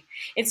quickly?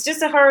 It's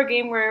just a horror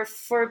game where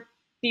four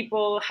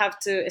people have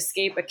to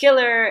escape a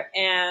killer,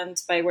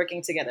 and by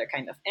working together,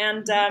 kind of.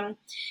 And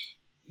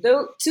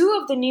though two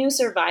of the new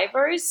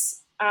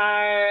survivors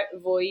are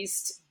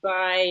voiced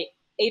by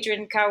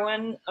Adrian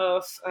Cowan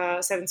of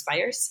Seven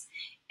Spires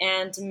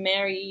and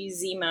Mary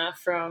Zima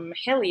from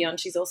Helion.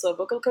 She's also a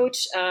vocal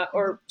coach,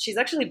 or she's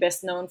actually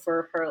best known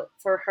for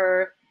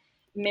her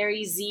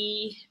Mary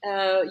Z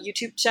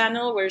YouTube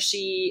channel, where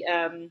she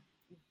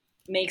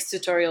makes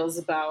tutorials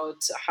about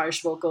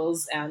harsh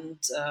vocals and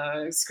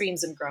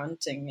screams and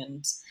grunting,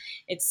 and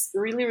it's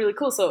really, really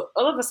cool. So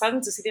all of a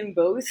sudden, to see them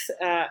both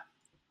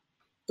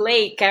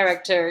play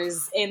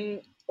characters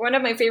in one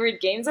of my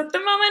favorite games at the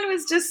moment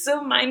was just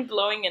so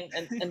mind-blowing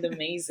and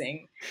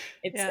amazing.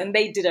 And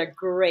they did a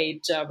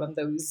great job on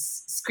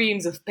those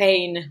screams of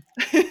pain.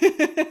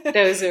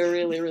 Those are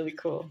really, really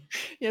cool.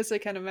 Yes, I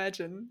can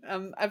imagine.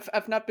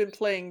 I've not been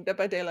playing Dead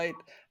by Daylight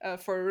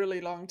for a really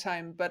long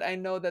time, but I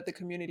know that the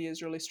community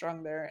is really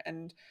strong there,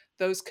 and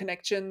those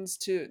connections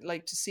to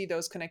see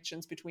those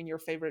connections between your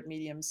favorite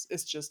mediums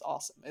is just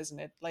awesome, isn't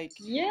it? Like,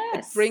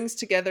 yes, it brings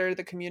together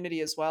the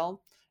community as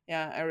well.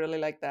 Yeah, I really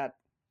like that.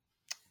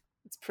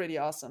 It's pretty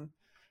awesome.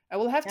 I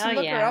will have to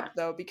look her up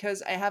though,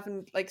 because I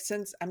haven't,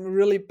 since I'm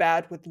really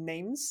bad with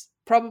names.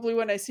 Probably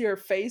when I see her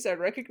face, I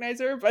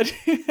recognize her, but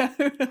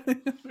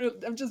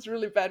I'm just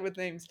really bad with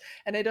names.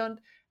 And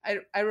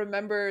I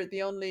remember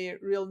the only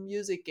real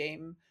music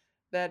game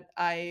that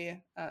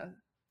I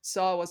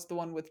saw was the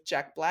one with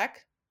Jack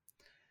Black.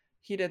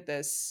 He did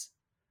this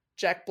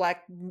Jack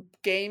Black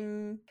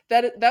game.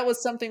 That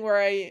was something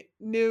where I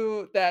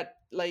knew that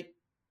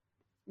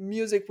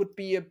music would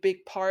be a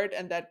big part,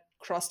 and that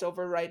crossed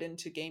over right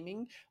into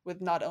gaming,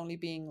 with not only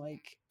being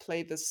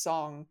play this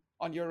song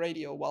on your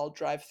radio while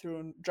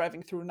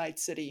driving through Night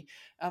City,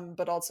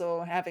 but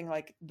also having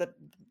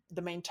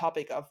the main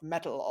topic of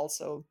metal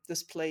also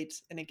displayed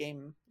in a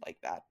game like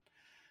that.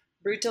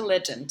 Brutal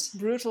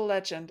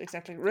Legend,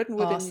 exactly, written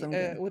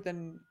with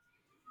an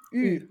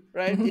U,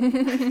 right?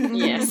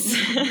 Yes.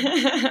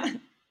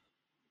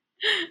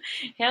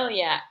 Hell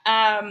yeah.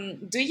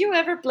 Do you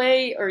ever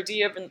play, or do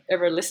you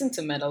ever listen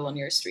to metal on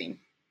your stream?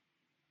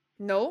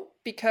 No,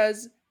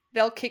 because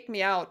they'll kick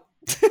me out.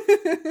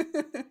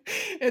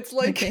 It's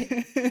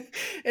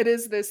it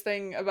is this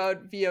thing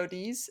about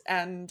VODs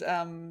and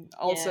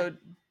also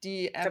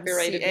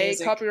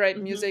DMCA,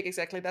 copyright music.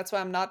 Exactly. That's why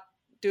I'm not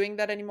doing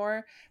that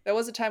anymore. There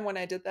was a time when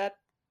I did that,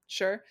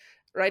 sure.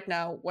 Right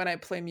now, when I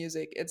play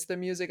music, it's the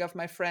music of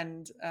my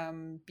friend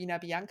Bina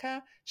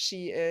Bianca.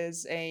 She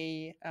is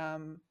a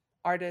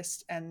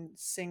artist and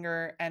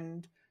singer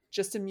and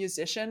just a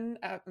musician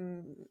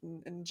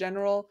in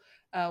general,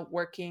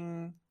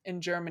 working in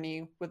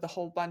Germany with a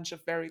whole bunch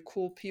of very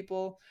cool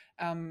people,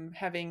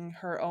 having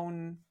her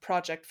own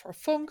project for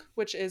Funk,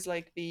 which is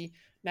the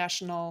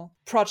national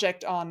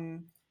project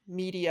on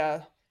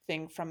media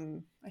thing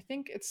from, I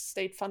think it's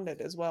state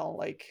funded as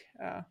well,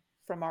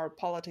 from our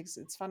politics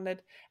it's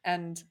funded,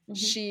 and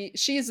she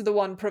is the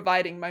one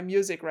providing my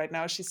music right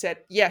now. She said,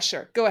 yeah,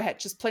 sure, go ahead,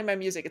 just play my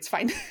music, it's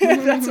fine.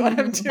 That's what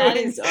I'm doing. That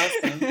is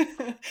awesome.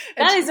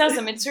 That is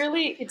awesome.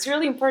 It's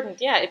really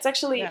important. Yeah, it's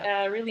actually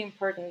really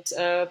important.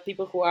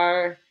 People who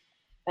are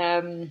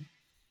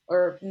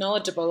or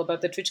knowledgeable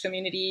about the Twitch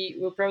community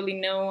will probably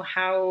know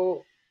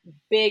how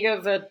big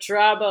of a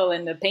trouble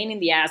and a pain in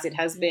the ass it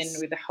has been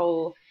with the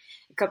whole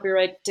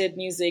copyrighted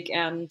music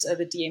and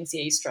the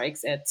DMCA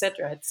strikes,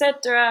 etc.,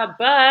 etc.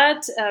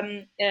 But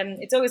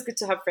it's always good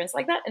to have friends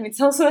like that, and it's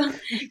also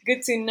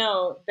good to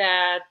know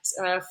that,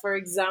 for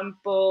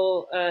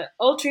example,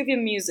 all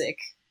Trivium music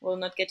will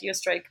not get you a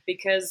strike,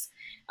 because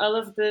all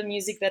of the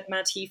music that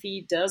Matt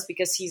Heafy does,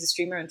 because he's a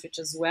streamer on Twitch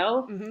as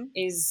well,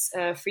 is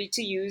free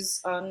to use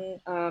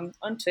on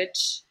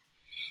Twitch.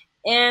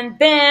 And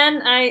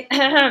then I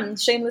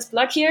shameless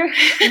plug here.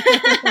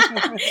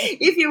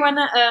 If you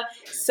wanna,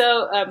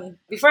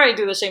 before I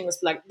do the shameless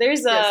plug,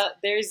 there's a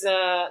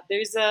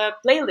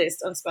playlist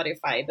on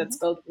Spotify that's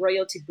called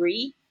Royalty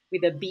Brie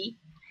with a B,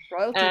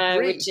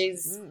 which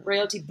is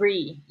Royalty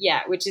Brie,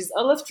 which is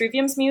all of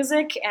Trivium's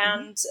music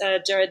and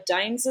Jared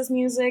Dines'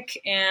 music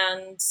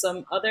and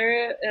some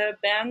other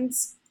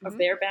bands of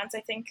their bands, I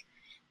think.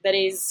 That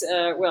is,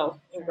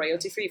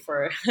 royalty free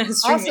for streaming.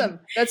 Awesome.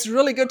 That's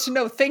really good to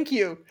know. Thank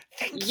you.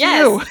 Thank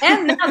you.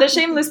 And now the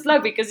shameless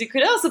plug, because you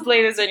could also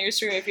play this on your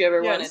stream if you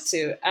ever wanted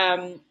to.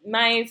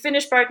 My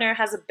Finnish partner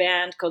has a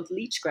band called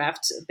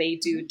Leechcraft. They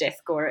do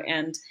deathcore,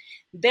 and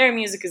their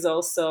music is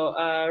also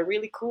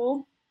really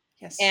cool.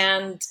 Yes.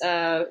 And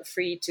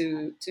free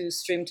to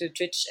stream to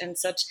Twitch and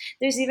such.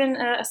 There's even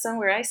a song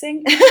where I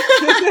sing.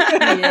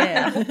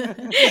 Yeah.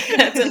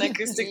 That's an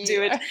acoustic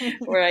duet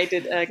where I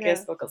did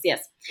guest vocals.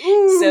 Yes.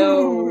 Ooh,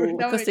 so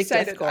now I'm Acoustic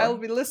deathcore. excited. I'll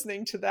be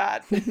listening to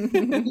that.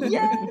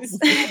 yes.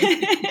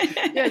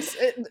 Yes,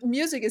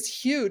 music is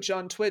huge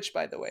on Twitch,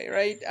 by the way,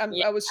 right?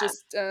 Yeah. I was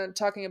just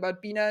talking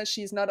about Bina.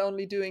 She's not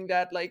only doing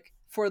that like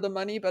for the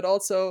money, but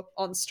also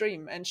on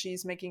stream, and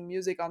she's making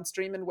music on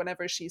stream. And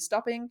whenever she's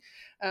stopping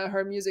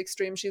her music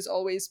stream, she's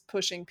always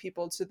pushing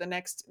people to the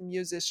next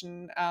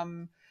musician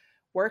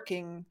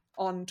working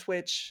on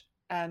Twitch.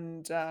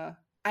 And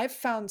I've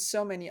found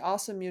so many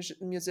awesome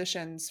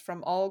musicians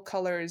from all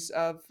colors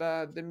of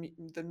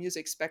the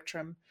music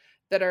spectrum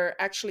that are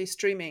actually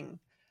streaming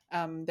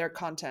their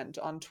content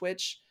on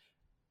Twitch.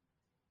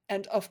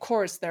 And of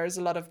course, there's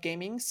a lot of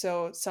gaming.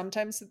 So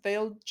sometimes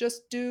they'll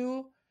just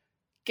do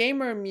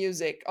gamer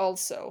music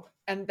also.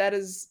 And that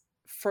is,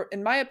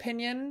 in my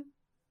opinion,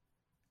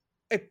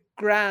 a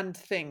grand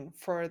thing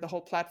for the whole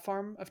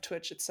platform of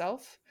Twitch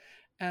itself.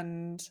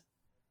 And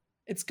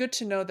it's good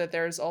to know that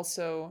there's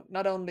also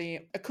not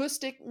only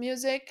acoustic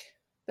music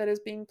that is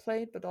being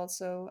played, but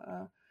also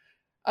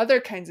other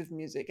kinds of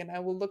music. And I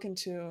will look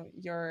into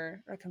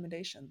your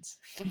recommendations.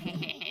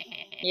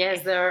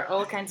 Yes, there are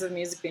all kinds of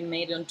music being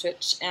made on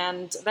Twitch.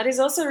 And that is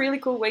also a really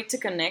cool way to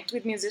connect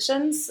with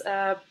musicians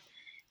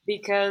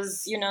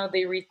because, you know,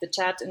 they read the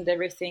chat and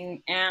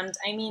everything. And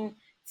I mean,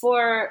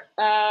 for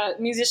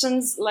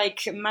musicians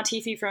like Matt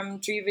Heafy from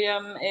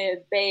Trivium,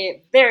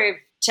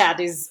 their chat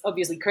is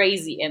obviously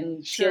crazy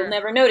and he'll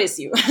never notice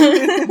you.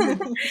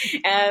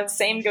 And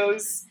same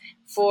goes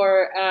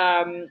for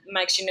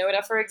Mike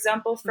Shinoda, for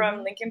example,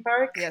 from Linkin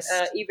Park,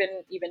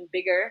 even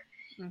bigger.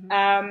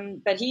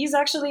 But he's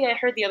actually, I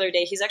heard the other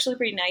day, he's actually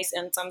pretty nice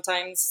and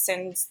sometimes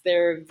sends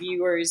their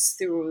viewers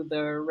through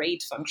the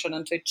raid function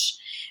on Twitch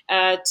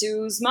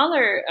to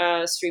smaller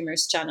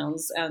streamers'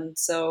 channels, and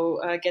so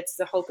gets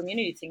the whole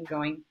community thing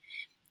going.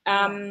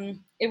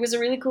 It was a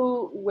really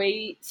cool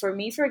way for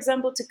me, for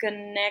example, to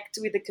connect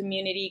with the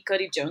community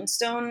Cody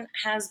Johnstone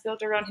has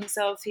built around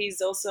himself.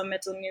 He's also a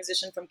metal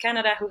musician from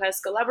Canada who has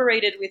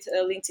collaborated with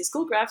Lindsay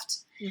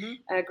Schoolcraft,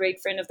 a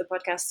great friend of the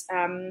podcast.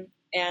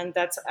 And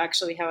that's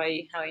actually how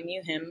I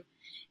knew him.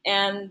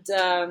 And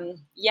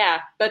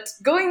but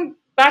going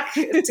back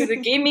to the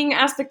gaming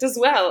aspect as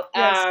well,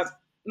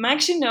 Mike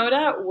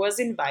Shinoda was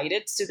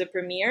invited to the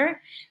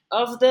premiere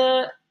of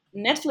the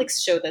Netflix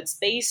show that's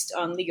based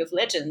on League of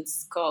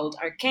Legends called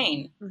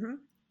Arcane.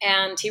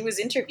 And he was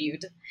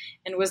interviewed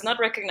and was not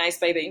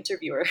recognized by the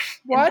interviewer.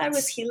 What? And that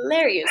was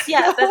hilarious.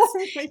 Yeah, that's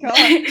my God.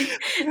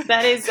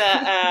 that is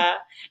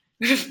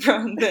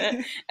from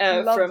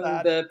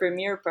the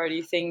premiere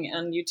party thing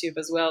on YouTube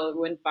as well. It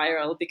went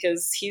viral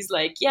because he's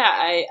like,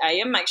 I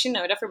am Mike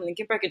Shinoda from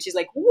Linkin Park, and she's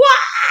like, what?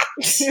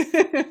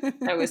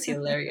 That was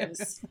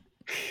hilarious.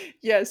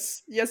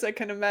 Yes, I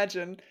can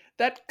imagine.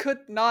 That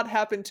could not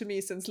happen to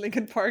me since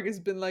Linkin Park has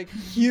been like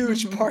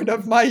huge part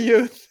of my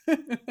youth.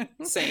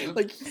 Same.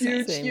 Like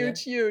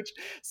huge.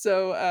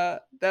 So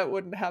that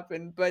wouldn't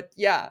happen. But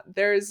yeah,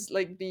 there's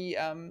like the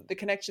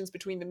connections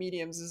between the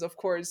mediums is of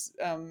course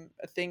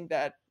a thing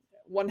that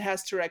one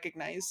has to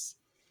recognize.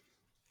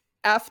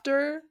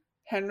 After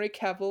Henry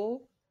Cavill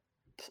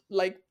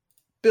like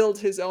built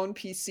his own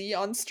PC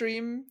on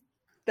stream,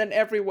 then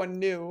everyone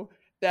knew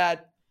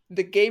that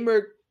the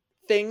gamer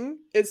thing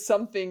is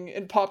something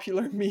in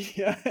popular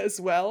media as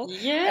well.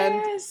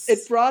 Yes. And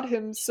it brought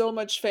him so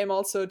much fame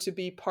also to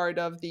be part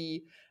of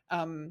the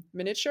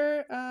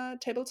miniature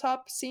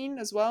tabletop scene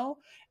as well.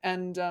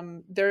 And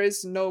there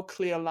is no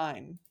clear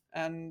line.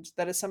 And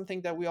that is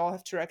something that we all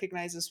have to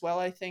recognize as well,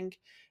 I think.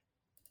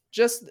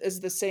 Just as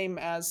the same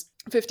as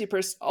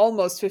 50%,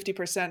 almost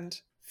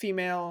 50%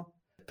 female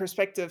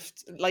perspective,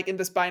 like in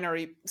this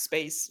binary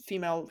space,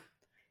 female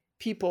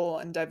people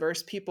and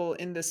diverse people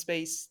in this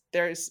space,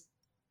 there's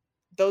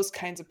those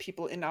kinds of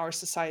people in our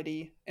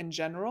society in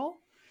general.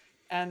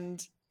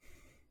 And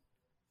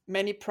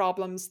many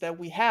problems that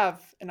we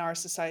have in our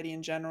society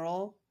in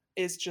general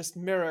is just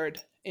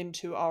mirrored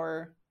into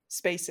our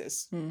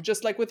spaces.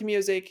 Just like with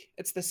music,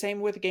 it's the same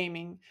with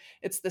gaming.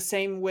 It's the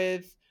same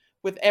with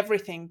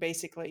everything,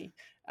 basically.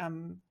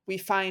 We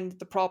find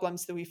the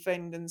problems that we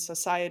find in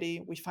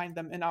society, we find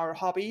them in our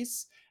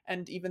hobbies.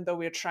 And even though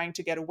we're trying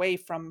to get away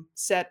from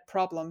sad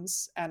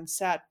problems and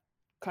sad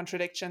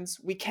contradictions,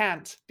 we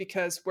can't,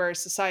 because where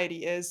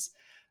society is,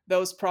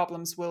 those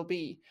problems will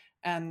be.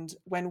 And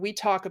when we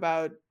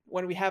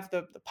have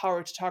the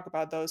power to talk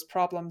about those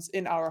problems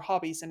in our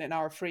hobbies and in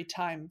our free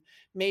time,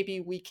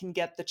 maybe we can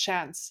get the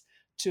chance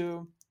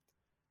to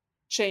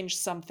change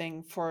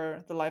something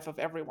for the life of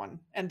everyone.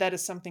 And that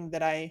is something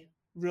that I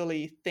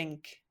really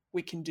think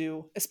we can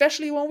do,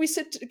 especially when we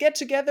get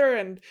together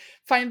and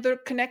find the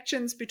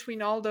connections between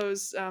all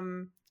those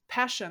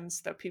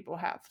passions that people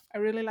have. I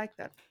really like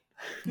that.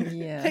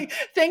 Yeah.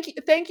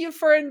 Thank you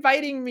for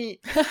inviting me.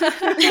 That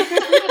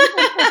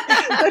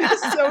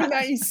is so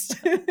nice.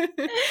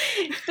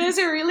 Those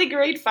are really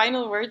great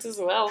final words as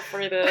well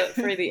for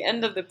the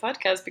end of the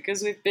podcast,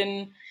 because we've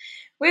been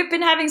We've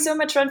been having so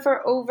much fun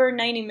for over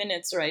 90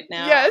 minutes right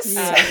now. Yes.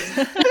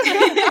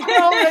 I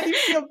already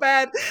feel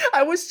bad.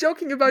 I was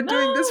joking about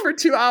doing this for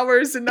 2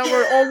 hours and now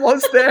we're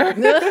almost there.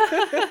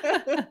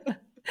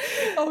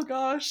 Oh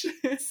gosh.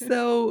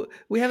 So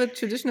we have a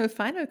traditional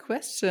final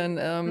question.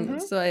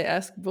 So I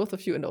ask both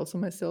of you and also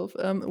myself,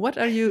 what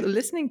are you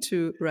listening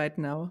to right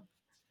now?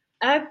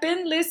 I've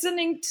been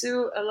listening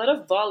to a lot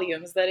of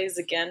volumes. That is,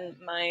 again,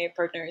 my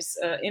partner's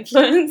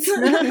influence.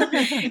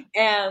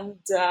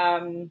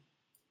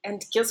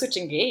 And Killswitch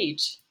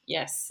Engage.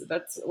 Yes,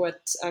 that's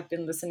what I've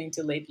been listening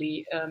to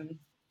lately.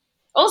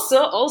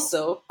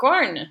 Also,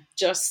 Korn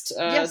just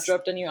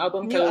dropped a new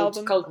album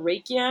called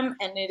Requiem,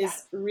 and it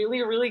is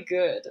really, really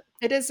good.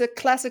 It is a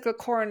classical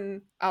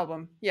Korn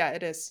album. Yeah,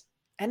 it is.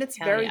 And it's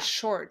very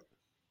short.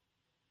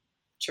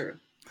 True.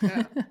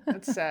 Yeah,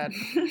 that's sad.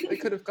 It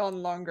could have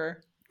gone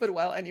longer. But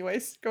well,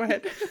 anyways, go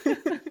ahead.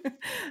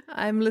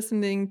 I'm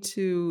listening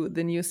to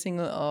the new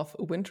single of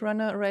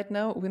Windrunner right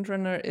now.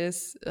 Windrunner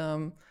is,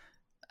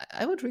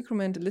 I would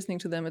recommend listening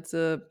to them. It's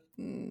a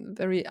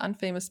very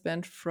unfamous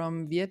band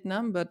from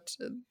Vietnam, but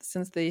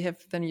since they have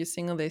the new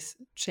single, they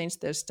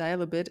changed their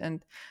style a bit,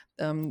 and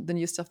the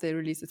new stuff they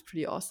release is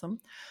pretty awesome.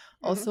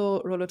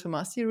 Also, Rollo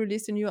Tomassi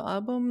released a new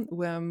album,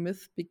 Where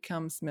Myth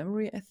Becomes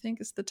Memory, I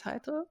think is the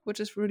title, which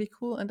is really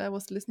cool, and I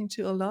was listening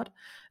to a lot.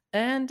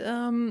 And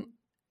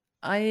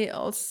I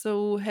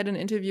also had an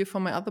interview for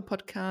my other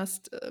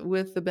podcast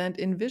with the band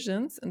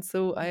Envisions, and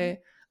so I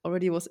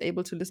already was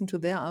able to listen to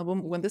their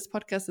album. When this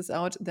podcast is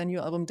out, their new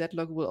album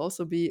Deadlock will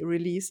also be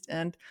released,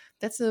 and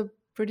that's a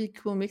pretty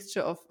cool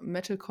mixture of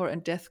metalcore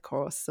and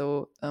deathcore.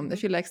 So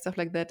if you like stuff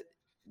like that,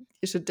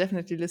 you should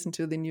definitely listen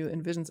to the new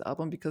Envisions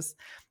album because,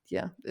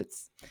 yeah,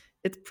 it's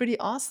pretty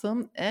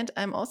awesome. And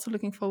I'm also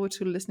looking forward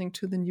to listening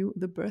to the new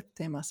The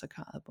Birthday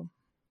Massacre album.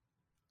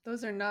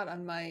 Those are not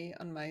on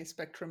my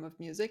spectrum of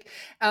music.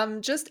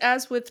 Just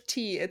as with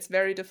tea, it's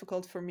very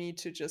difficult for me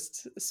to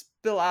just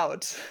spill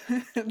out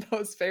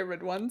those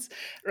favorite ones.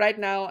 Right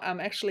now, I'm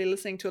actually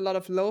listening to a lot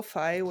of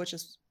lo-fi, which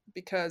is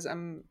because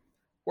I'm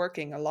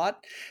working a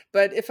lot.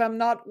 But if I'm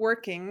not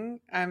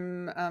working,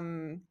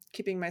 I'm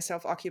keeping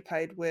myself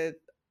occupied with,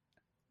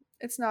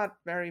 it's not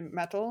very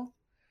metal.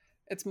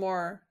 It's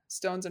more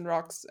stones and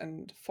rocks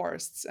and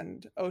forests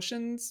and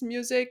oceans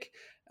music.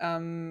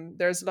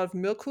 There's a lot of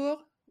Milkur,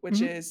 which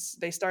is,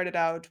 they started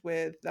out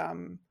with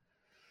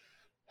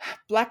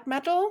black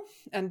metal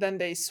and then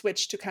they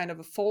switched to kind of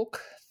a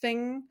folk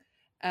thing.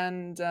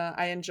 And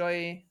I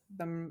enjoy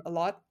them a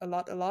lot.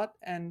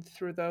 And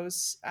through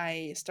those,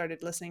 I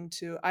started listening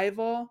to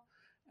Eivør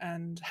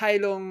and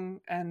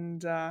Heilung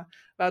and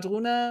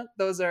Vadruna.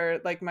 Those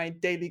are like my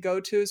daily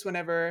go-tos.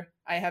 Whenever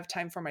I have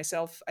time for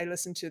myself, I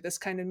listen to this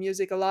kind of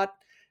music a lot.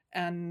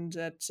 And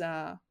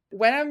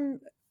when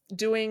I'm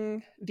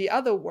doing the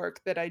other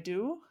work that I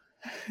do,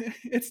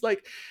 it's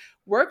like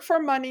work for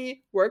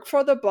money, work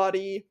for the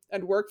body,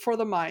 and work for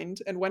the mind.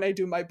 And when I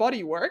do my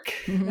body work,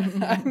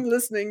 I'm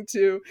listening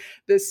to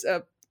this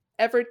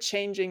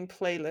ever-changing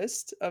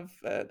playlist of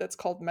that's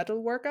called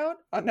Metal Workout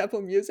on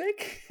Apple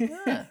Music.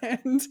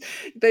 And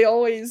they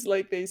always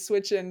they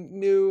switch in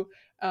new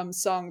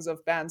songs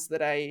of bands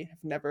that I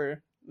have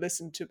never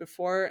listened to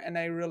before, and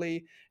I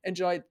really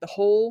enjoyed the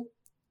whole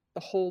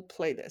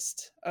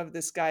playlist of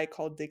this guy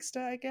called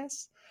Digsta, I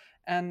guess.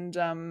 And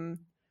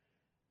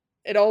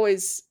it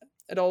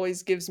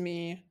always gives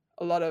me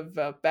a lot of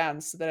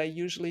bands that I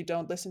usually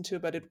don't listen to,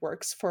 but it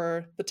works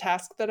for the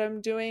task that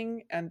I'm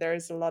doing. And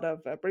there's a lot of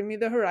Bring Me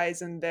the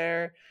Horizon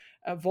there,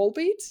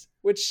 Volbeat,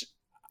 which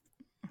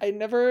I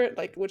never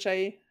which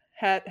I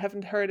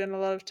haven't heard in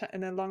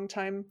a long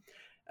time,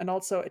 and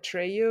also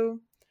Atreyu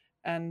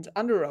and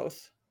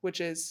Underoath, which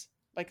is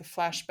like a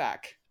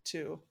flashback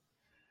to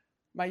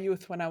my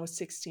youth when I was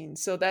 16.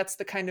 So that's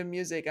the kind of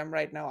music I'm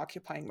right now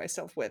occupying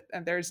myself with.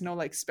 And there's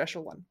no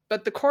special one.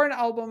 But the Korn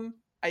album,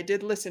 I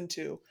did listen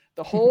to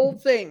the whole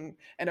thing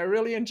and I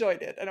really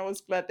enjoyed it. And I was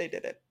glad they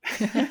did it.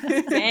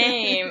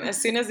 Same. As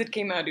soon as it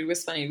came out, it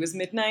was funny. It was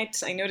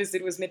midnight. I noticed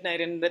it was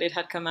midnight and that it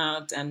had come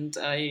out. And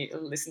I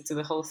listened to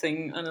the whole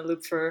thing on a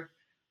loop for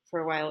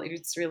a while.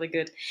 It's really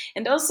good.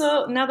 And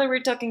also, now that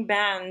we're talking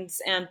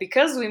bands, and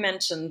because we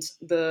mentioned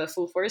the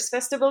Full Force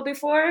Festival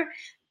before,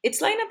 its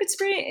lineup, it's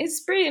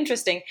pretty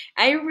interesting.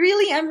 I'm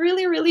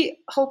really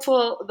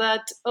hopeful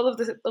that all of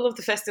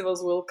the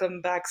festivals will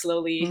come back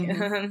slowly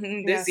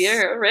this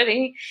year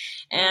already,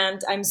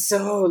 and I'm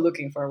so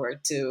looking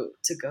forward to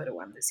go to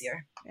one this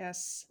year.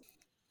 Yes.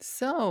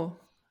 So,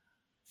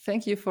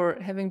 thank you for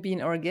having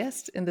been our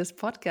guest in this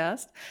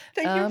podcast.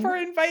 Thank you for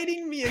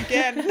inviting me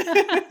again.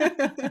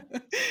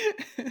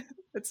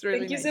 It's really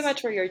Thank you nice. so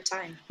much for your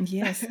time.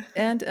 Yes.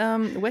 And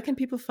where can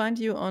people find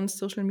you on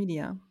social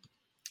media?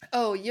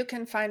 Oh, you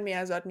can find me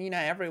as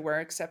Oddnina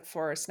everywhere except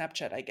for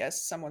Snapchat, I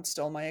guess. Someone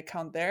stole my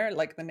account there,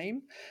 like the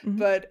name.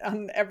 But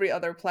on every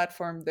other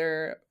platform,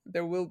 there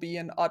will be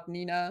an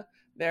Oddnina.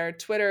 There,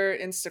 Twitter,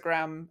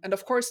 Instagram, and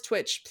of course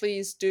Twitch.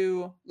 Please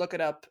do look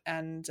it up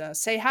and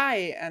say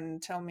hi and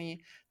tell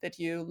me that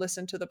you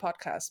listen to the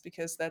podcast,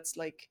 because that's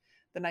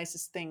the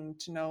nicest thing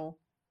to know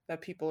that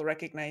people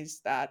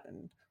recognize that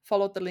and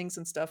followed the links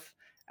and stuff.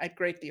 I'd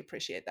greatly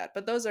appreciate that.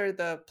 But those are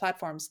the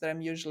platforms that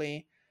I'm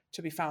usually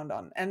to be found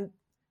on. And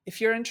if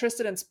you're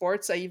interested in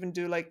sports, I even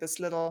do like this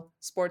little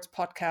sports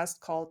podcast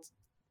called,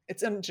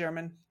 it's in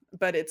German,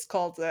 but it's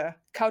called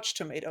Couch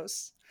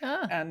Tomatoes.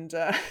 And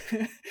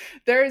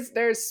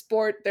there's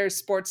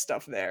sport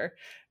stuff there,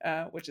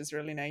 which is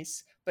really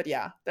nice. But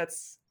yeah,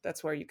 that's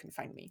where you can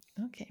find me.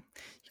 Okay.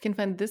 You can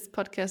find this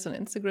podcast on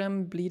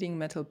Instagram, Bleeding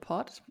Metal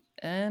Pod.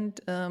 And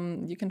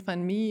you can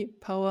find me,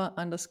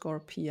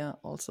 Power_Pia,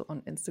 also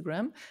on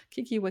Instagram.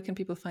 Kiki, where can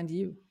people find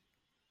you?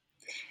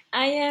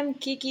 I am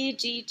Kiki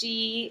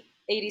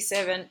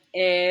GG87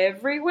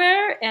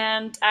 everywhere,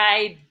 and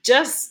I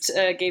just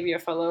gave you a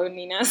follow,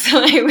 Nina,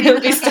 so I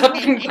will be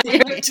stopping by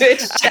your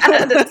Twitch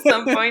chat at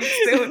some point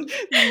soon.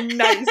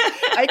 Nice.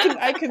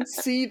 I can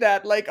see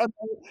that like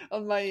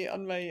on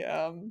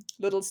my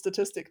little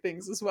statistic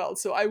things as well.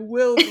 So I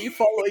will be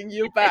following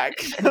you back.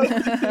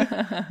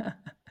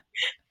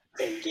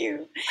 Thank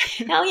you.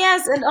 Hell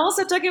yes. And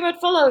also talking about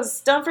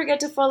follows, don't forget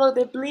to follow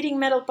the Bleeding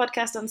Metal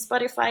podcast on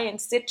Spotify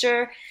and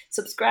Stitcher.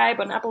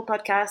 Subscribe on Apple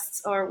Podcasts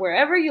or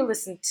wherever you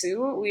listen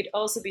to. We'd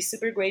also be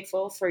super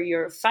grateful for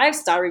your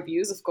 5-star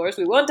reviews, of course.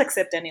 We won't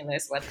accept any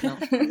less. What? No.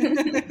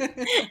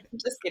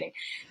 Just kidding.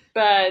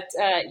 But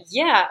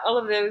yeah, all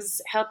of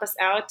those help us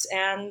out.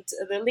 And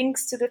the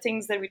links to the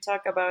things that we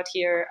talk about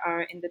here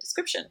are in the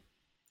description.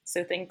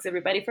 So thanks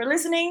everybody for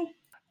listening.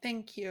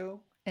 Thank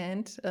you.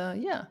 And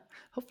yeah,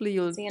 hopefully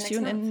you'll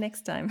tune in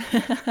next time.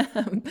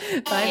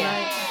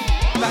 Bye.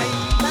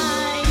 Bye.